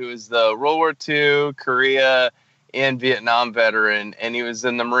Hector, who is the World War II, Korea, and Vietnam veteran, and he was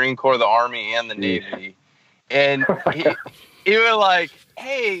in the Marine Corps, the Army, and the Navy. And he was like,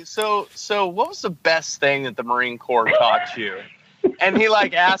 "Hey, so what was the best thing that the Marine Corps taught you?" And he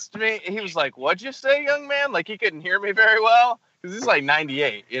like asked me, he was like, "What'd you say, young man?" Like, he couldn't hear me very well because he's like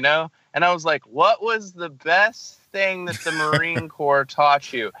 98, And I was like, "What was the best thing that the Marine Corps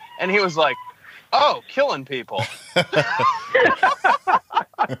taught you?" And he was like, "Oh, killing people."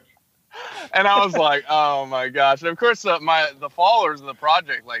 And I was like, "Oh my gosh!" And of course, the followers of the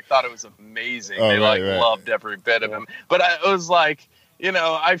project like thought it was amazing. They loved every bit of him. But it was like,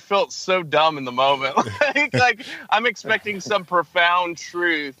 I felt so dumb in the moment. like I'm expecting some profound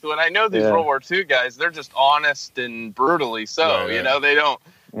truth when I know these World War II guys. They're just honest and brutally so. Right. They don't.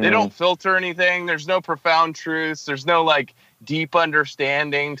 They don't filter anything. There's no profound truths. There's no like deep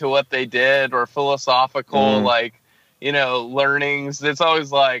understanding to what they did or philosophical learnings. It's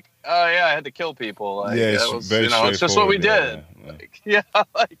always like, oh yeah, I had to kill people. Like, it's just what we did.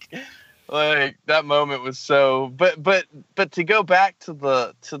 Like that moment was so. But to go back to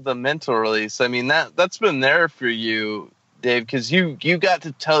the mental release, I mean that's been there for you, Dave, because you got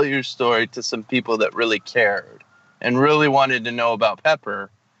to tell your story to some people that really cared and really wanted to know about Pepper,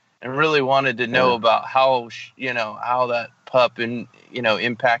 and really wanted to know about how that pup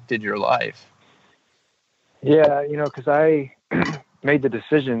impacted your life. Yeah, because I made the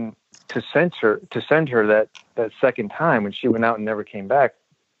decision to send her that second time when she went out and never came back.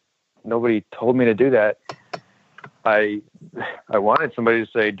 Nobody told me to do that. I wanted somebody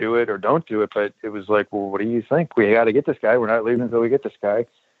to say do it or don't do it, but it was like, well, what do you think? We got to get this guy. We're not leaving until we get this guy.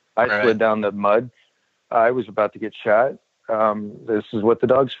 I slid down the mud. I was about to get shot. This is what the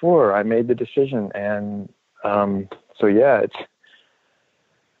dog's for. I made the decision, and so yeah,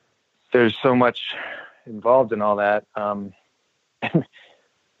 there's so much involved in all that.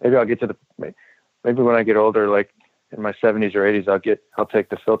 Maybe I'll get to maybe when I get older, like in my 70s or 80s, I'll take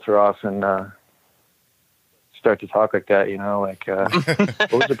the filter off and start to talk like that. Like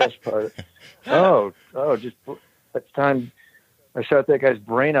what was the best part? Oh, just that time I shot that guy's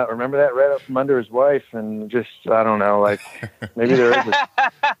brain out. Remember that? Right out from under his wife, and just I don't know. Like maybe there is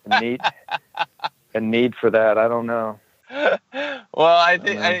a need for that. I don't know. Well, I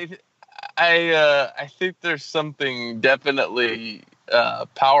think there's something definitely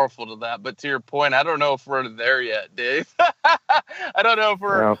powerful to that. But to your point, I don't know if we're there yet, Dave. I don't know if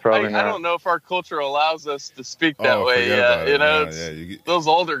we're. No, probably not. I don't know if our culture allows us to speak that way yet. Those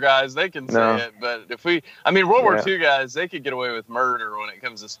older guys, they can say it, but if World War II guys, they could get away with murder when it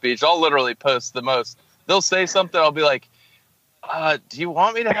comes to speech. I'll literally post the most. They'll say something, I'll be like, do you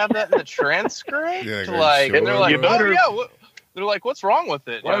want me to have that in the transcript? Yeah, like, sure. And they're like, oh yeah. They're like, what's wrong with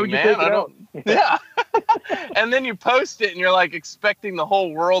it? Why would you take it out? Yeah. And then you post it and you're like expecting the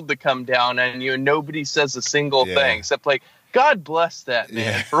whole world to come down on you, and nobody says a single thing except like, God bless that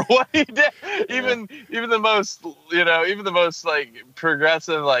man for what he did. Even the most, even the most like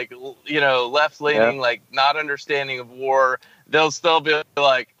progressive, like, left leaning, like not understanding of war, they'll still be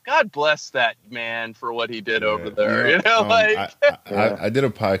like, God bless that man for what he did over there. I did a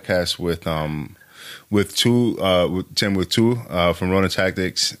podcast with two from Rona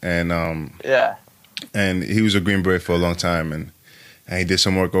Tactics, and and he was a Green Beret for a long time, and he did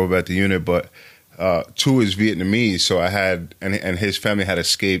some work over at the unit, but Two is Vietnamese, so I had and his family had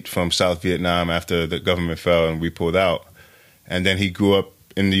escaped from South Vietnam after the government fell and we pulled out, and then he grew up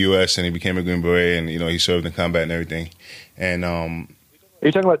in the U.S. and he became a Green Beret, and he served in combat and everything. And are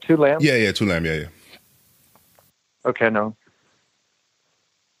you talking about Two Lamb? Yeah, Two Lamb, yeah. Okay, no.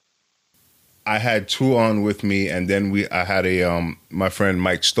 I had Two on with me, and then I had my friend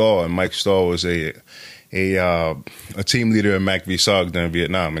Mike Stahl, and Mike Stahl was a team leader in MACV-SOG during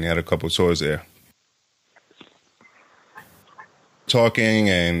Vietnam, and he had a couple of tours there. Talking,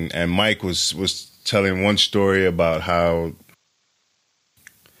 and Mike was telling one story about how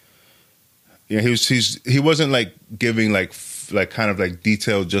he wasn't like giving like kind of like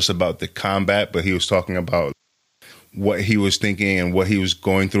detail just about the combat, but he was talking about what he was thinking and what he was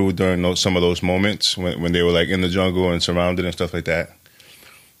going through during some of those moments when they were like in the jungle and surrounded and stuff like that.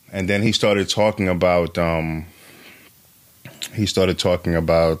 And then he started talking about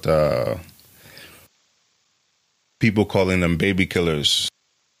people calling them baby killers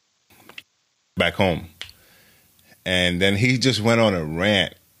back home. And then he just went on a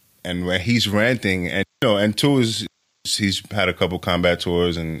rant, and when he's ranting, and and Two he's had a couple combat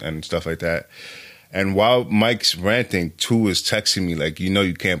tours and stuff like that. And while Mike's ranting, Two is texting me like,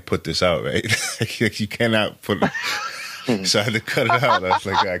 you can't put this out, right? You cannot put it. So I had to cut it out. I was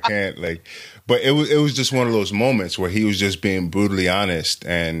like, I can't, like, but it was just one of those moments where he was just being brutally honest,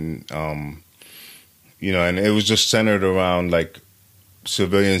 and and it was just centered around like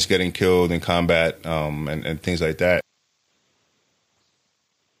civilians getting killed in combat, and things like that.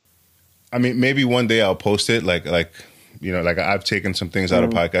 I mean, maybe one day I'll post it, like I've taken some things out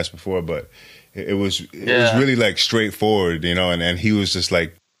of podcasts before, but it was really like straightforward, and he was just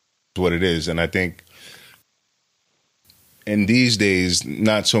like, what it is. And I think in these days,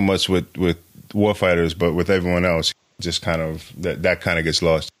 not so much with warfighters, but with everyone else, just kind of that kind of gets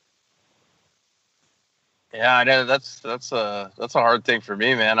lost. Yeah, I know that's a hard thing for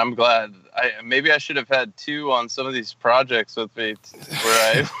me, man. I'm glad. Maybe I should have had Two on some of these projects with me,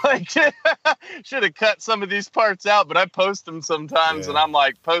 where I should have cut some of these parts out. But I post them sometimes, and I'm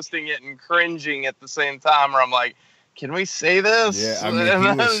like posting it and cringing at the same time. Where I'm like, can we say this? Yeah, I mean,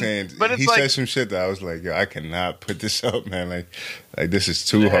 he was saying, but it's he like, said some shit that I was like, yo, I cannot put this up, man. Like this is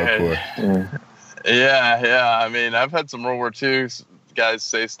too hardcore. Yeah. I mean, I've had some World War II guys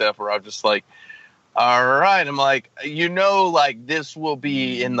say stuff where I'm just like, all right. I'm like, like this will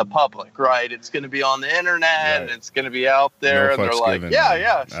be in the public, right? It's going to be on the internet and it's going to be out there. No and they're fucks like, given, yeah, man.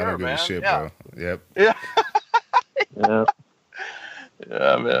 yeah, I sure, don't give man. a shit, yeah. bro. Yep. Yeah. Yeah.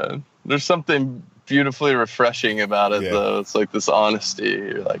 Yeah, man. There's something beautifully refreshing about it, though. It's like this honesty.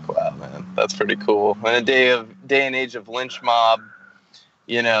 You're like, wow, man, that's pretty cool. In a day and age of lynch mob,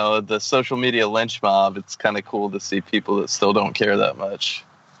 the social media lynch mob, it's kind of cool to see people that still don't care that much.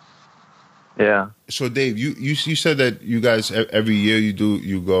 Yeah. So, Dave, you said that you guys every year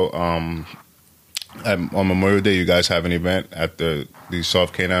you go on Memorial Day. You guys have an event at the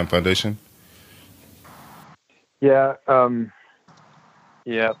Soft Canine Foundation. Yeah.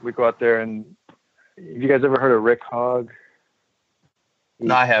 Yeah, we go out there, and have you guys ever heard of Rick Hogg?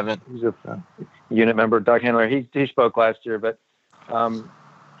 No, I haven't. He's a unit member, dog handler. He spoke last year, but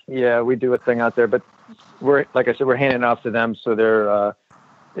yeah, we do a thing out there. But like I said, we're handing it off to them, so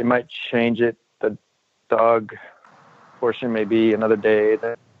they might change it. The dog portion may be another day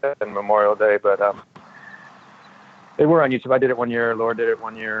than Memorial Day, but they were on YouTube. I did it one year. Laura did it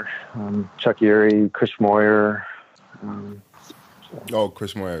one year. Chuck Erie, Chris Moyer.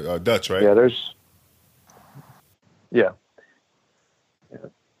 Chris Moyer, Dutch, right? Yeah,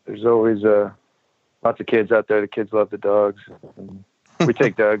 there's always lots of kids out there. The kids love the dogs. And we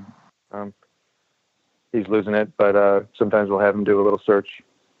take Doug. He's losing it, but sometimes we'll have him do a little search,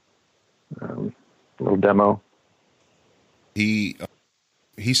 a little demo. He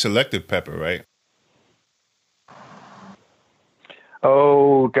selected Pepper, right?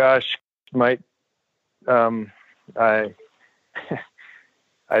 Oh gosh,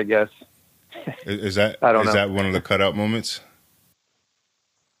 I guess. Is that I don't know. Is that one of the cutout moments?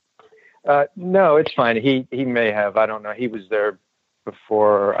 No, it's fine. He may have. I don't know. He was there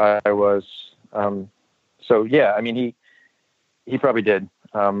before I was. So yeah, I mean he probably did.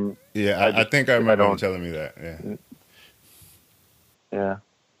 Yeah, I think I remember him telling me that. Yeah. Yeah.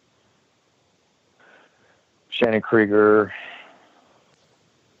 Shannon Krieger,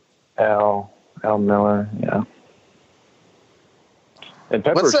 Al Miller, yeah. And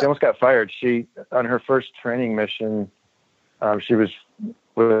Pepper, she almost got fired. She, on her first training mission, she was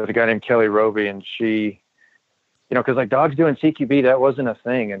with a guy named Kelly Roby, and she, because like dogs doing CQB, that wasn't a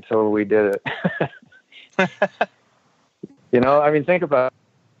thing until we did it. I mean, think about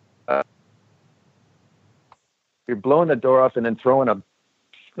you're blowing the door off and then throwing a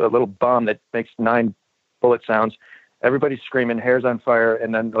little bomb that makes 9 bullet sounds. Everybody's screaming, hair's on fire,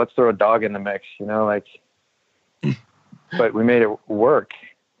 and then let's throw a dog in the mix, but we made it work.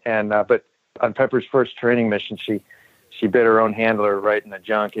 And, but on Pepper's first training mission, she bit her own handler right in the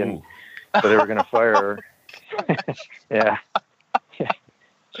junk, and so they were going to fire her. Yeah.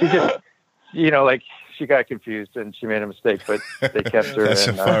 She just, she got confused and she made a mistake, but they kept her. That's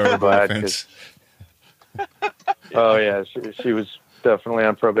and, a fireable offense. Oh yeah. She was definitely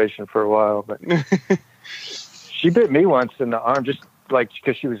on probation for a while, but she bit me once in the arm, just like,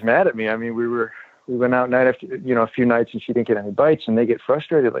 cause she was mad at me. I mean, we went out night after, a few nights, and she didn't get any bites, and they get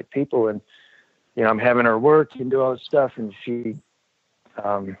frustrated like people. And, I'm having her work and do all this stuff, and she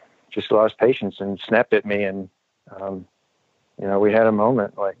just lost patience and snapped at me. And, we had a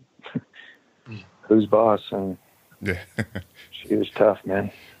moment like, who's boss? And she was tough,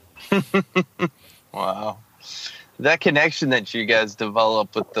 man. Wow. That connection that you guys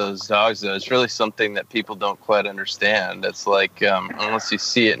develop with those dogs, though, is really something that people don't quite understand. It's like, unless you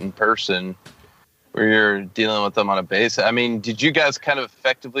see it in person, where you're dealing with them on a base. I mean, did you guys kind of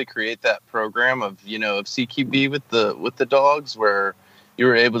effectively create that program of CQB with the dogs, where you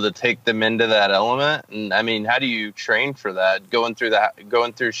were able to take them into that element? And I mean, how do you train for that? Going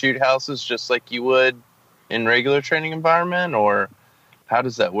through shoot houses just like you would in regular training environment, or how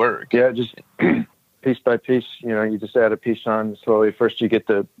does that work? Yeah, just piece by piece. You just add a piece on slowly. First, you get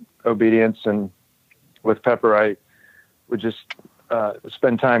the obedience, and with Pepper, I would just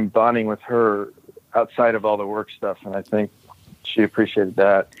spend time bonding with her outside of all the work stuff, and I think she appreciated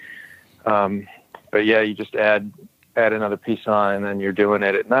that. But yeah, you just add another piece on, and then you're doing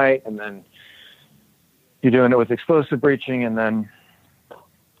it at night, and then you're doing it with explosive breaching, and then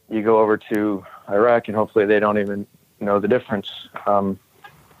you go over to Iraq, and hopefully they don't even know the difference.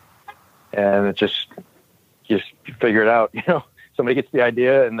 And it just figure it out. Somebody gets the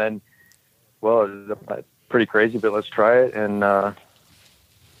idea, and then, well, it's pretty crazy, but let's try it. And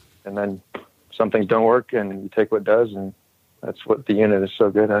then some things don't work, and you take what does, and that's what the unit is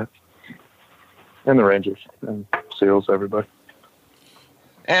so good at. And the Rangers. And SEALs, everybody.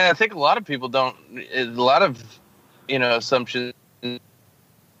 And I think a lot of people don't. A lot of assumptions.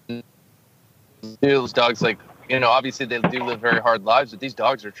 Those dogs, like, obviously they do live very hard lives, but these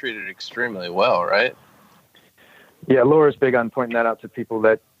dogs are treated extremely well, right? Yeah, Laura's big on pointing that out to people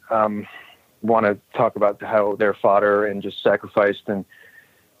that want to talk about how they're fodder and just sacrificed. And,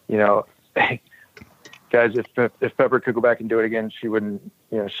 guys, if Pepper could go back and do it again, she wouldn't,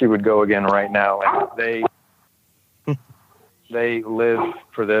 she would go again right now. And they live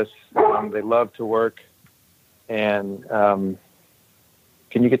for this. They love to work. And can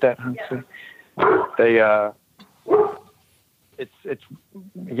you get that, Humphrey? It's it's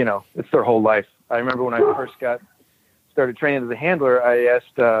their whole life. I remember when I first started training as a handler, I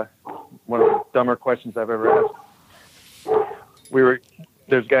asked one of the dumber questions I've ever asked.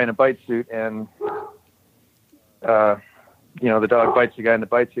 There's a guy in a bite suit, and the dog bites the guy in the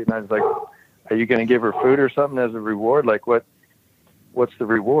bite suit, and I was like, "Are you going to give her food or something as a reward? Like, what's the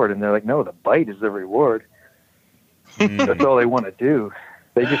reward?" And they're like, "No, the bite is the reward." That's all they want to do.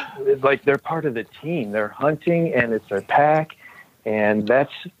 They just, like, they're part of the team. They're hunting, and it's their pack, and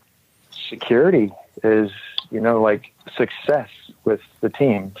that's security is, like, success with the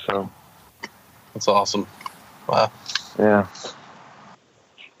team. So that's awesome. Wow. Yeah.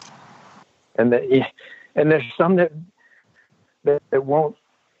 And there's some that won't,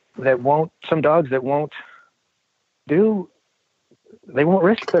 some dogs that won't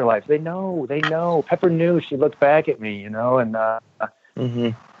risk their life. They know. Pepper knew. She looked back at me, and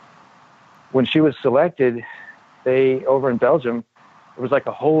when she was selected, over in Belgium, it was like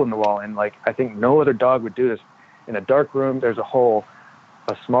a hole in the wall. And, like, I think no other dog would do this. In a dark room, there's a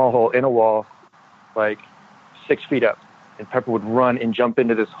small hole in a wall, like 6 feet up. And Pepper would run and jump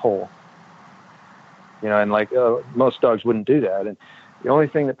into this hole. And, like, most dogs wouldn't do that. And the only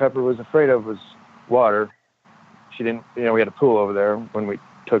thing that Pepper was afraid of was water. She didn't, we had a pool over there when we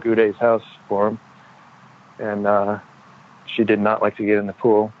took Uday's house for him. And she did not like to get in the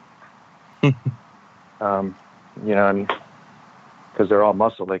pool. And because they're all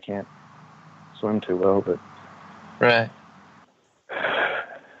muscle, they can't swim too well, but. Right.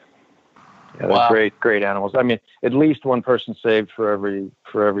 Yeah, they're great animals. I mean, at least one person saved for every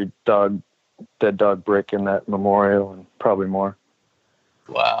dead dog brick in that memorial, and probably more.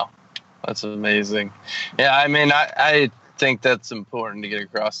 Wow. That's amazing. Yeah, I mean, I think that's important to get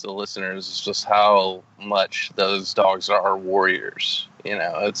across to the listeners, is just how much those dogs are warriors.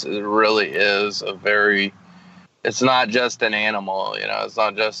 It really is it's not just an animal, it's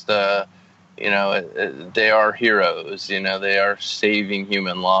not just they are heroes, they are saving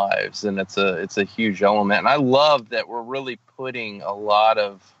human lives, and it's a huge element. And I love that we're really putting a lot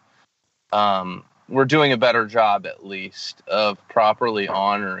of, we're doing a better job, at least, of properly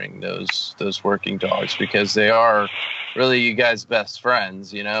honoring those working dogs, because they are really you guys' best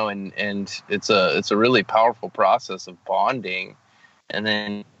friends, and it's a really powerful process of bonding, and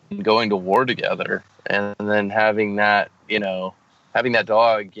then going to war together, and then having that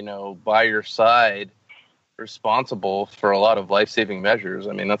dog, by your side, responsible for a lot of life-saving measures.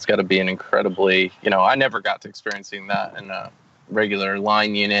 I mean, that's got to be an incredibly, I never got to experiencing that in a regular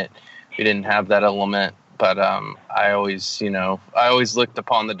line unit. We didn't have that element, but I always looked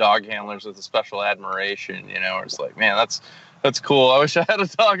upon the dog handlers with a special admiration, where it's like, man, that's cool. I wish I had a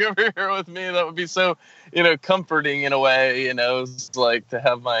dog over here with me. That would be so, comforting in a way, it's like to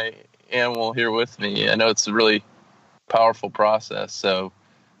have my animal here with me. I know it's a really powerful process. So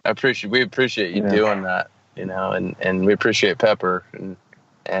we appreciate you doing that, and we appreciate Pepper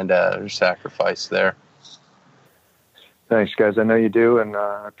and her sacrifice there. Thanks, guys. I know you do, and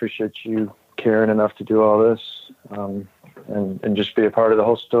I appreciate you caring enough to do all this, and just be a part of the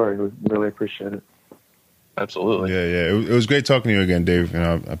whole story. We really appreciate it. Absolutely. Yeah. It was great talking to you again, Dave.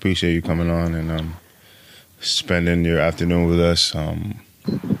 I appreciate you coming on and spending your afternoon with us.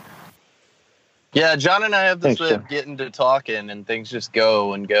 Yeah, John and I have this way of getting to talking, and things just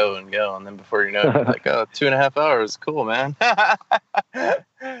go and go and go, and then before you know it, like, 2.5 hours. Cool, man.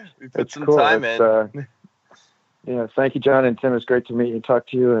 We put some time in. Yeah, thank you, John and Tim. It's great to meet you and talk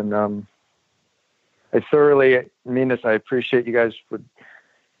to you, and I thoroughly mean this. I appreciate you guys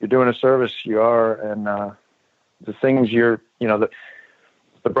you're doing a service. You are, and the things the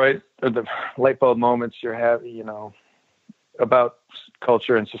bright or the light bulb moments you're having, about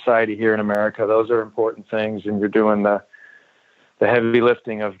culture and society here in America. Those are important things, and you're doing the heavy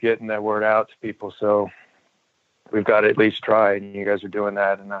lifting of getting that word out to people. So we've got to at least try, and you guys are doing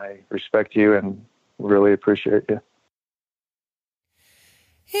that, and I respect you and really appreciate you.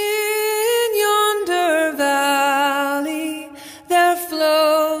 In yonder valley there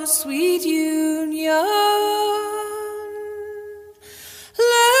flows sweet union.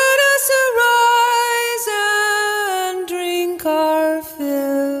 our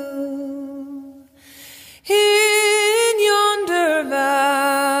fill. In yonder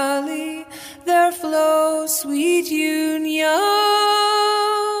valley there flows sweet union.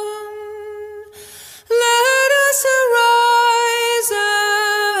 Let us arise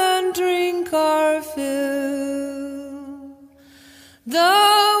and drink our fill.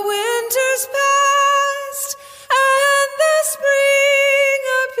 The winter's past and the spring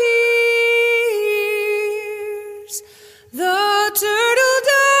appears. The turtle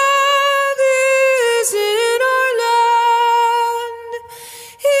dove is in our land.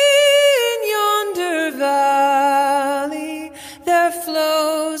 In yonder valley there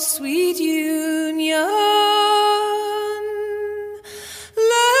flows sweet union.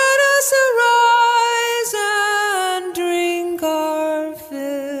 Let us arise and drink our fill.